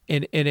zone,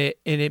 and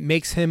it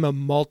makes him a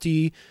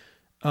multi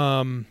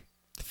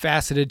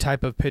faceted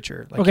type of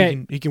pitcher. Like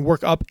okay. He can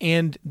work up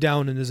and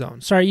down in the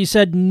zone. Sorry, you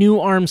said new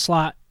arm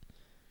slot.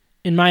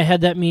 In my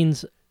head, that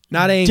means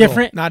not angle.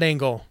 Different. Not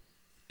angle.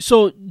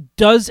 So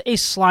does a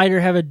slider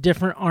have a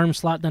different arm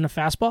slot than a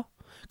fastball?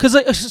 Because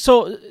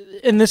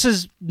and this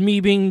is me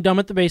being dumb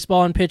at the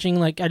baseball and pitching.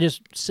 Like I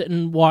just sit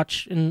and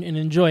watch and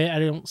enjoy it. I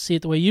don't see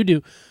it the way you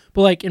do.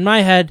 But like in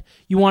my head,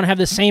 you want to have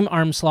the same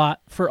arm slot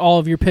for all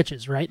of your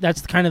pitches, right?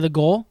 That's kind of the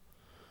goal.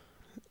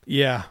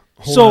 Yeah.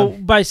 Hold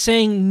on. By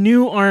saying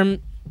new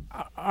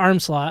arm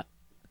slot,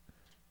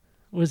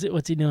 what's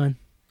he doing?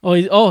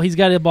 He's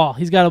got a ball.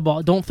 He's got a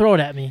ball. Don't throw it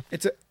at me.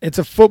 It's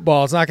a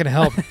football. It's not going to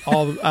help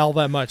all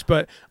that much.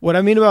 But what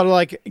I mean about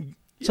like,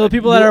 so the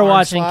people that are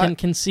watching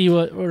can see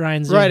what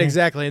Ryan's doing. Right, here.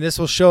 exactly. And this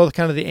will show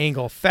kind of the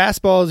angle.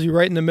 Fastball is you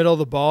right in the middle of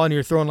the ball, and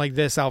you're throwing like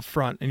this out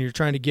front, and you're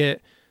trying to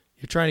get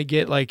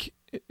like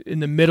in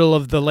the middle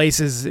of the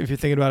laces if you're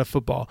thinking about a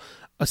football.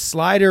 A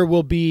slider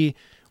will be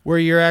where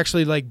you're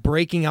actually like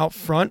breaking out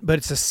front, but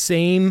it's the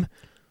same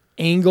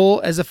angle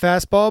as a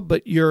fastball,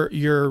 but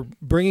you're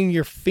bringing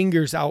your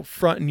fingers out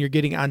front and you're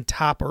getting on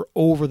top or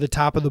over the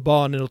top of the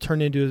ball, and it'll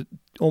turn into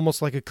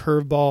almost like a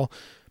curveball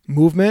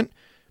movement,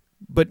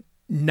 but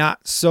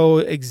not so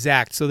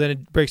exact. So then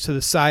it breaks to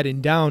the side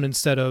and down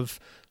instead of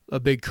a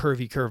big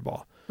curvy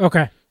curveball.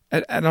 Okay.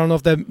 I don't know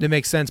if that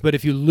makes sense, but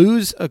if you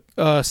lose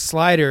a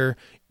slider,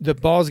 the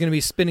ball is going to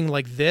be spinning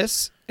like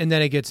this, and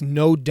then it gets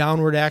no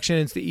downward action.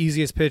 It's the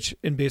easiest pitch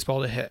in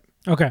baseball to hit.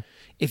 Okay.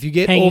 If you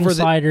get hanging over the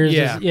sliders,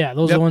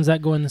 those are the ones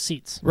that go in the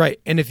seats. Right.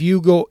 And if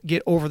you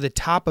get over the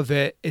top of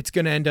it, it's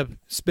going to end up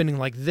spinning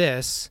like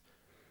this,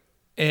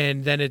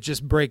 and then it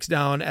just breaks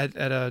down at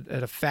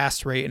a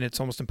fast rate, and it's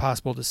almost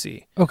impossible to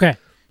see. Okay.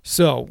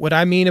 So what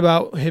I mean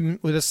about him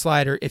with a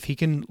slider, if he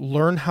can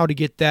learn how to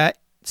get that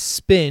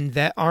spin,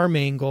 that arm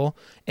angle,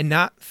 and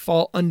not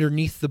fall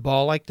underneath the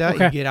ball like that,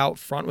 okay. You get out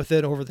front with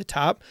it over the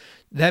top,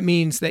 that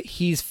means that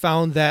he's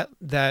found that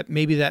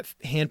maybe that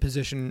hand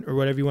position or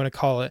whatever you want to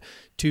call it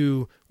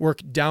to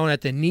work down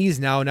at the knees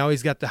now. Now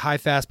he's got the high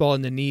fastball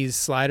and the knees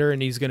slider,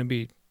 and he's going to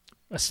be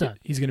a stud.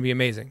 He's going to be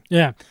amazing.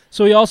 Yeah.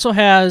 So he also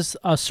has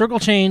a circle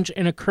change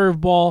and a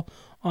curveball,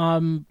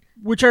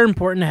 which are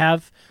important to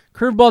have.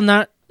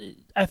 Curveball,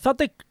 I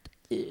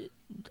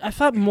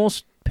thought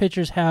most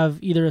pitchers have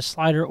either a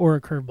slider or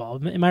a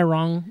curveball. Am I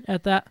wrong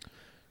at that?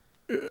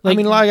 Like, I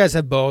mean, a lot of guys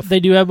have both. They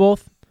do have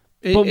both,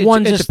 but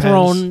one's just depends.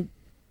 thrown.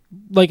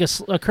 Like a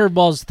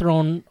curveball is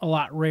thrown a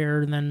lot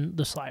rarer than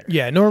the slider.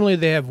 Yeah, normally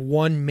they have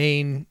one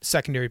main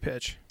secondary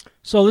pitch.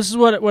 So this is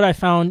what I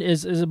found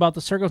is about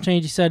the circle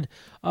change. He said,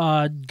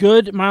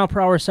 good mile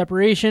per hour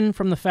separation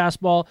from the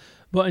fastball,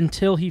 but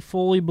until he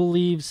fully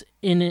believes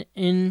in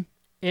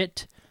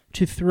it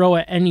to throw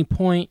at any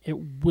point, it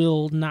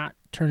will not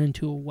turn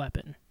into a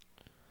weapon.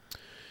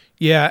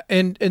 Yeah,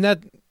 and that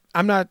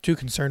I'm not too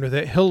concerned with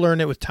it. He'll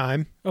learn it with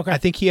time. Okay. I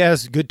think he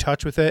has good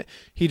touch with it.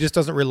 He just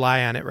doesn't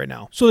rely on it right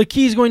now. So the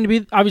key is going to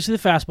be obviously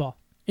the fastball.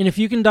 And if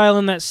you can dial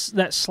in that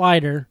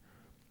slider,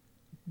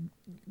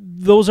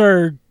 those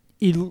are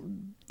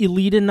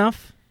elite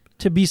enough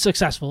to be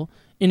successful.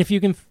 And if you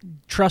can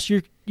trust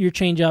your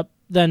changeup,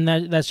 then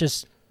that's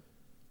just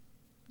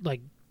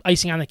like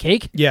icing on the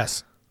cake.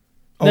 Yes.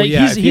 That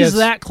he's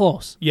that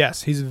close.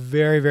 Yes, he's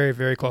very, very,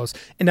 very close.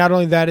 And not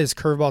only that, his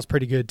curveball is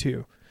pretty good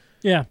too.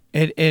 Yeah.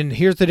 And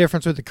here's the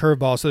difference with the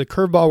curveball. So the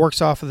curveball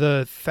works off of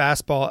the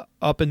fastball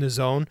up in the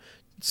zone.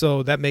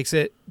 So that makes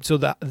it so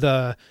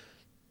the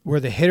where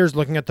the hitter's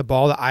looking at the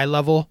ball, the eye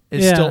level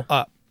is still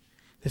up.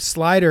 The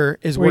slider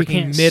is where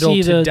working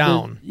middle to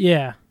down.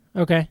 Yeah.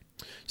 Okay.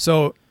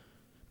 So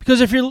because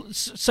if you're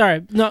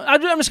sorry, no,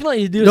 I'm just gonna let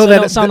you do it. So I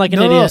don't sound like an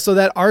idiot. No. So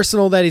that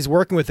arsenal that he's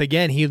working with,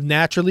 again, he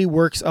naturally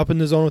works up in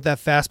the zone with that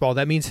fastball.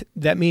 That means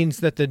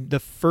that the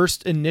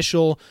first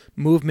initial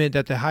movement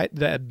that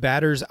the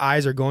batter's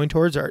eyes are going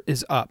towards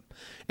is up,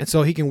 and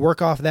so he can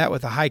work off that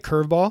with a high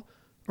curveball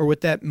or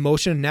with that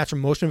natural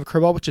motion of a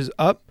curveball, which is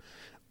up,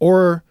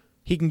 or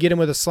he can get him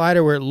with a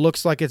slider where it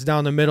looks like it's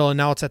down the middle and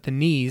now it's at the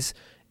knees,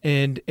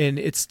 and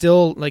it's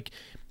still like.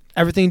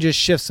 Everything just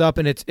shifts up,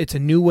 and it's a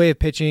new way of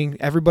pitching.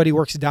 Everybody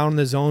works down in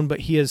the zone, but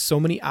he has so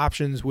many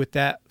options with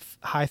that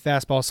high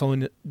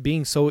fastball,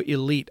 being so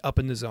elite up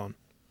in the zone.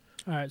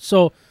 All right,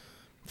 so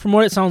from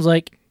what it sounds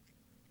like,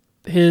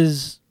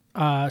 his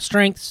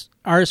strengths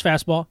are his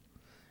fastball,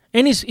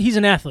 and he's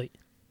an athlete,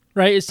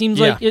 right? It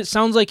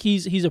sounds like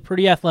he's a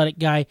pretty athletic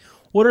guy.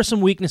 What are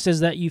some weaknesses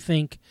that you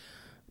think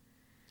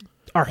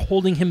are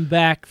holding him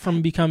back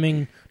from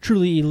becoming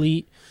truly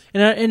elite?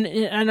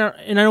 And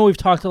I know we've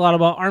talked a lot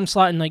about arm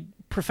slot and like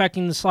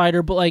perfecting the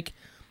slider, but like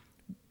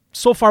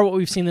so far what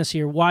we've seen this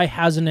year, why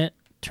hasn't it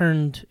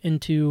turned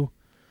into,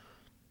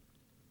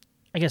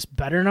 I guess,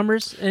 better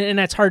numbers? And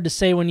that's hard to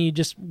say when you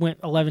just went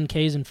 11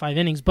 Ks in 5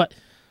 innings, but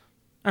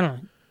I don't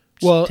know.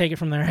 Well, take it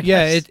from there. I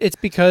guess. It's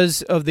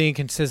because of the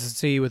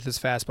inconsistency with his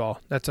fastball.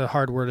 That's a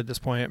hard word at this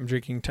point. I'm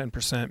drinking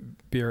 10%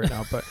 beer right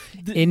now, but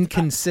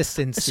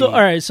inconsistency. So, all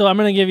right. So I'm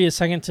going to give you a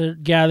second to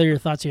gather your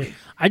thoughts here.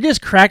 I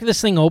just cracked this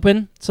thing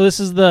open. So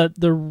this is the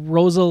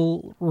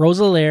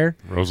Rosalaire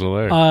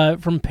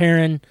from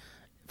Perrin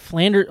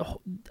Flanders.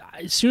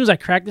 As soon as I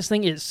crack this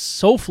thing, it's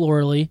so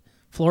florally.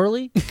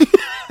 Floral.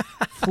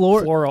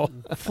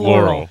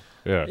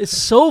 Yeah. It's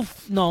so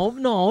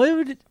no.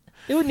 It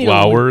would need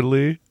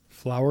flowery.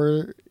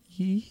 Flower.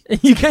 You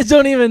guys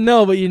don't even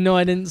know, but you know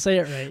I didn't say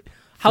it right.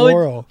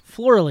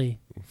 Florally.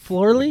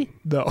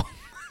 No.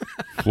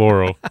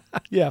 Floral.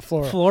 Yeah,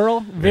 floral.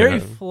 Floral? Very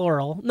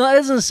floral. No, that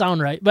doesn't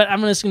sound right, but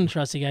I'm just going to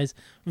trust you guys.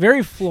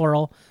 Very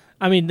floral.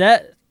 I mean,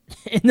 that,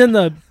 and then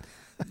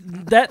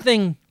that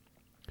thing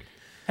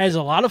has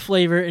a lot of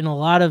flavor and a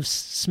lot of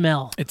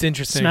smell. It's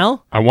interesting.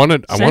 Smell? I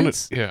wanted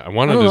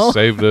to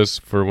save this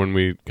for when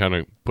we kind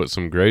of put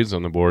some grades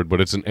on the board, but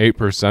it's an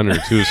 8%er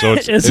too, so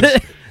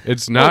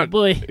it's not. Oh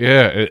boy.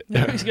 Yeah,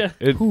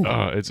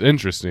 it's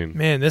interesting.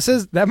 Man,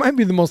 that might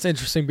be the most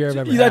interesting beer I've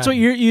ever had. That's what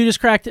you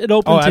just cracked it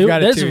open too. I've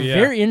got it too. That's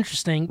very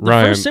interesting. The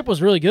Ryan, first sip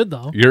was really good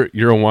though.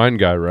 You're a wine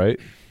guy, right?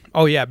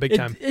 Oh yeah, big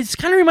time. It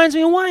kind of reminds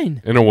me of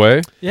wine in a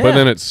way, yeah. But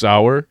then it's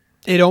sour.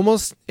 It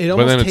almost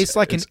tastes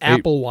like an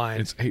apple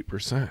wine. It's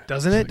 8%,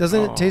 doesn't it?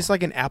 Doesn't it taste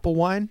like an apple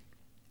wine?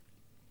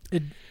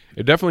 It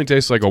definitely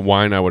tastes like a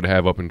wine I would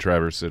have up in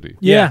Traverse City.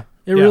 Yeah,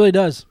 it really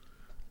does.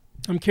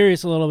 I'm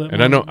curious a little bit.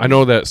 And more. I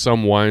know that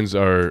some wines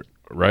are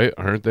right,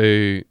 aren't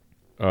they?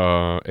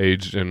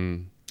 Aged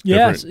in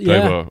different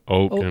type of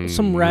oak and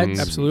some reds.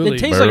 Absolutely, it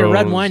tastes like a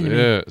red wine to me.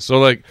 Yeah, so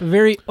like a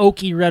very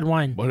oaky red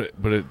wine. But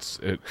it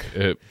feels.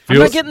 I'm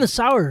not getting the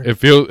sour. It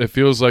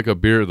feels like a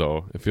beer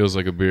though. It feels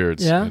like a beer. It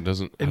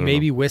doesn't. And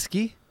maybe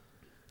whiskey.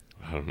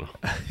 I don't know.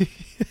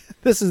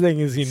 This thing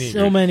is unique.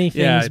 So many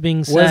things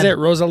being said. What is it?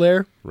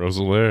 Rosalaire.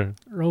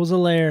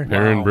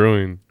 Perrin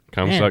Brewing.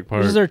 Comstock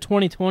Park. This is their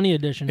 2020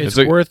 edition. It's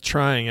worth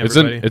trying,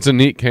 everybody. It's a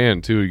neat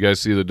can, too. You guys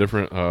see the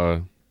different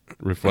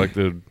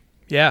reflected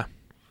Yeah,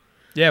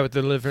 with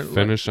the different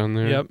finish on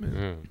there? Yep.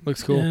 Yeah.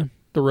 Looks cool. Yeah.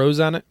 The rose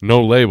on it?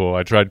 No label.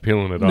 I tried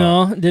peeling it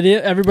off. No, did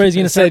it? Everybody's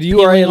going to say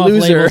you are a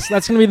loser. Labels.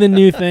 That's going to be the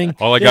new thing.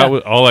 All I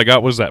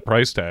got was that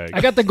price tag.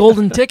 I got the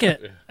golden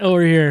ticket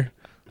over here.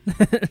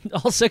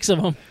 All 6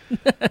 of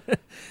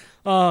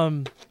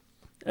them.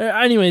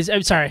 Anyways,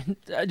 I'm sorry.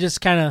 I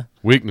just kind of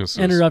weaknesses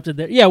interrupted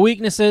there. Yeah,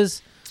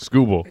 weaknesses.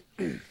 Scooble.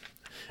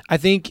 I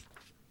think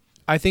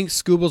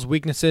Scooble's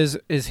weaknesses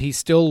is he's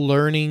still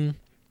learning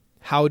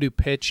how to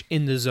pitch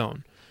in the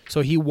zone.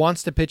 So he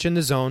wants to pitch in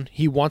the zone.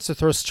 He wants to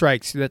throw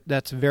strikes.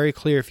 That's very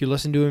clear. If you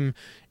listen to him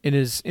in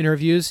his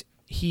interviews,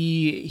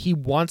 he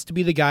wants to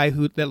be the guy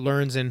that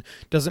learns and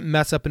doesn't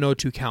mess up an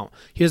 0-2 count.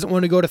 He doesn't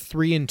want to go to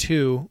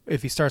 3-2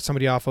 if he starts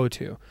somebody off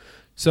 0-2.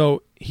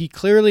 So he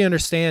clearly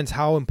understands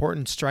how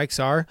important strikes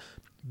are.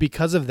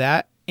 Because of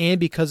that, and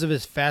because of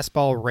his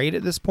fastball rate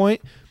at this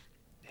point,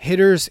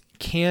 hitters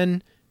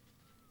can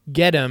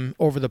get him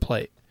over the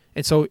plate.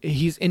 And so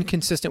he's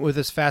inconsistent with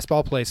his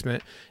fastball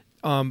placement.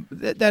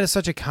 That is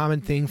such a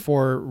common thing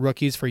for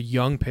rookies, for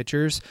young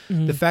pitchers.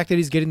 Mm-hmm. The fact that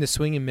he's getting the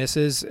swing and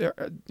misses,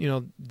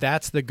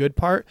 that's the good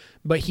part.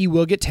 But he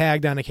will get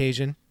tagged on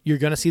occasion. You're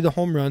going to see the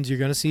home runs. You're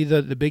going to see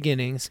the big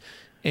innings.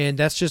 And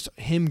that's just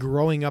him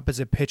growing up as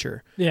a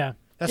pitcher. Yeah.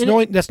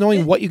 That's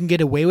knowing what you can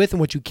get away with and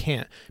what you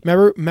can't.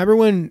 Remember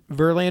when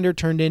Verlander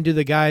turned into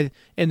the guy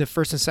in the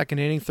first and second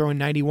inning throwing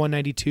 91,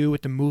 92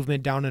 with the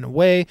movement down and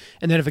away,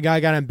 and then if a guy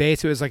got on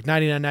base, it was like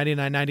 99,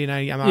 99,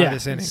 99, I'm out of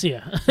this inning. See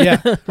ya.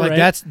 Yeah, like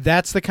Right.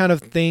 that's the kind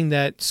of thing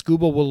that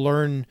Scuba will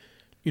learn,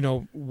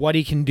 what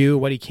he can do,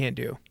 what he can't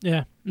do.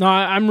 Yeah. No,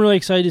 I'm really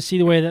excited to see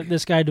the way that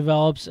this guy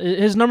develops.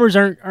 His numbers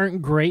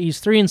aren't great.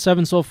 He's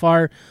 3-7 so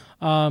far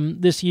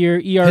this year.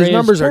 ERA His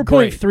numbers is are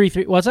great.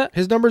 4.33. What's that?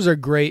 His numbers are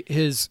great.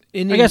 His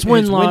I guess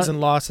wins and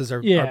losses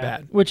are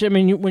bad. Which, I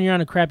mean, when you're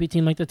on a crappy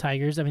team like the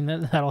Tigers, I mean,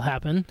 that'll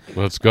happen.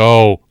 Let's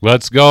go.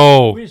 Let's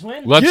go. We just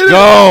win? Let's Get it.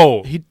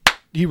 go.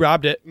 He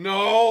robbed it.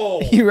 No.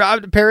 He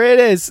robbed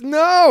Paredes.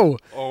 No.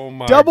 Oh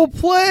my. Double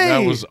play.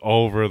 That was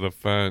over the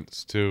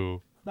fence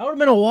too. That would have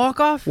been a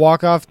walk-off?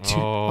 Walk off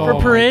Oh. For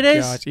my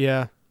Paredes? gosh,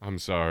 yeah. I'm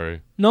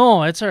sorry.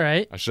 No, it's all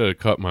right. I should have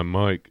cut my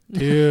mic.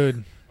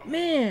 Dude.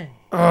 Man.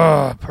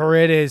 Oh,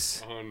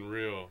 Paredes.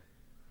 Unreal.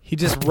 He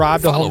just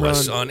robbed a home Follow run.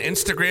 us on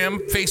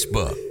Instagram,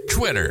 Facebook,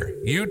 Twitter,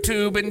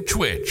 YouTube, and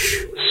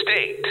Twitch.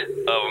 State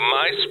of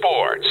My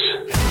Sports.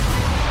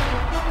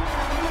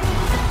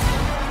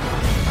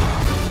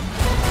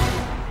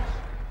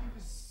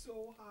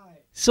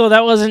 So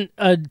that wasn't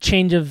a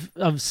change of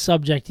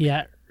subject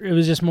yet. It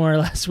was just more or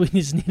less we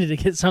just needed to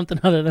get something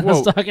other than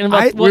us Whoa. talking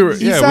about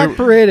Isaac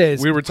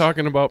Paredes. We were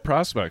talking about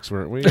prospects,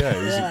 weren't we? Yeah,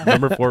 he's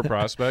number 4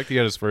 prospect. He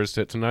had his first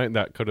hit tonight.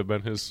 That could have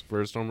been his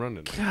first home run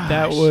tonight.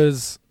 That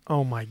was,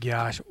 oh my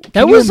gosh. That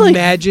Can was you like-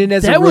 imagine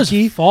as a that was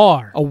rookie,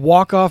 far. a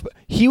walk-off?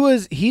 He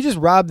just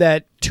robbed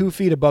that 2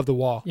 feet above the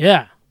wall.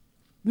 Yeah.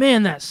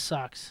 Man, that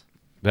sucks.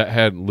 That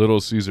had Little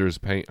Caesars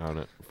paint on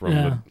it. From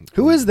Yeah.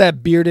 Who is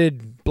that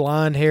bearded,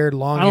 blonde-haired,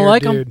 long-haired I don't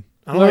like dude? him.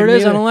 I don't Whoever like it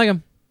is, him I don't either. like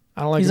him.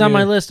 I don't like He's him on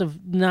my either. list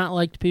of not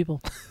liked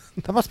people.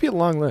 That must be a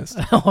long list.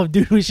 Oh,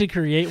 dude, we should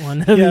create one.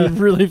 That'd Yeah. be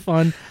really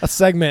fun. A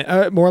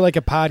segment, more like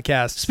a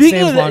podcast.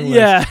 Speaking Sam's of long that, list.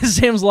 yeah,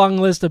 Sam's long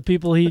list of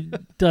people he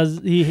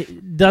doesn't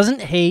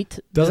hate,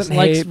 Doesn't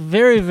likes hate.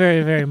 very,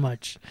 very, very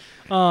much.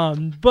 But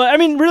I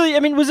mean, really,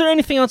 was there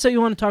anything else that you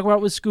want to talk about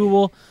with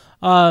Scooble?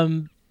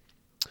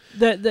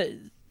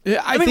 Yeah,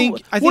 I mean,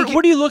 think.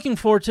 what are you looking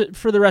for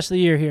the rest of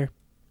the year here?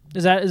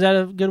 Is that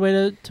a good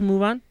way to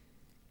move on?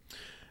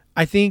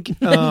 I think.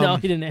 No,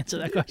 he didn't answer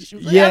that question.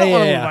 He's like, Yeah, I don't yeah,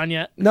 want to yeah. move on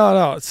yet.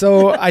 No.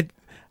 So I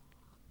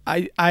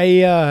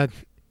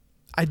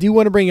do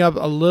want to bring up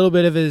a little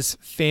bit of his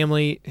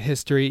family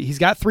history. He's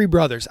got 3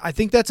 brothers. I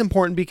think that's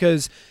important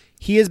because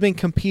he has been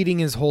competing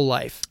his whole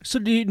life. So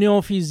do you know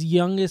if he's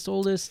youngest,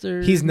 oldest,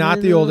 or He's not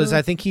the middle? oldest.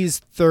 I think he's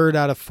 3rd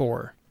out of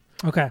 4.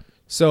 Okay.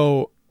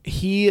 So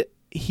he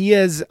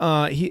has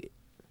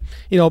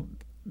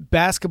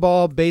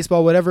basketball,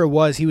 baseball, whatever it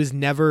was, he was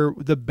never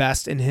the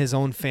best in his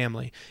own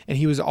family, and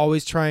he was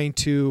always trying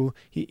to.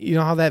 You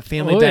know how that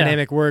family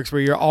dynamic works,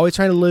 where you're always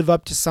trying to live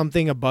up to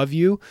something above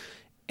you,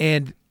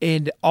 and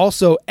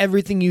also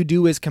everything you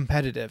do is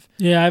competitive.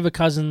 Yeah, I have a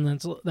cousin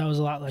that was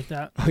a lot like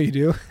that. Oh, you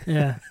do?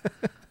 Yeah.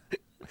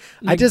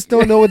 I just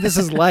don't know what this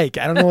is like.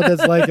 I don't know what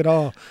that's like at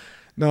all.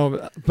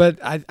 No, but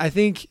I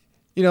think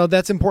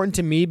that's important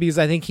to me because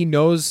I think he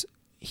knows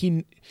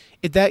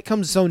if that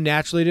comes so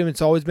naturally to him,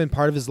 it's always been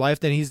part of his life,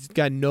 then he's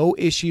got no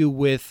issue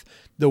with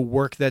the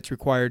work that's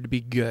required to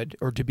be good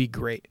or to be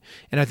great.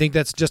 And I think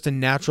that's just a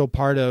natural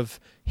part of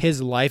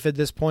his life at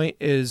this point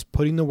is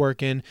putting the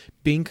work in,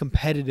 being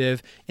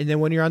competitive. And then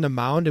when you're on the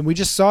mound, and we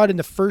just saw it in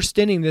the first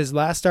inning, his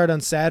last start on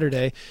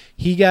Saturday,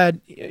 he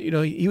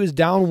was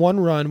down 1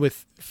 run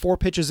with 4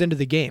 pitches into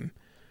the game.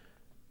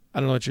 I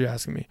don't know what you're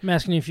asking me. I'm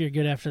asking you if you're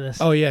good after this.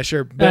 Oh yeah,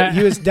 sure. But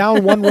he was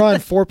down 1 run,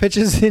 4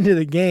 pitches into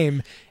the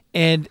game,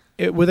 and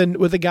with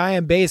a guy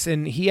on base,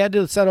 and he had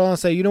to settle down and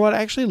say, you know what,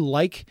 I actually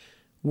like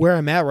where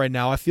I'm at right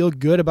now. I feel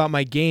good about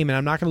my game, and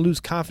I'm not going to lose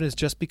confidence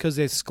just because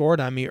they scored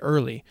on me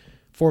early.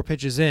 4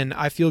 pitches in,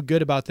 I feel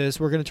good about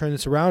this. We're going to turn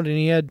this around.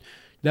 And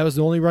that was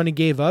the only run he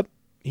gave up.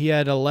 He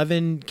had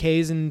 11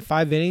 Ks in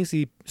 5 innings.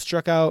 He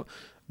struck out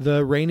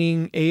the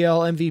reigning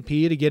AL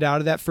MVP to get out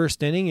of that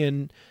first inning,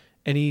 and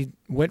he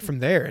went from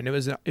there. And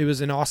it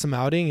was an awesome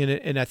outing,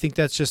 and I think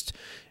that's just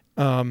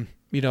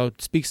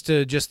speaks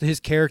to just his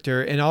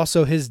character. And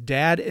also his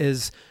dad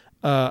is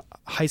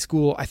high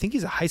school. I think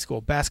he's a high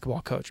school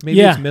basketball coach. Maybe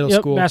it's middle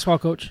school basketball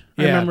coach.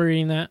 I Yeah. remember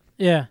reading that.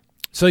 Yeah.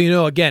 So,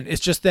 again, it's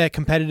just that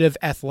competitive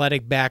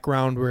athletic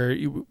background where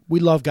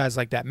we love guys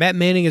like that. Matt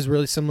Manning is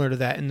really similar to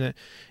that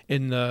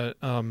in the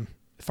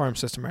farm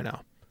system right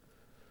now.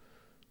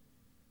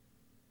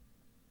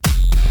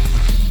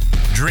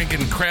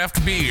 Drinking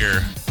craft beer,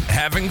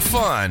 having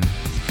fun,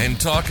 and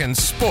talking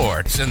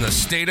sports in the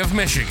state of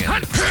Michigan.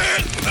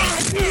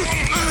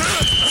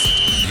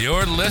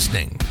 You're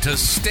listening to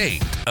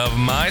State of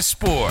My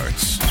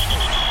Sports.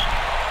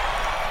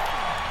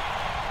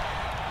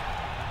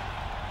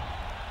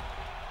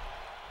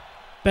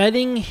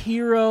 Betting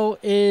Hero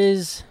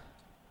is,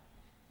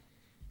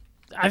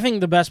 I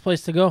think, the best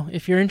place to go.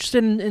 If you're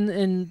interested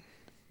in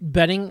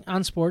betting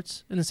on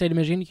sports in the state of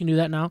Michigan, you can do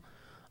that now.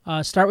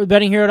 Start with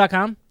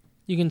bettinghero.com.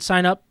 You can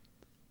sign up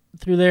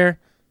through there.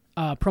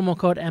 promo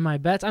code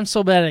MIBETS. I'm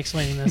so bad at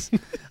explaining this.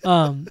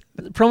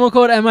 Promo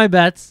code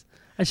MIBETS.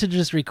 I should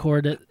just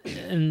record it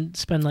and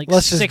spend like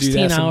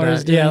 16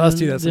 hours. Yeah, let's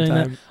do that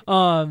sometime.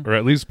 Or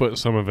at least put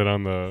some of it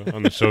on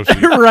the show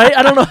sheet. Right?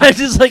 I don't know. I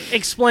just like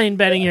explain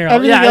Betting Hero.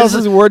 Everything else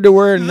is word to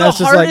word, and that's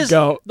just like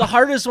go. The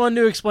hardest one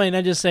to explain,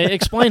 I just say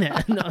explain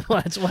it. No,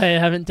 that's why I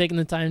haven't taken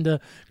the time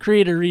to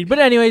create a read. But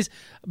anyways,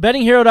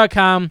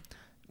 bettinghero.com.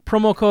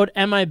 Promo code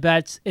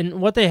MIBETS, and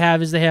what they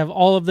have is they have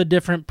all of the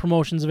different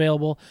promotions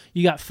available.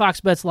 You got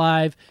Fox Bets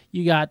Live,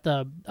 you got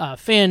the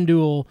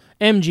FanDuel,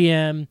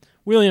 MGM,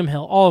 William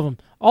Hill, all of them.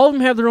 All of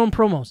them have their own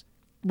promos.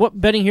 What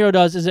Betting Hero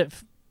does is it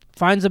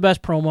finds the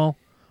best promo,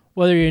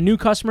 whether you're a new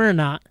customer or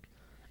not,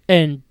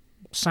 and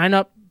sign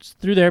up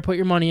through there, put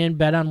your money in,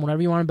 bet on whatever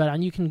you want to bet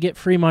on. You can get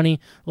free money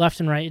left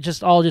and right. It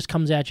just all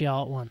comes at you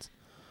all at once.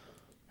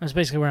 That's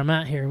basically where I'm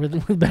at here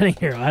with Betting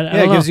Hero.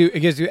 It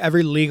gives you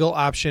every legal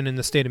option in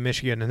the state of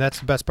Michigan, and that's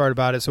the best part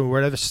about it. So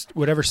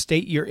whatever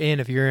state you're in,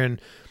 if you're in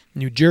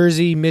New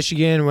Jersey,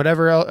 Michigan,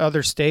 whatever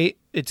other state,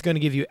 it's going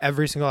to give you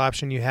every single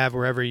option you have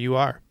wherever you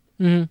are.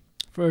 Mm-hmm.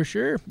 For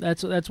sure.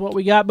 That's what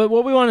we got. But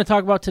what we want to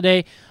talk about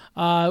today,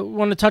 we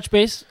want to touch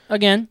base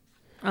again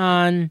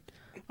on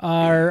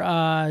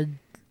our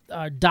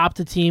adopt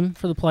a team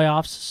for the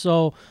playoffs.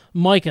 So,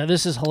 Micah,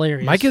 this is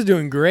hilarious. Micah's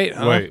doing great.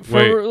 Huh? Wait.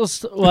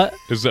 What?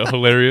 Is it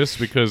hilarious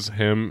because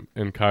him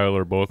and Kyle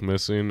are both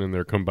missing and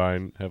they're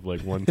combined have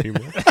like one team?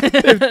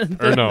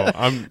 Or no?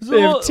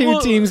 They have two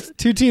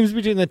teams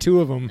between the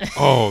two of them.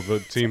 Oh, the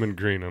team in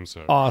green. I'm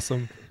sorry.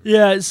 Awesome.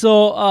 Yeah.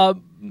 So,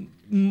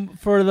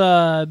 for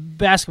the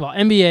basketball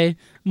NBA,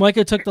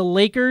 Micah took the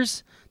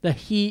Lakers, the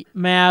Heat,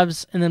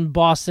 Mavs, and then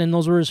Boston.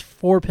 Those were his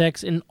 4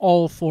 picks, and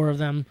all 4 of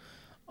them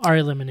are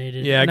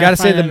eliminated. Yeah, I got to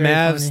say the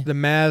Mavs. The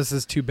Mavs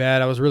is too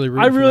bad. I was really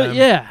rooting for them.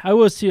 Yeah, I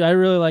was too. I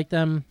really like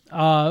them.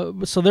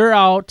 So they're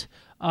out.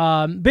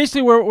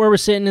 Basically, where we're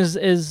sitting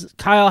is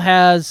Kyle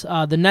has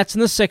the Nets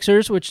and the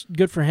Sixers, which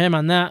good for him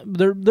on that.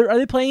 Are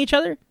they playing each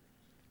other?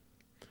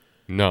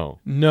 No,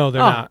 they're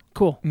not.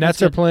 Cool.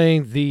 Nets are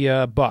playing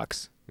the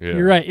Bucks. Yeah.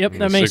 You're right. Yep,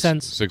 that makes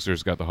sense.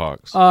 Sixers got the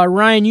Hawks.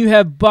 Ryan, you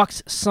have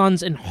Bucks,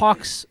 Suns, and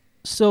Hawks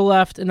still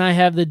left, and I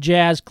have the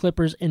Jazz,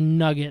 Clippers, and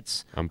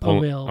Nuggets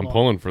available. I'm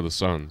pulling for the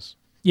Suns.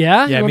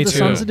 Yeah? Yeah, you want me the too.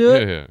 Suns to do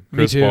it? Yeah.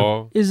 Chris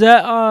Paul. Is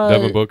that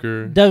Devin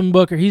Booker? Devin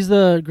Booker. He's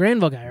the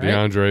Granville guy, right?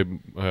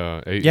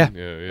 DeAndre Ayton.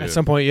 Yeah. At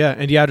some point, yeah.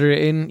 And DeAndre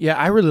Ayton. Yeah,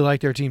 I really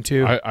like their team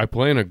too. I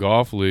play in a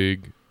golf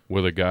league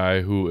with a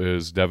guy who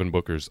is Devin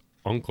Booker's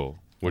uncle,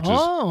 which is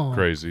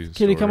crazy.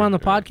 Can he come on the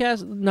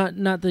podcast?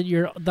 Not that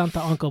you're not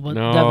the uncle, but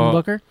Devin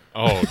Booker?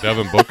 Oh,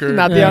 Devin Booker?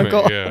 Not the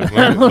uncle. Yeah.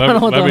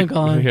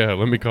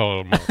 Let me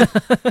call him up.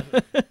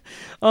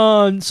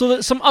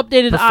 So some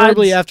updated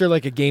Preferably odds. after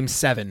like a game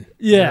 7.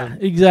 Yeah,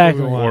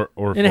 exactly. Or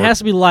and it has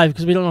to be live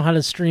because we don't know how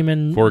to stream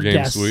in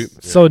 4-game sweep. Yeah.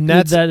 So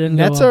Nets are the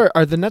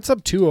Nets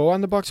up 2-0 on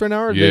the Bucks right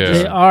now? Or yeah.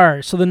 They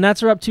are. So the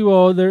Nets are up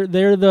 2-0.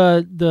 They're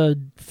the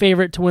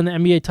favorite to win the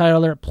NBA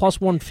title. They're at plus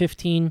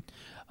 115.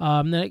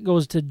 Then it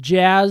goes to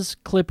Jazz,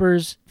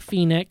 Clippers,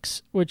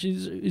 Phoenix, which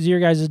is your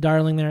guys'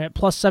 darling there at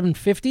plus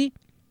 750.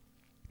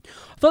 I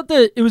thought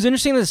that it was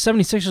interesting that the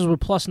 76ers were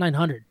plus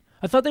 900.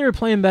 I thought they were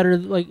playing better.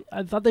 Like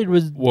I thought they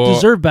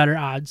deserve better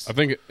odds. I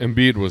think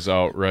Embiid was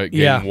out, right?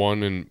 Game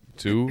 1 and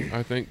 2,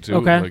 I think, too.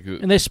 Okay.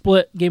 And they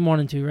split game 1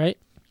 and 2, right?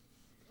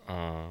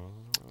 I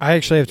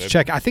actually have to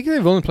check. I think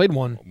they've only played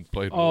one.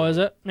 Is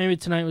it? Maybe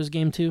tonight was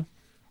game 2.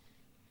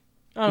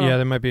 I don't know. Yeah,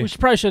 that might be. We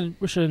should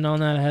have known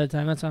that ahead of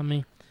time. That's on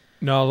me.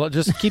 No,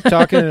 just keep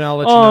talking and I'll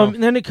let you know.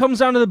 And then it comes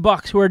down to the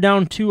Bucks, who are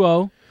down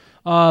 2-0,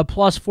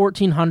 plus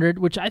 1,400,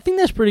 which I think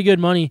that's pretty good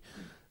money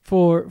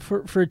for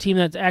a team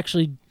that's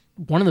actually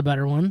one of the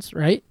better ones,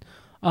 right?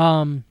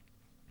 I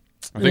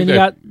think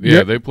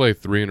they play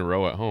 3 in a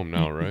row at home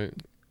now, right?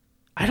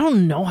 I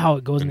don't know how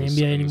it goes in the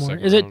NBA anymore.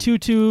 Is it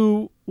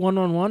 2-2,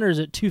 1-1-1, or is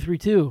it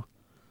 2-3-2?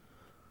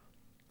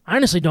 I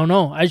honestly don't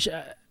know.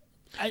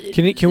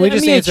 Can we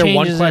just answer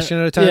one question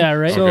at a time? Yeah,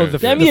 right. So the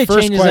NBA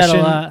changes that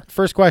a lot.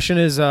 First question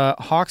is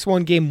Hawks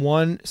won game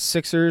 1,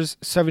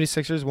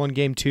 76ers won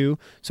game 2,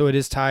 so it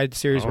is tied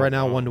series right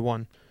now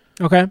 1-1.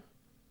 Okay.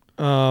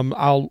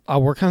 I'll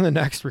work on the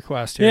next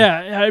request here.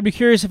 Yeah, I'd be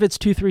curious if it's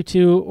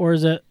 2-3-2 or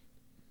is it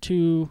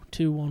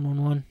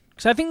 2-1-1-1.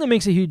 Because I think that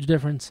makes a huge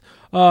difference.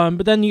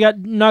 But then you got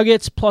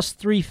Nuggets plus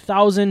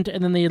 3,000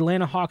 and then the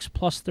Atlanta Hawks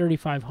plus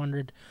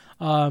 3,500.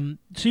 So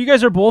you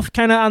guys are both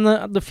kind of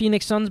on the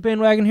Phoenix Suns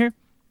bandwagon here?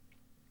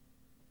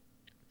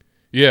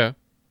 Yeah.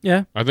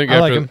 Yeah? I think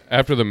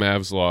after the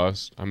Mavs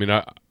lost, I mean,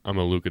 I'm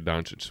a Luka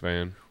Doncic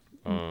fan.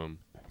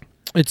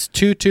 It's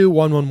 2-2,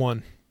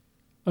 1-1-1.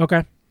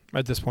 Okay.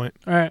 At this point.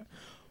 All right.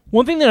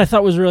 One thing that I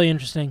thought was really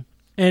interesting,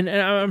 and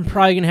I'm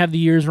probably going to have the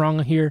years wrong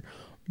here,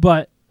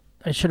 but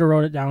I should have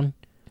wrote it down.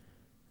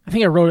 I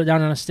think I wrote it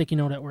down on a sticky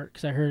note at work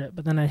because I heard it,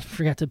 but then I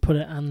forgot to put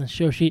it on the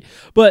show sheet.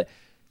 But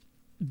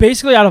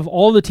basically, out of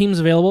all the teams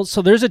available,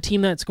 so there's a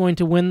team that's going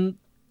to win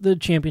the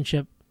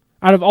championship.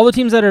 Out of all the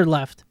teams that are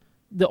left,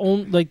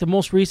 the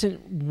most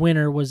recent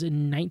winner was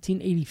in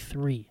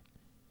 1983.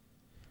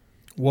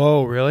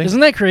 Whoa, really?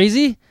 Isn't that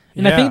crazy?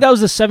 And I think that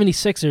was the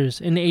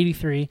 76ers in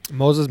 '83.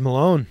 Moses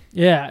Malone.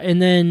 Yeah,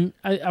 and then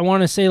I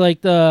want to say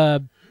like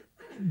the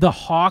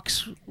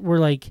Hawks were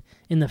like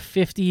in the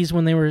 50s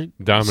when they were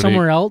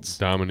somewhere else.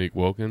 Dominique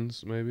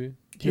Wilkins, maybe.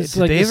 It's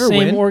Did like they the ever same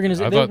win?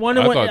 organization. I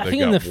thought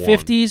think in the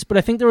 50s, but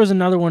I think there was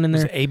another one in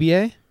Was there. it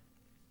ABA?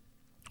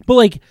 But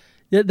like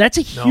that's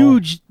a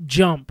huge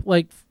jump.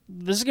 Like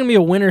this is gonna be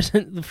a winner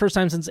the first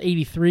time since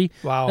 '83.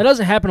 Wow. That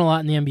doesn't happen a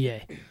lot in the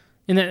NBA.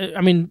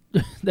 And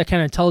that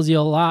kind of tells you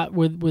a lot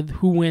with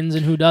who wins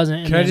and who doesn't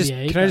in the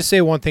NBA. Can I just say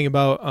one thing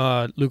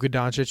about Luka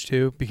Doncic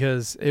too?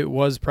 Because it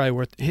was probably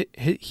worth.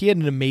 He had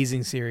an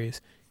amazing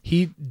series.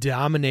 He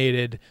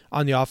dominated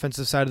on the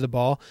offensive side of the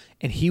ball,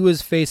 and he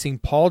was facing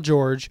Paul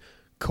George,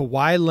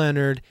 Kawhi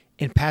Leonard,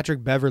 and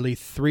Patrick Beverley,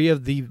 three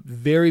of the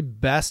very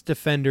best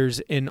defenders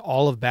in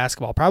all of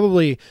basketball.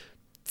 Probably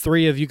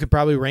three of you could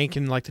probably rank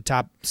in like the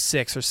top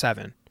 6 or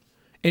 7.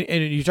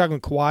 And you're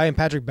talking Kawhi and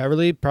Patrick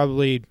Beverley,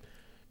 probably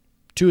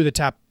 2 of the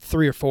top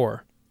 3 or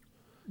 4.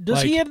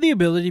 Does he have the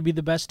ability to be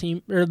the best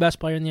team or the best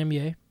player in the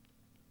NBA?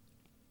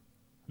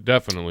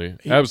 Definitely,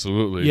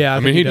 absolutely. Yeah, I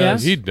mean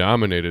he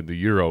dominated the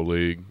Euro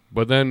League,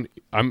 but then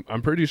I'm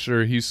pretty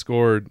sure he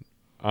scored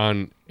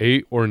on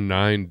 8 or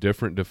 9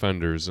 different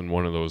defenders in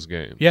one of those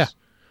games. Yeah,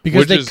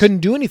 because they couldn't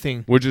do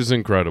anything. Which is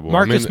incredible.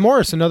 Marcus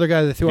Morris, another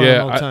guy that threw on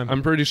him all the time.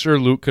 I'm pretty sure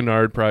Luke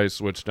Kennard probably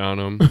switched on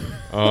him.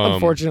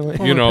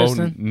 Unfortunately, you know,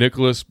 Piston.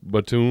 Nicholas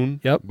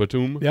Batum. Yep.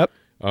 Batum. Yep.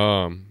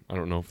 I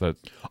don't know if that's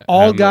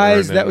all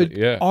guys that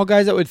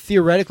would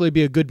theoretically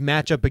be a good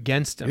matchup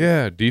against him.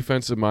 Yeah,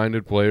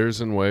 defensive-minded players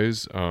in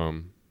ways.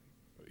 I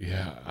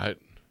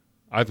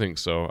think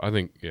so. I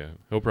think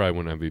he'll probably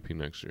win MVP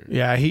next year.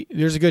 Yeah,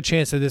 there's a good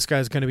chance that this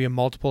guy's going to be a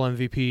multiple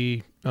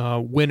MVP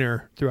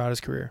winner throughout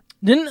his career.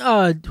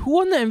 Didn't who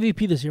won the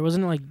MVP this year?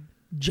 Wasn't it like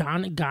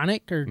John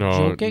Gonik or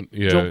Jokic?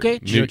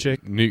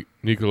 Jokic?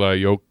 Nikolai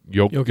Jokic.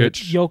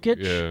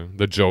 Jokic? Yeah,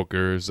 the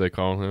Joker, as they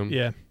call him.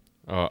 Yeah.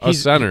 A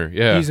center,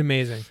 yeah. He's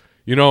amazing.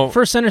 You know,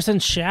 first center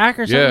since Shaq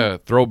or something? Yeah,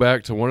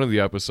 throwback to one of the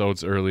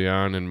episodes early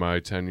on in my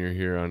tenure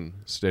here on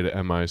State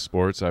of MI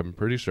Sports. I'm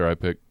pretty sure I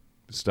picked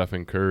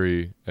Stephen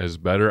Curry as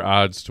better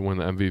odds to win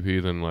the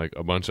MVP than like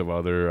a bunch of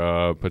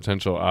other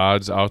potential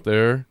odds out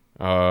there.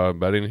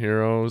 Betting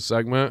Heroes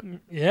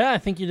segment. Yeah, I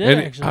think you did,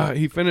 actually.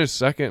 He finished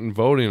second in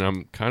voting.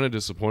 I'm kind of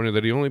disappointed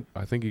that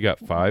I think he got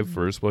 5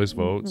 first-place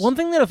votes. One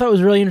thing that I thought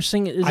was really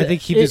interesting is I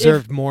think he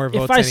deserved more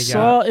votes than he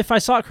got. If I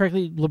saw it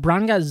correctly,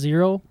 LeBron got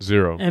 0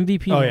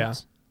 MVP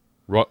votes.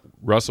 Yeah.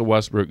 Russell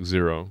Westbrook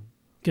 0.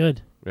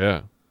 Good.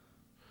 Yeah.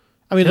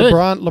 I mean,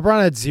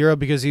 LeBron had 0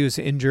 because he was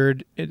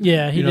injured. He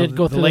did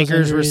go through the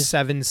Lakers those were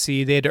 7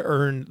 seed. They had to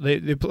earn. They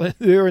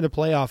were in the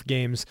playoff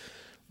games,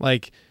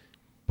 like.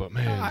 But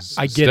man,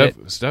 I get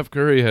it. Steph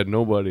Curry had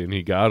nobody, and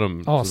he got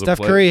him. Oh, Steph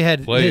Curry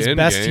had his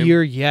best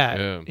year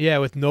yet. Yeah,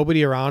 with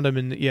nobody around him,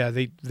 and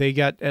they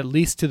got at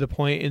least to the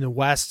point in the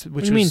West,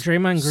 which you mean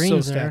Draymond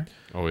Green's so there?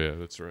 Oh yeah,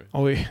 that's right.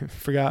 Oh, we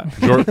forgot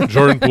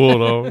Jordan Poole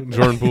though.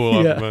 Jordan Poole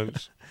off the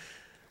bench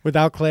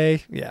without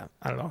Clay. Yeah,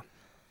 I don't know.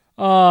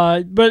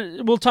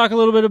 But we'll talk a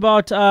little bit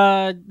about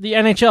the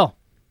NHL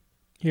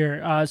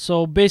here.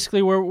 So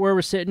basically, where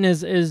we're sitting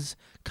is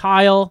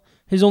Kyle.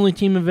 His only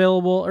team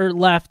available or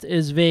left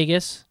is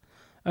Vegas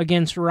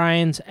against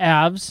Ryan's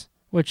Avs,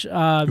 which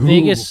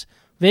Vegas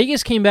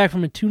came back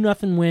from a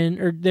 2-0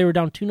 win, or they were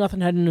down 2-0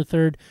 heading into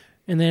third,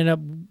 and they ended up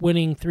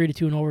winning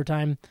 3-2 in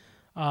overtime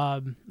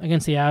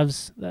against the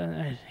Avs.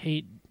 I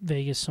hate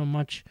Vegas so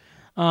much,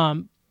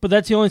 but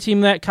that's the only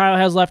team that Kyle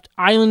has left.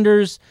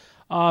 Islanders,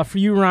 for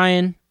you,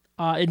 Ryan,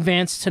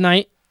 advanced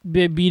tonight,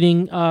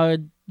 beating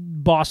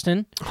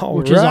Boston,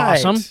 which is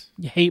awesome.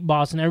 You hate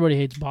Boston. Everybody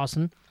hates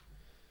Boston.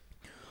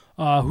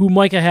 Who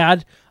Micah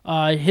had.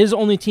 His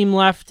only team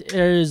left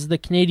is the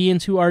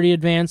Canadians, who already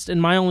advanced, and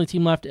my only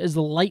team left is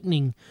the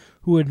Lightning,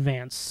 who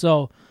advanced.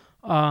 So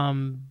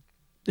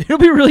it'll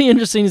be really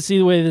interesting to see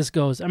the way this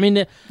goes. I mean,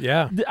 I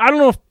don't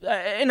know if,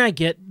 and I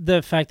get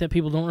the fact that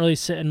people don't really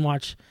sit and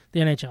watch the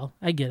NHL.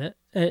 I get it.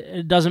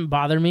 It doesn't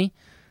bother me.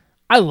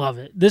 I love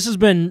it. This has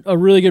been a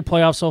really good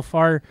playoff so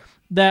far.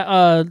 That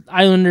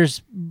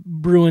Islanders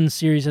Bruins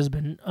series has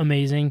been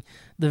amazing.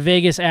 The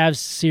Vegas Avs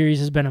series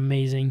has been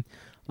amazing.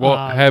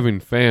 Well, having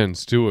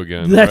fans too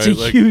again. That's right?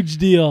 a huge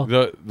deal.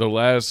 The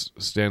last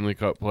Stanley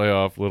Cup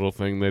playoff little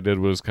thing they did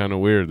was kind of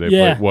weird.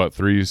 They played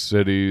 3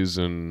 cities,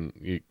 and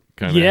you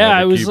kind of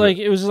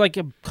it was like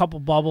a couple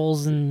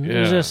bubbles, and it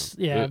was just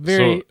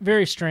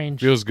very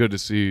strange. Feels good to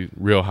see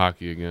real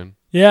hockey again.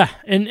 Yeah,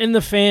 and the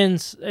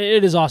fans,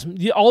 it is awesome.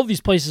 All of these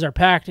places are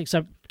packed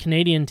except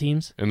Canadian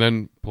teams, and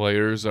then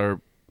players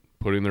are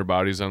putting their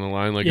bodies on the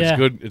line.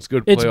 It's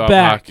good playoff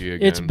back. hockey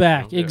again. It's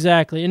back,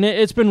 exactly. And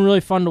it's been really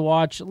fun to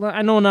watch.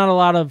 I know not a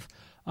lot of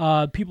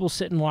people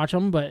sit and watch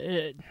them, but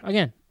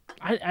again,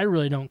 I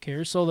really don't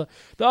care. So the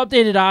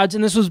updated odds,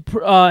 and this was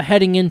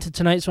heading into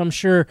tonight, so I'm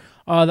sure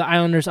the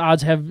Islanders'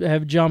 odds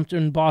have jumped,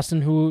 and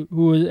Boston,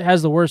 who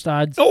has the worst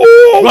odds.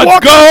 Oh,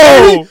 let's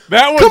go!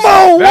 Come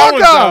on,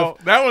 walk off.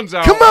 That one's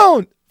out. Come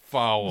on.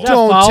 foul. Is that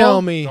Don't foul?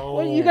 tell me.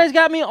 Well, you guys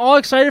got me all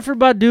excited for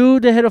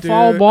Badu to hit a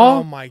foul Dude, ball.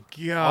 Oh my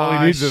god! All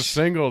he needs is a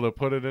single to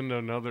put it into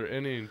another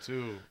inning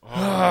too.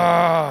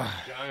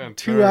 Giant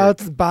 2 turd.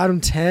 outs,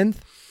 bottom 10th.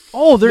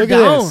 Oh, they're Look at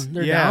down. this.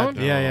 They're Yeah. down.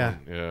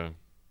 Yeah.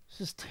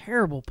 This is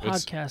terrible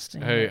It's-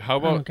 podcasting. Hey, how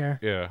I don't about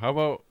care. How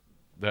about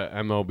that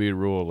MLB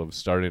rule of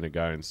starting a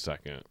guy in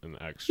second and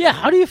extra? Yeah,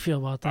 how do you feel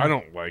about that? I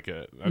don't like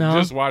it. I'm No?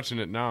 just watching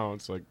it now.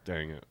 It's like,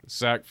 dang it,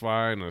 sack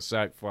fly and a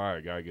sack fly,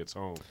 a guy gets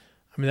home.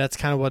 I mean, that's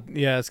kind of what.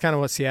 Yeah, it's kind of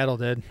what Seattle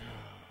did.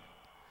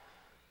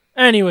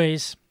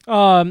 Anyways,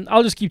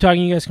 I'll just keep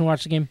talking. You guys can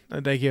watch the game.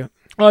 Thank you.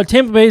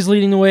 Tampa Bay is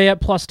leading the way at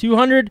plus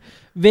 200.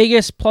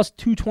 Vegas plus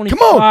 225.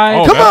 Come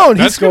on! Come on,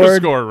 he That's gonna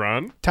scored. score a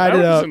run. Tied that it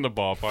was up. in the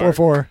ballpark.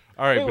 4-4.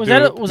 All right, Wait, was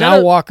Badu. that Now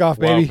a walk off,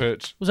 wild baby.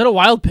 pitch. was that a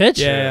wild pitch?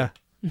 Yeah.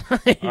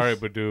 Nice. All right,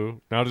 Badu.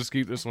 Now just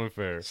keep this one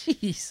fair.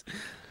 Jeez.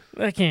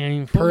 I can't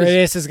even focus.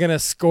 Paredes is gonna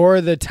score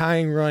the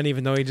tying run,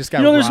 even though he just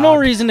got. There's no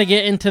robbed. reason to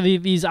get into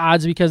these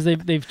odds because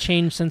they've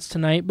changed since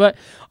tonight. But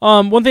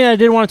one thing I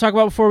did want to talk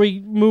about before we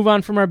move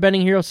on from our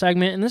Betting Hero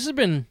segment, and this has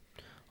been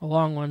a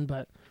long one,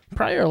 but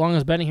probably our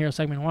longest Betting Hero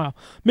segment in a while.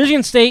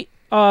 Michigan State,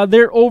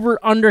 their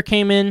over/under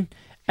came in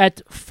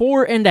at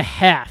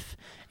 4.5,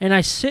 and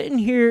I sit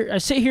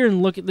here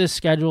and look at this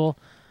schedule,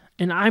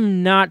 and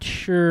I'm not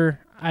sure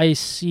I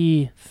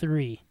see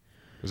 3.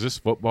 Is this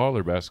football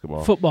or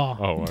basketball? Football.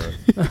 Oh, all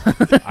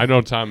right. I know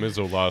Tom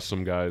Izzo lost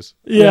some guys.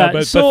 Yeah,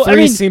 but so 3 I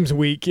mean, seems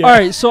weak. Yeah. all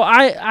right, so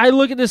I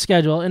look at the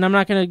schedule, and I'm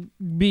not going to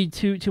be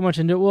too much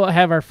into it. We'll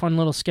have our fun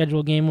little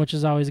schedule game, which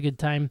is always a good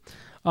time.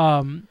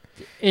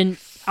 And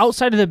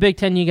outside of the Big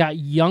Ten, you got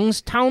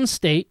Youngstown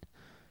State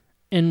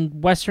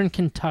and Western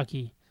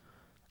Kentucky.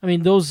 I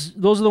mean, those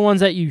are the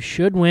ones that you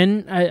should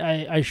win.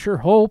 I sure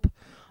hope.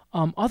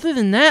 Other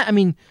than that, I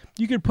mean,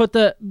 you could put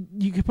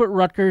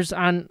Rutgers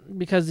on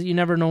because you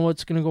never know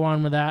what's going to go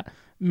on with that.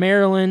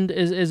 Maryland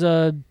is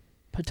a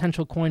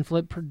potential coin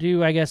flip.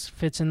 Purdue, I guess,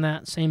 fits in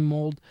that same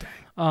mold.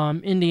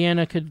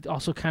 Indiana could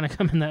also kind of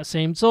come in that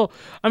same. So,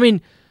 I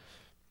mean,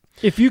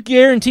 if you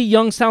guarantee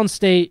Youngstown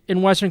State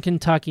and Western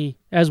Kentucky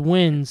as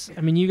wins,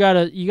 I mean, you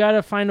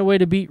gotta find a way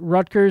to beat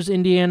Rutgers,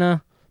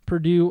 Indiana,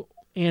 Purdue,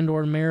 and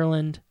or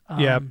Maryland.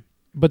 Yeah.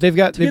 But they've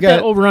got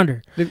that over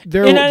under.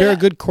 They're a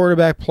good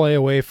quarterback play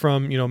away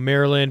from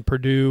Maryland,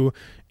 Purdue,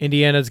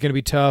 Indiana's going to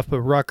be tough,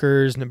 but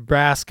Rutgers,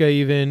 Nebraska,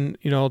 even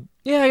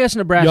Yeah, I guess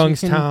Nebraska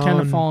Youngstown. can kind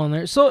of fall in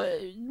there. So,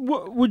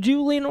 would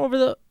you lean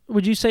over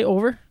would you say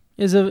over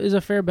is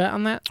a fair bet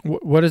on that?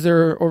 What is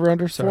their over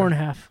under?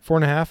 4.5.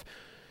 4.5.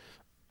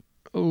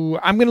 Ooh,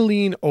 I'm going to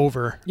lean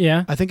over.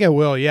 Yeah. I think I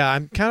will. Yeah,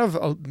 I'm kind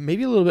of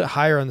maybe a little bit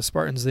higher on the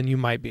Spartans than you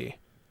might be.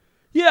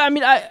 Yeah, I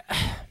mean,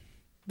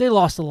 they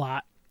lost a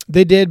lot.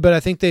 They did, but I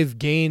think they've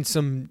gained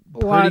some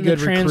pretty good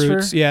transfer.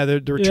 recruits. Yeah,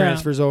 there were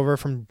transfers over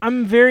from.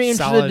 I'm very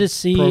interested solid to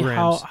see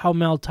programs. how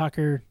Mel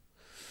Tucker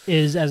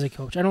is as a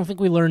coach. I don't think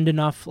we learned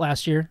enough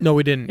last year. No,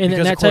 we didn't. In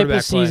because that of type of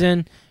quarterback play.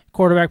 season,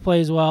 quarterback play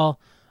as well.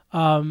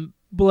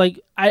 But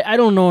I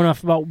don't know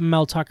enough about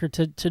Mel Tucker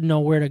to know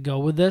where to go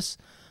with this.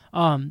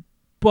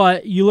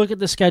 But you look at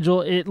the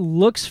schedule, it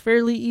looks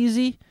fairly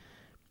easy.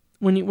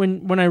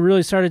 When I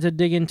really started to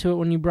dig into it,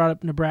 when you brought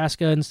up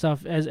Nebraska and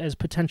stuff as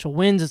potential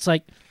wins, it's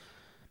like,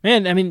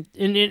 man, I mean,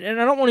 and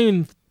I don't want to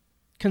even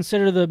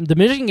consider the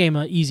Michigan game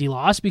an easy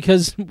loss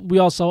because we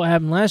all saw what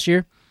happened last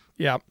year.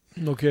 Yeah,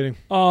 no kidding.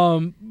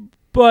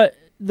 But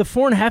the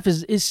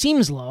 4.5 it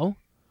seems low,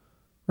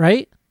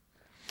 right?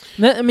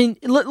 I mean,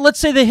 let's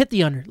say they hit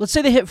the under. Let's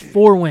say they hit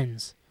 4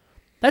 wins.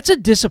 That's a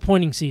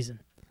disappointing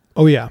season.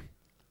 Oh yeah,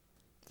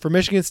 for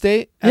Michigan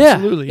State, Yeah,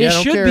 absolutely. Yeah, it I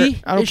don't should care.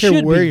 be. I don't It care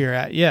should where be. you're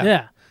at. Yeah,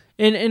 Yeah.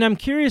 And I'm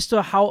curious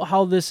to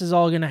how this is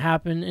all going to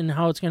happen and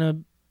how it's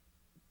going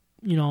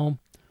to,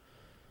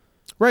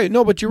 right.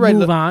 No, but you're right.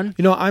 move Look,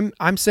 on.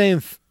 I'm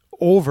saying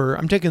over.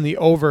 I'm taking the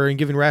over and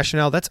giving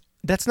rationale.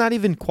 That's not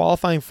even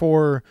qualifying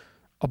for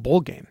a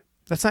bowl game.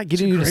 That's not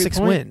getting you to great 6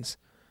 point. wins.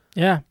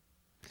 Yeah.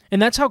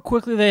 And that's how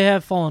quickly they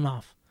have fallen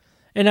off.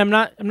 And I'm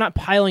not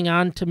piling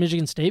on to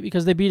Michigan State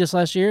because they beat us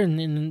last year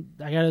and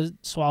I got to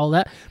swallow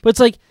that. But it's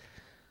like,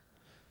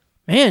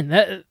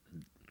 man,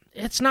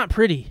 it's not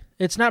pretty.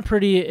 It's not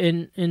pretty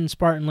in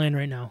Spartan land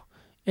right now.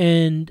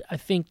 And I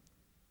think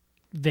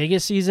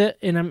Vegas sees it,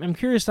 and I'm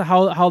curious to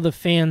how the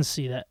fans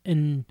see that.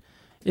 And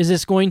is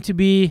this going to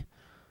be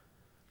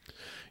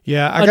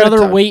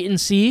another wait and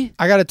see?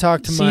 I got to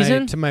talk to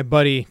season? my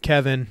buddy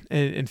Kevin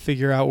and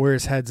figure out where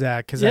his head's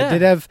at because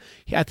Yeah.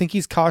 I think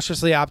he's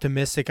cautiously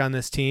optimistic on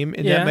this team,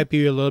 and Yeah. that might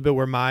be a little bit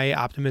where my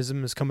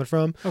optimism is coming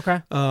from.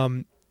 Okay.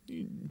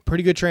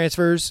 Pretty good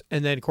transfers,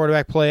 and then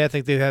quarterback play. I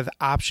think they have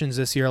options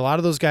this year. A lot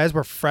of those guys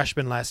were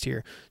freshmen last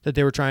year that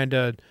they were trying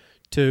to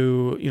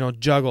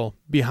juggle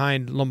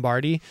behind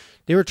Lombardi.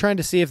 They were trying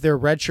to see if their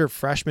redshirt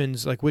freshmen,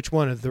 like which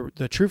one of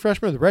the true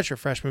freshman or the redshirt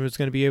freshman was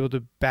going to be able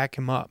to back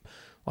him up.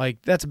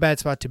 Like that's a bad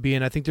spot to be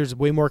in. I think there's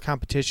way more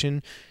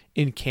competition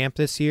in camp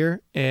this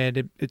year,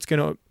 and it's going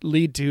to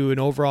lead to an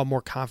overall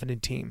more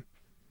confident team.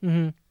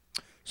 Mm-hmm.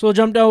 So we'll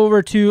jump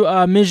over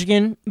to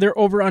Michigan. Their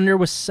over-under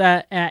was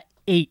set at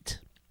 8.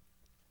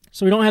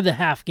 So we don't have the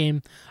half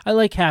game. I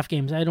like half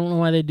games. I don't know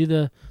why they do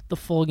the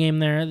full game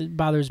there. It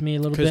bothers me a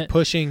little bit. Because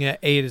pushing at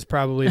 8 is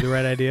probably the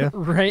right idea.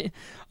 Right.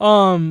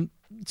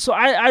 So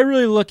I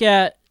really look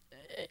at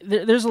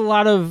there's a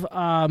lot of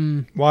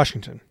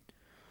Washington.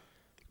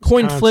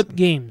 Coin Wisconsin. flip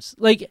games.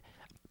 Like,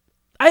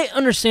 I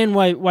understand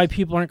why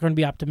people aren't going to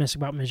be optimistic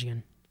about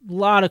Michigan. A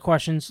lot of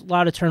questions, a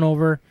lot of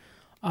turnover,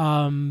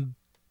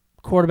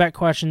 quarterback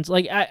questions.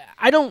 Like,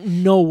 I don't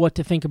know what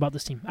to think about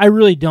this team. I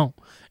really don't.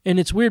 And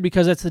it's weird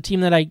because that's the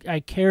team that I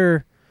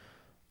care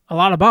a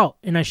lot about,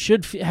 and I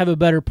should have a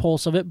better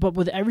pulse of it. But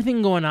with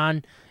everything going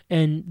on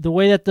and the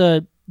way that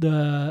the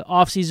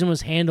offseason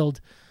was handled,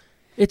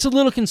 it's a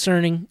little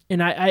concerning,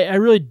 and I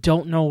really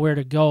don't know where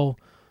to go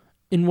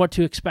and what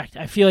to expect.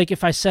 I feel like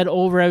if I said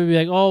over, I would be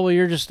like, oh, well,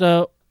 you're just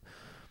a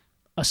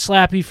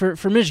slappy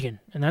for Michigan,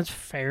 and that's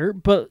fair.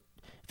 But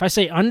if I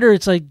say under,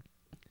 it's like,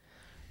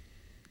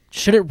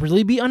 should it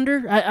really be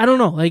under? I don't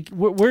know. Like,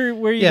 where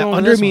are you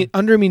going with this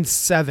under means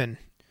 7.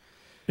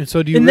 And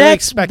so do you really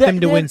expect them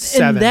to win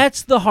 7? And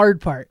that's the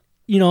hard part.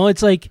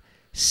 It's like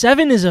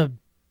 7 is a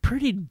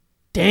pretty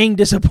dang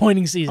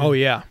disappointing season. Oh,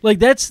 yeah. Like,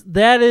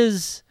 that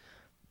is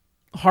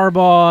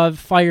Harbaugh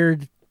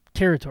fired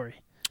territory.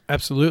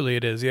 Absolutely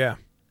it is, yeah.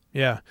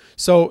 Yeah.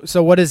 So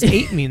what does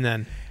 8 mean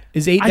then?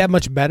 Is 8 that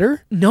much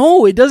better?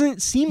 No, it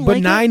doesn't seem but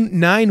like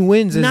nine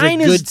wins is a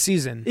good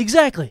season.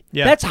 Exactly.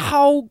 Yeah. That's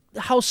how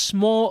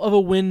small of a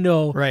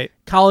window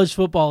college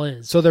football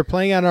is. So they're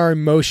playing on our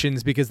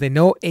emotions because they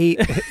know 8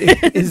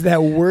 is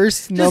that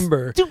worst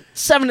number. Do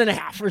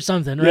 7.5 or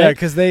something, right? Yeah,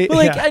 because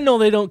I know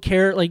they don't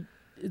care. Like,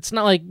 it's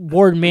not like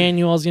Ward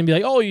Manuel is going to be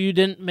like, oh, you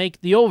didn't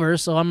make the over,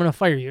 so I'm going to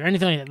fire you or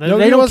anything like that.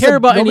 They don't care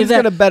about any of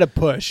that. Nobody's going to bet a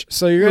push.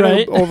 So you're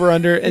going to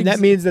over-under, and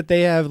that means that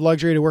they have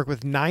luxury to work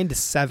with 9 to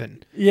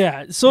 7.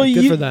 Yeah, so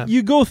good for them.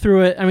 You go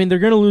through it. I mean, they're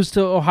going to lose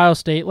to Ohio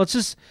State. Let's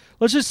just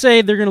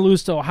say they're going to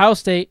lose to Ohio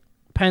State,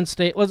 Penn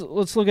State.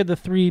 Let's look at the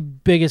 3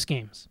 biggest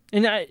games.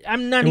 And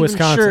I'm not even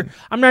Wisconsin. sure.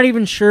 I'm not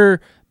even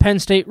sure Penn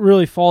State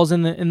really falls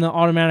in the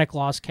automatic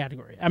loss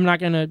category. I'm not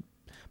going to,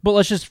 but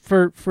let's just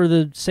for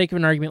the sake of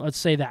an argument, let's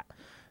say that.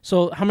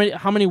 So how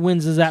many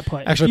wins does that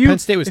put? Actually, Penn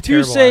State was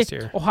terrible last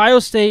year. Ohio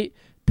State,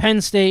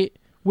 Penn State,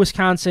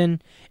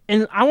 Wisconsin,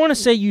 and I want to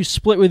say you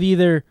split with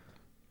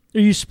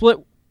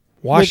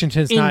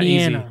Washington's with not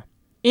Indiana.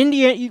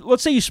 Indiana.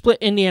 Let's say you split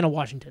Indiana,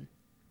 Washington.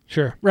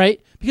 Sure.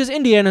 Right, because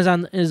Indiana's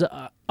is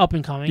up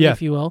and coming,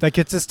 if you will. That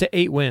gets us to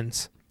 8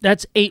 wins.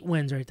 That's 8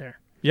 wins right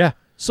there. Yeah.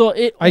 So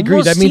I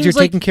agree. That means you're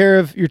taking care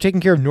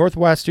of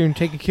Northwestern,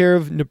 taking care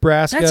of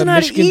Nebraska, That's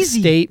not Michigan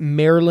easy. State,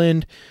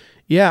 Maryland.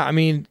 Yeah, I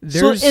mean,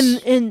 there's... So,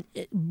 and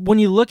when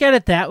you look at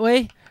it that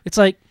way, it's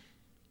like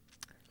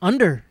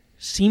under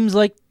seems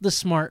like the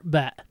smart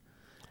bet.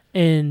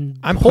 And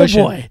I'm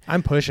pushing. Boy.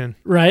 I'm pushing.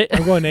 Right?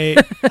 I'm going 8.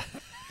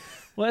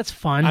 Well, that's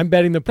fun. I'm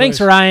betting the push.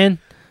 Thanks, Ryan.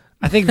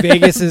 I think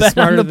Vegas is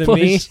smarter than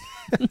me.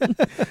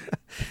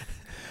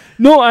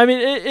 No, I mean,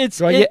 it's...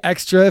 Do I get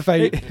extra if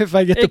I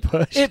get the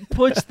push? It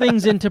puts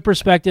things into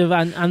perspective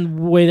on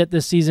the way that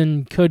this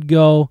season could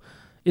go,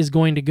 is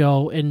going to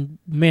go, and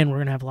man, we're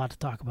gonna have a lot to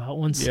talk about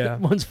once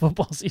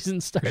football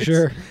season starts.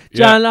 Sure,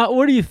 John,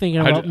 what are you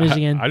thinking about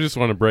Michigan? I just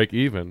want to break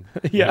even.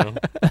 Yeah.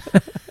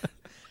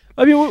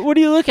 I mean, what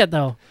do you look at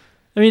though?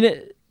 I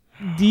mean,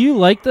 do you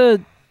like the?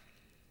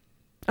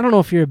 I don't know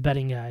if you're a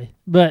betting guy,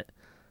 but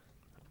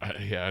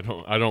I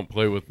don't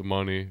play with the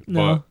money.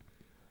 No.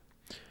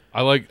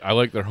 But I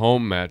like their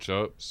home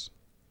matchups.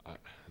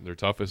 Their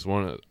toughest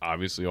one,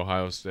 obviously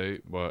Ohio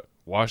State, but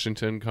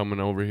Washington coming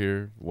over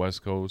here,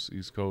 West Coast,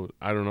 East Coast.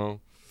 I don't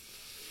know.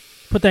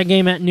 Put that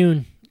game at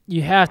noon.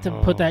 You have to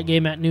put that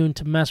game at noon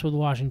to mess with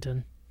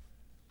Washington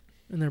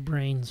and their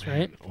brains,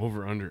 right?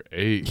 Over under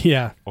 8.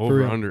 Yeah.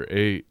 Over under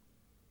 8.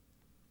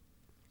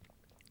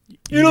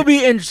 It'll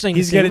be interesting.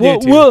 He's going to do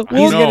it too.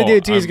 He's going to do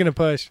it too. He's going to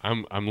push.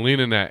 I'm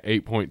leaning at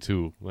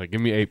 8.2. Like, give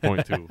me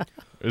 8.2.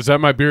 Is that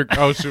my beer?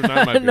 Oh, shoot,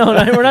 not my beer. No,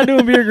 we're not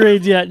doing beer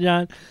grades yet,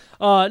 John.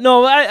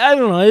 No, I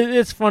don't know.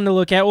 It's fun to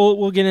look at.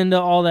 We'll get into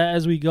all that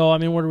as we go. I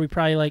mean, what are we,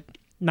 probably like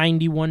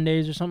 91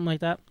 days or something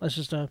like that? That's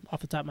just off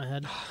the top of my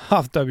head.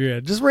 Off the top of your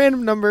head. Just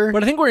random number.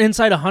 But I think we're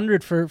inside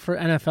 100 for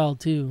NFL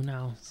too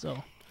now.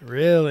 So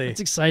really,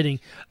 it's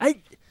exciting.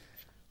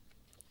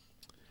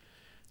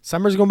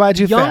 Summer's going by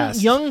too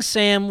fast. Young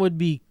Sam would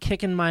be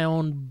kicking my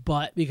own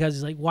butt because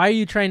he's like, "Why are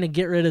you trying to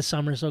get rid of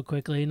summer so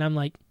quickly?" And I'm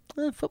like,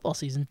 "Football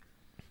season."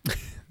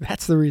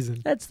 That's the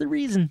reason. That's the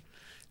reason.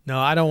 No,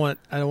 I don't want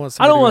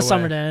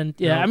summer to end.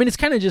 Yeah, no. I mean it's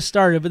kind of just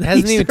started, but it then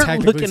hasn't even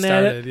technically looking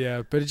started. At it.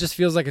 Yeah, but it just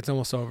feels like it's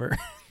almost over.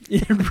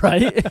 Yeah,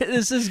 right.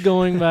 This is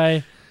going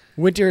by.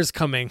 Winter is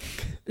coming.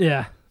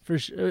 Yeah, for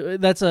sure.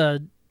 That's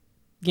a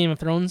Game of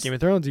Thrones. Game of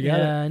Thrones. You got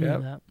it. Yeah, I knew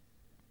that.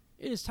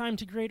 It is time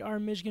to grade our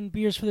Michigan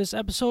beers for this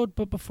episode,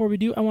 but before we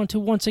do, I want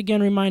to once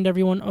again remind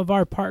everyone of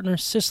our partner,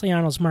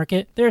 Siciliano's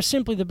Market. They're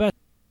simply the best.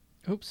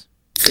 Oops.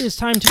 It is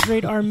time to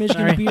grade our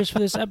Michigan beers for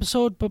this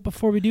episode, but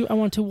before we do, I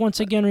want to once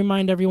again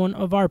remind everyone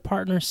of our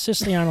partner,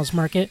 Siciliano's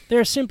Market. They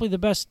are simply the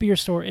best beer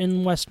store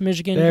in West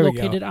Michigan,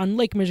 located on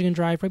Lake Michigan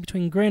Drive, right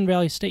between Grand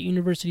Valley State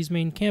University's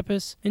main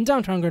campus and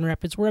downtown Grand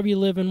Rapids. Wherever you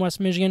live in West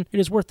Michigan, it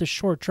is worth the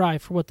short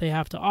drive for what they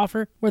have to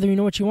offer. Whether you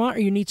know what you want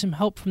or you need some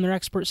help from their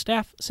expert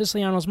staff,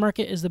 Siciliano's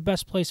Market is the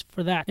best place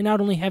for that. They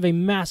not only have a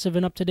massive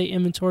and up-to-date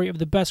inventory of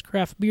the best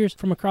craft beers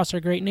from across our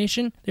great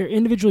nation, they're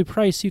individually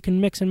priced so you can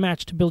mix and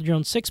match to build your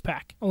own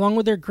six-pack. Along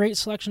with their great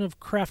selection of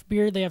craft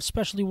beer, they have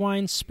specialty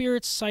wines,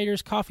 spirits,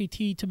 ciders, coffee,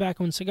 tea,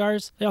 tobacco, and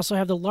cigars. They also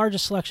have the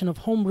largest selection of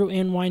homebrew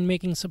and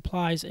winemaking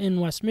supplies in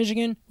West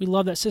Michigan. We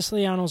love that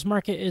Siciliano's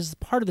Market is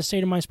part of the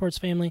State of My Sports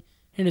family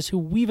and is who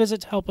we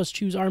visit to help us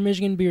choose our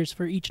Michigan beers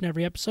for each and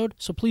every episode.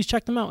 So please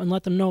check them out and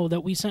let them know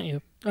that we sent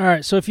you. All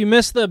right, so if you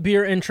missed the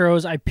beer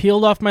intros, I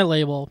peeled off my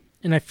label,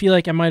 and I feel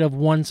like I might have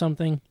won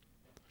something.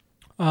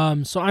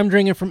 So I'm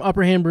drinking from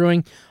Upper Hand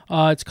Brewing.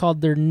 It's called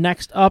their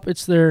Next Up.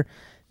 It's their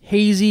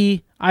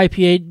hazy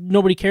IPA.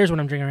 Nobody cares what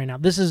I'm drinking right now.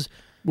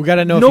 We got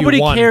to know nobody if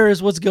you won.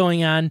 cares what's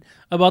going on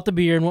about the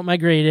beer and what my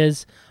grade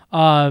is. Do you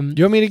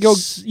want me to go?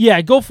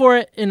 Yeah, go for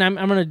it, and I'm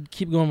going to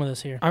keep going with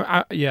this here.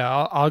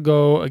 I'll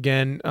go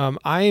again.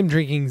 I am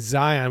drinking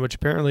Zion, which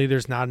apparently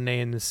there's not an A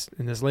in this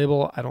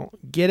label. I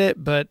don't get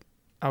it, but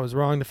I was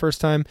wrong the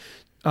first time.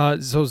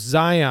 So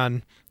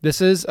Zion,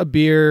 this is a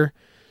beer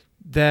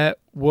that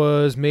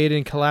was made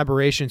in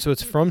collaboration. So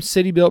it's from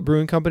City Built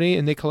Brewing Company,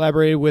 and they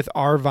collaborated with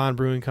Arvon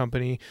Brewing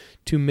Company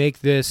to make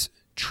this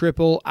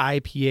triple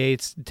IPA.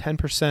 It's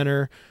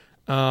 10%er.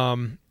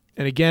 And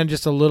again,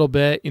 just a little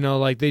bit,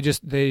 like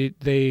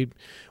they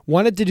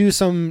wanted to do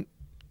some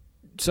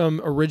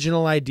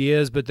original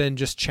ideas, but then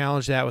just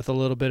challenge that with a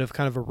little bit of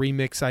kind of a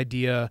remix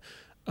idea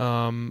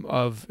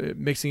of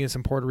mixing in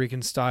some Puerto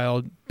Rican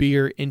style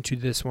beer into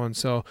this one.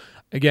 So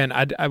again,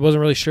 I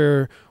wasn't really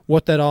sure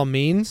what that all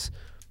means.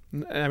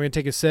 I'm going to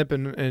take a sip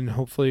and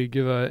hopefully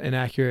give an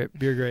accurate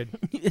beer grade.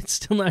 It's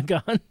still not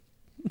gone.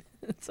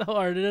 That's how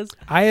hard it is.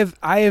 I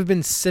have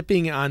been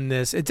sipping on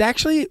this. It's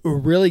actually a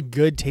really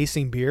good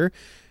tasting beer.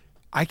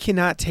 I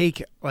cannot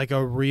take like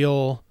a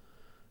real,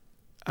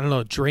 I don't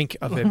know, drink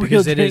of it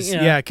because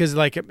because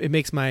like it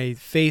makes my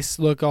face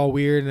look all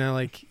weird,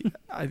 and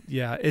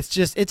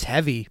it's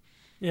heavy.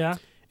 Yeah,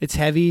 it's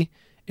heavy.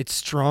 It's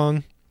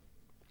strong.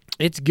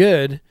 It's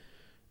good.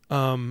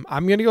 I'm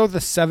gonna go with a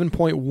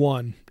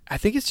 7.1. I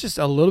think it's just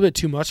a little bit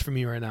too much for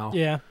me right now.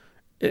 Yeah.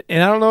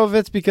 And I don't know if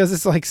it's because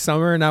it's like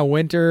summer and not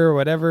winter or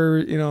whatever,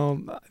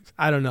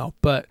 I don't know.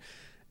 But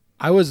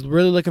I was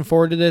really looking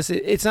forward to this.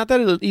 It's not that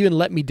it even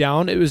let me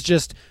down. It was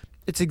just,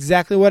 it's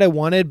exactly what I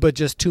wanted, but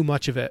just too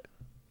much of it.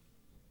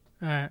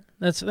 All right.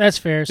 That's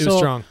fair. It was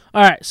strong.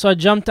 All right. So I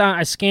jumped on,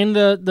 I scanned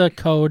the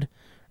code,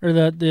 or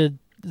the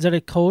is that a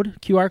code?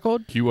 QR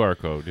code? QR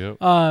code,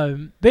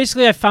 yep.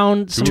 Basically, I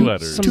found Two some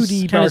letters.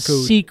 2D kind of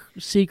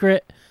barcode.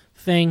 secret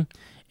thing,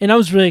 and I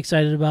was really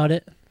excited about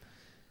it.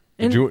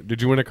 And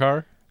Did you win a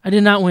car? I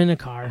did not win a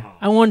car.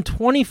 I won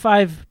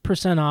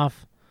 25%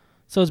 off.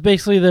 So it's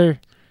basically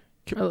their.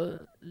 You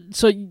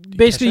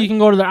can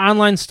go to their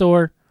online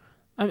store.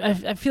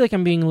 I feel like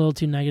I'm being a little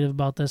too negative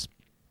about this.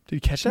 Did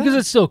you catch that? Because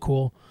it's still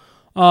cool.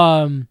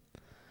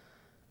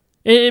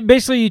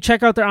 Basically, you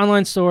check out their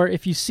online store.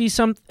 If you see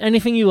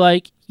anything you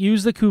like,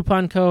 use the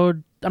coupon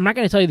code. I'm not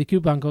going to tell you the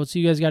coupon code, so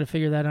you guys got to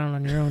figure that out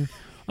on your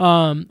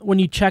own. When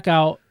you check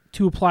out,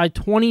 to apply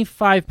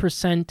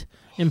 25%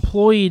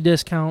 employee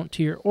discount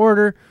to your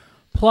order.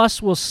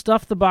 Plus, we'll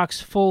stuff the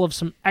box full of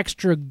some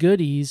extra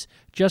goodies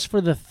just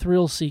for the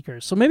thrill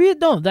seekers. So maybe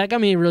that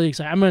got me really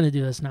excited. I'm going to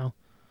do this now.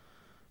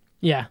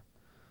 Yeah.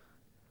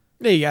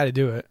 Yeah, you got to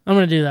do it. I'm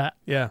going to do that.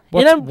 Yeah.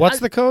 What's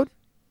the code?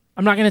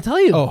 I'm not going to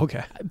tell you. Oh,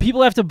 okay.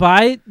 People have to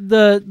buy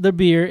the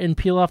beer and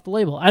peel off the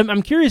label.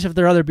 I'm curious if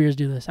their other beers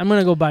do this. I'm going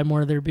to go buy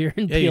more of their beer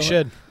and peel it. Yeah, you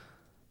should.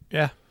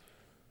 Yeah.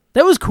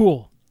 That was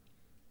cool.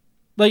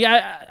 Like,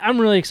 I'm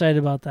really excited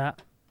about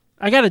that.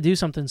 I got to do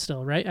something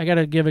still, right? I got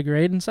to give a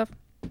grade and stuff.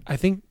 I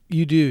think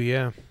you do,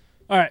 yeah.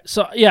 All right,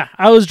 so, yeah,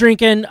 I was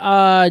drinking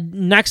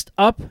Next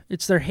Up.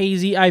 It's their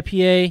hazy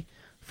IPA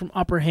from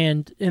Upper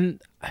Hand.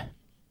 And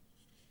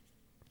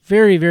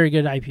very, very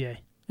good IPA.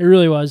 It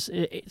really was.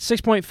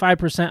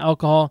 6.5%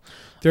 alcohol.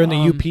 They're in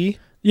the UP?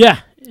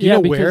 Yeah. Do you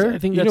know because where? I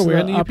think you that's know where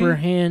the in the Upper UP?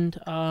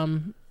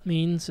 Hand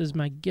means, is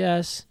my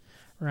guess.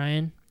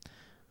 Ryan.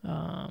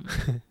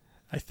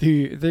 I threw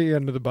you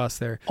under the bus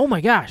there. Oh, my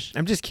gosh.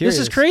 I'm just curious.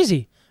 This is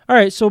crazy. All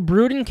right, so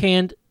brewed and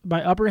canned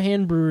by Upper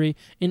Hand Brewery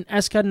in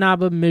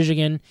Escanaba,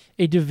 Michigan,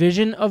 a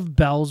division of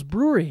Bell's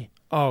Brewery.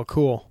 Oh,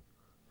 cool.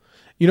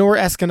 You know where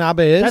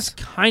Escanaba is? That's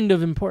kind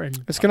of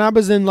important.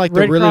 Escanaba's in like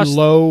Right the really across-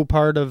 low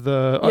part of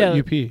the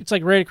UP. It's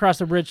like right across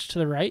the bridge to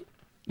the right.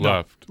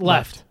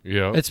 Left.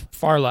 Yeah. It's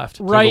far left.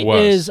 Right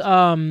west.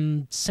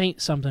 is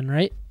Saint something,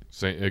 right?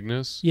 St.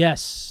 Ignace?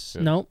 Yes.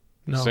 Yeah. No.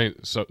 No.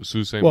 Sault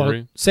Ste. Well,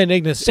 Marie? St.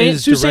 Ignace Sault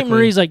is Ste. directly.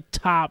 Marie's like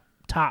top.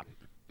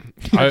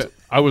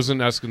 I was in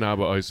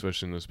Escanaba ice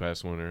fishing this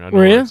past winter. I know Were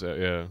where you? it's at,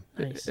 yeah.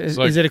 Nice. Is,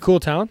 like- is it a cool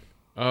town?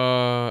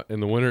 In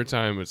the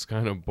wintertime, it's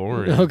kind of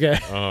boring. Okay.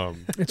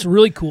 It's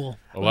really cool.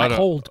 A lot of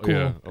cold, cool.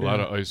 Yeah, a lot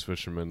of ice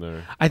fishermen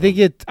there. I think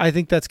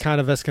that's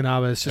kind of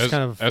Escanaba. It's just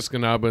kind of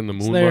Escanaba and the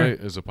Moonlight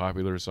is a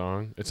popular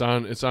song. It's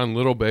on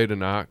Little Bay de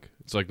Noc.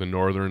 It's like the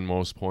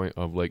northernmost point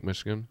of Lake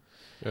Michigan.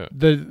 Yeah.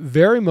 The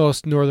very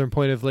most northern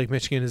point of Lake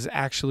Michigan is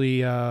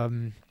actually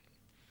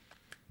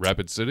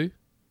Rapid City?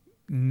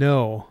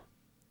 No.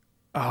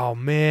 Oh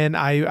man,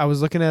 I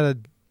was looking at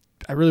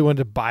I really wanted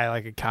to buy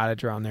like a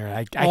cottage around there.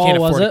 I can't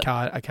afford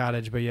a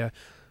cottage, but yeah.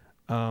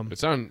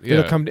 It's on.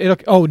 Yeah.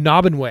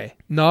 Nobbin Way.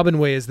 Nobbin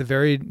Way is the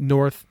very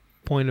north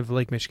point of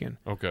Lake Michigan.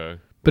 Okay.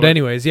 But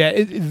anyways,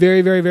 yeah,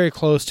 very, very, very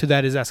close to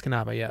that is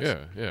Escanaba. Yes.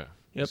 Yeah. Yep.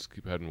 Just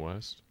keep heading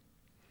west.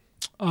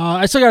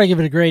 I still gotta give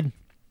it a grade.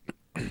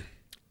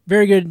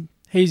 Very good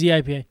hazy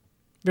IPA.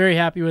 Very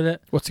happy with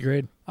it. What's the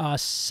grade?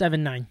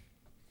 7.9.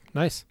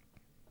 Nice.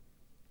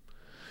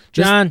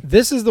 John,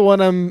 this is the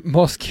one I'm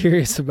most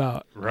curious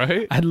about.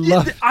 Right?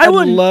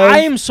 I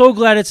am so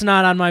glad it's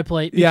not on my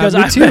plate because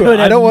me too.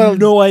 I don't have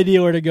no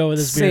idea where to go with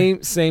this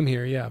beer. Same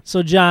here. Yeah.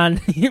 So John,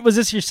 was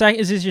this your second?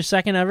 Is this your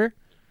second ever?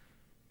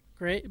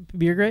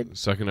 Beer grade?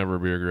 Second ever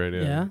beer grade.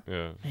 Yeah.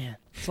 Man,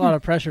 it's a lot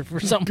of pressure for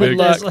something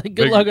like this. Like,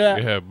 good luck with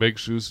that. Yeah, big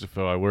shoes to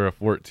fill. I wear a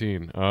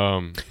 14.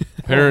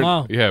 Perrin,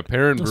 wow. Yeah,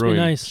 Perrin Must Brewing.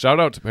 be nice. Shout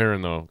out to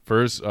Perrin though.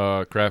 First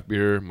craft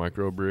beer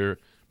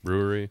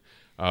brewery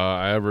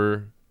I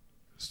ever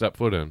stepped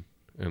foot in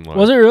life.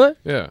 Was it really?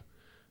 Yeah.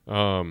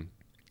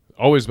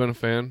 Always been a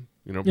fan.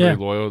 Pretty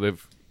loyal.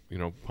 They've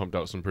pumped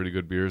out some pretty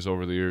good beers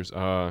over the years.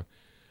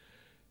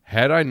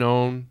 Had I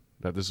known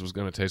that this was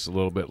going to taste a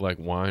little bit like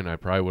wine, I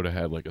probably would have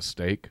had like a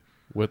steak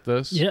with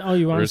this. Yeah. Oh,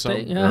 you want a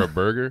steak? Yeah. Or a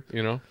burger,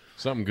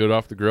 something good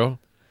off the grill.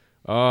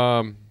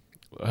 8%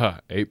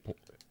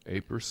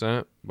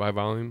 by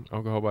volume,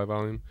 alcohol by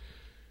volume.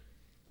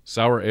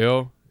 Sour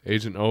ale,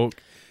 Agent Oak.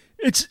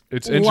 It's a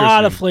interesting.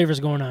 lot of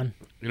flavors going on.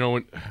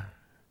 When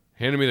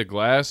handed me the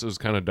glass, it was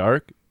kind of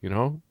dark.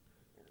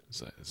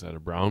 Is that a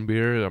brown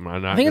beer?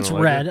 I think it's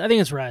red. I think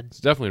it's red.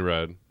 It's definitely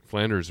red.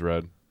 Flanders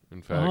red.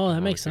 In fact. Oh,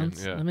 that makes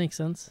sense. Yeah. That makes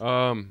sense.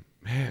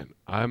 Man,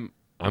 I'm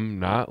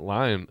not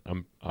lying.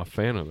 I'm a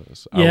fan of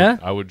this. Yeah.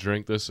 I would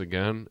drink this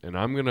again, and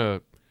I'm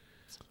gonna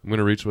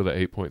reach with an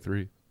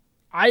 8.3.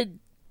 I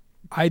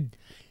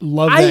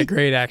love that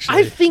grade. Actually,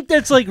 I think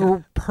that's like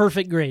a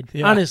perfect grade.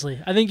 Yeah.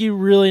 Honestly, I think you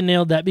really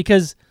nailed that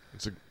because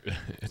it's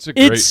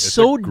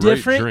so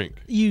different. Drink.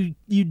 You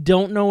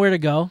don't know where to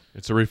go.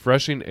 It's a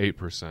refreshing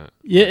 8%.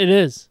 Yeah, it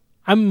is.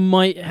 I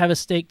might have a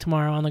steak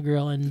tomorrow on the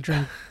grill and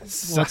drink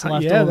what's left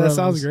over. Yeah, that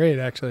sounds great,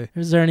 actually.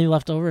 Is there any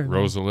left over?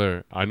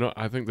 Roeselare.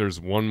 I think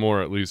there's one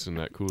more at least in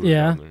that cooler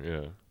down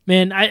there. Yeah.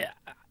 Man,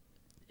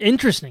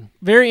 interesting.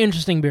 Very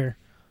interesting beer.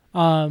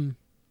 But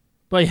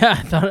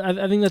yeah,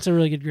 I think that's a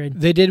really good grade.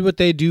 They did what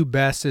they do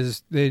best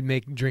is they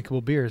make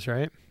drinkable beers,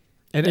 right?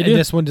 And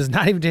this one does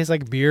not even taste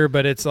like beer,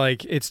 but it's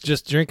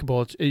just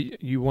drinkable.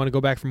 You want to go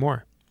back for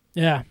more.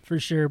 Yeah, for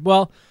sure.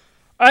 Well,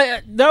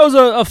 that was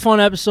a fun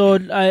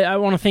episode. I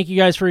want to thank you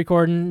guys for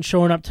recording,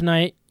 showing up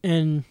tonight,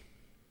 and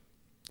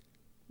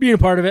being a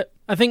part of it.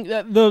 I think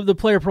that the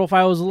player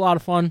profile was a lot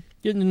of fun.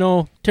 Getting to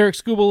know Tarek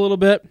Scuba a little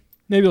bit.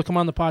 Maybe he'll come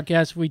on the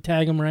podcast if we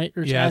tag him right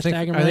or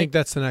hashtag him right. I think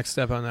that's the next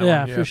step on that one.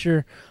 Yeah, for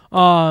sure.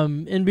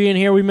 And being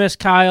here, we miss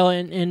Kyle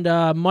and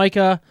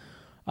Micah.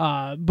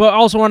 But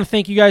also want to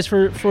thank you guys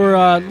for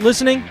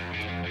listening.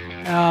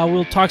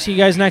 We'll talk to you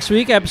guys next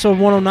week. Episode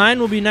 109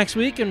 will be next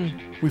week, and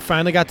we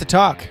finally got to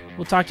talk.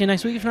 We'll talk to you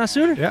next week, if not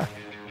sooner. Yeah.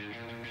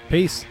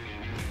 Peace.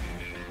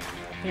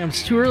 Damn,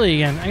 it's too early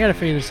again. I got to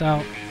figure this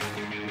out.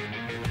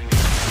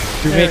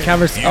 You've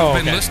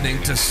been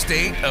listening to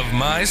State of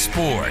My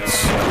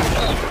Sports.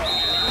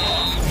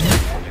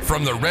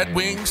 From the Red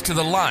Wings to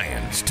the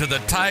Lions to the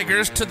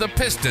Tigers to the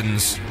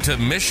Pistons to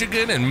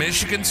Michigan and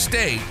Michigan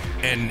State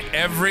and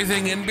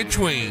everything in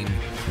between,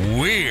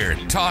 we're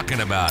talking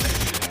about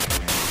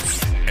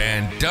it.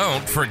 And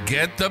don't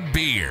forget the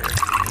beer.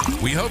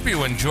 We hope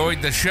you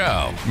enjoyed the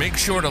show. Make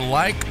sure to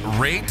like,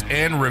 rate,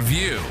 and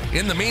review.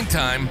 In the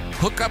meantime,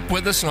 hook up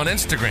with us on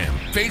Instagram,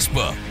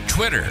 Facebook,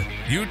 Twitter,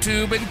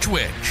 YouTube, and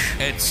Twitch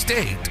at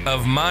State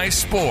of My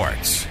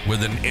Sports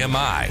with an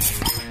MI.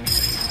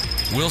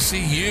 We'll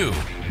see you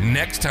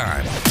next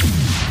time.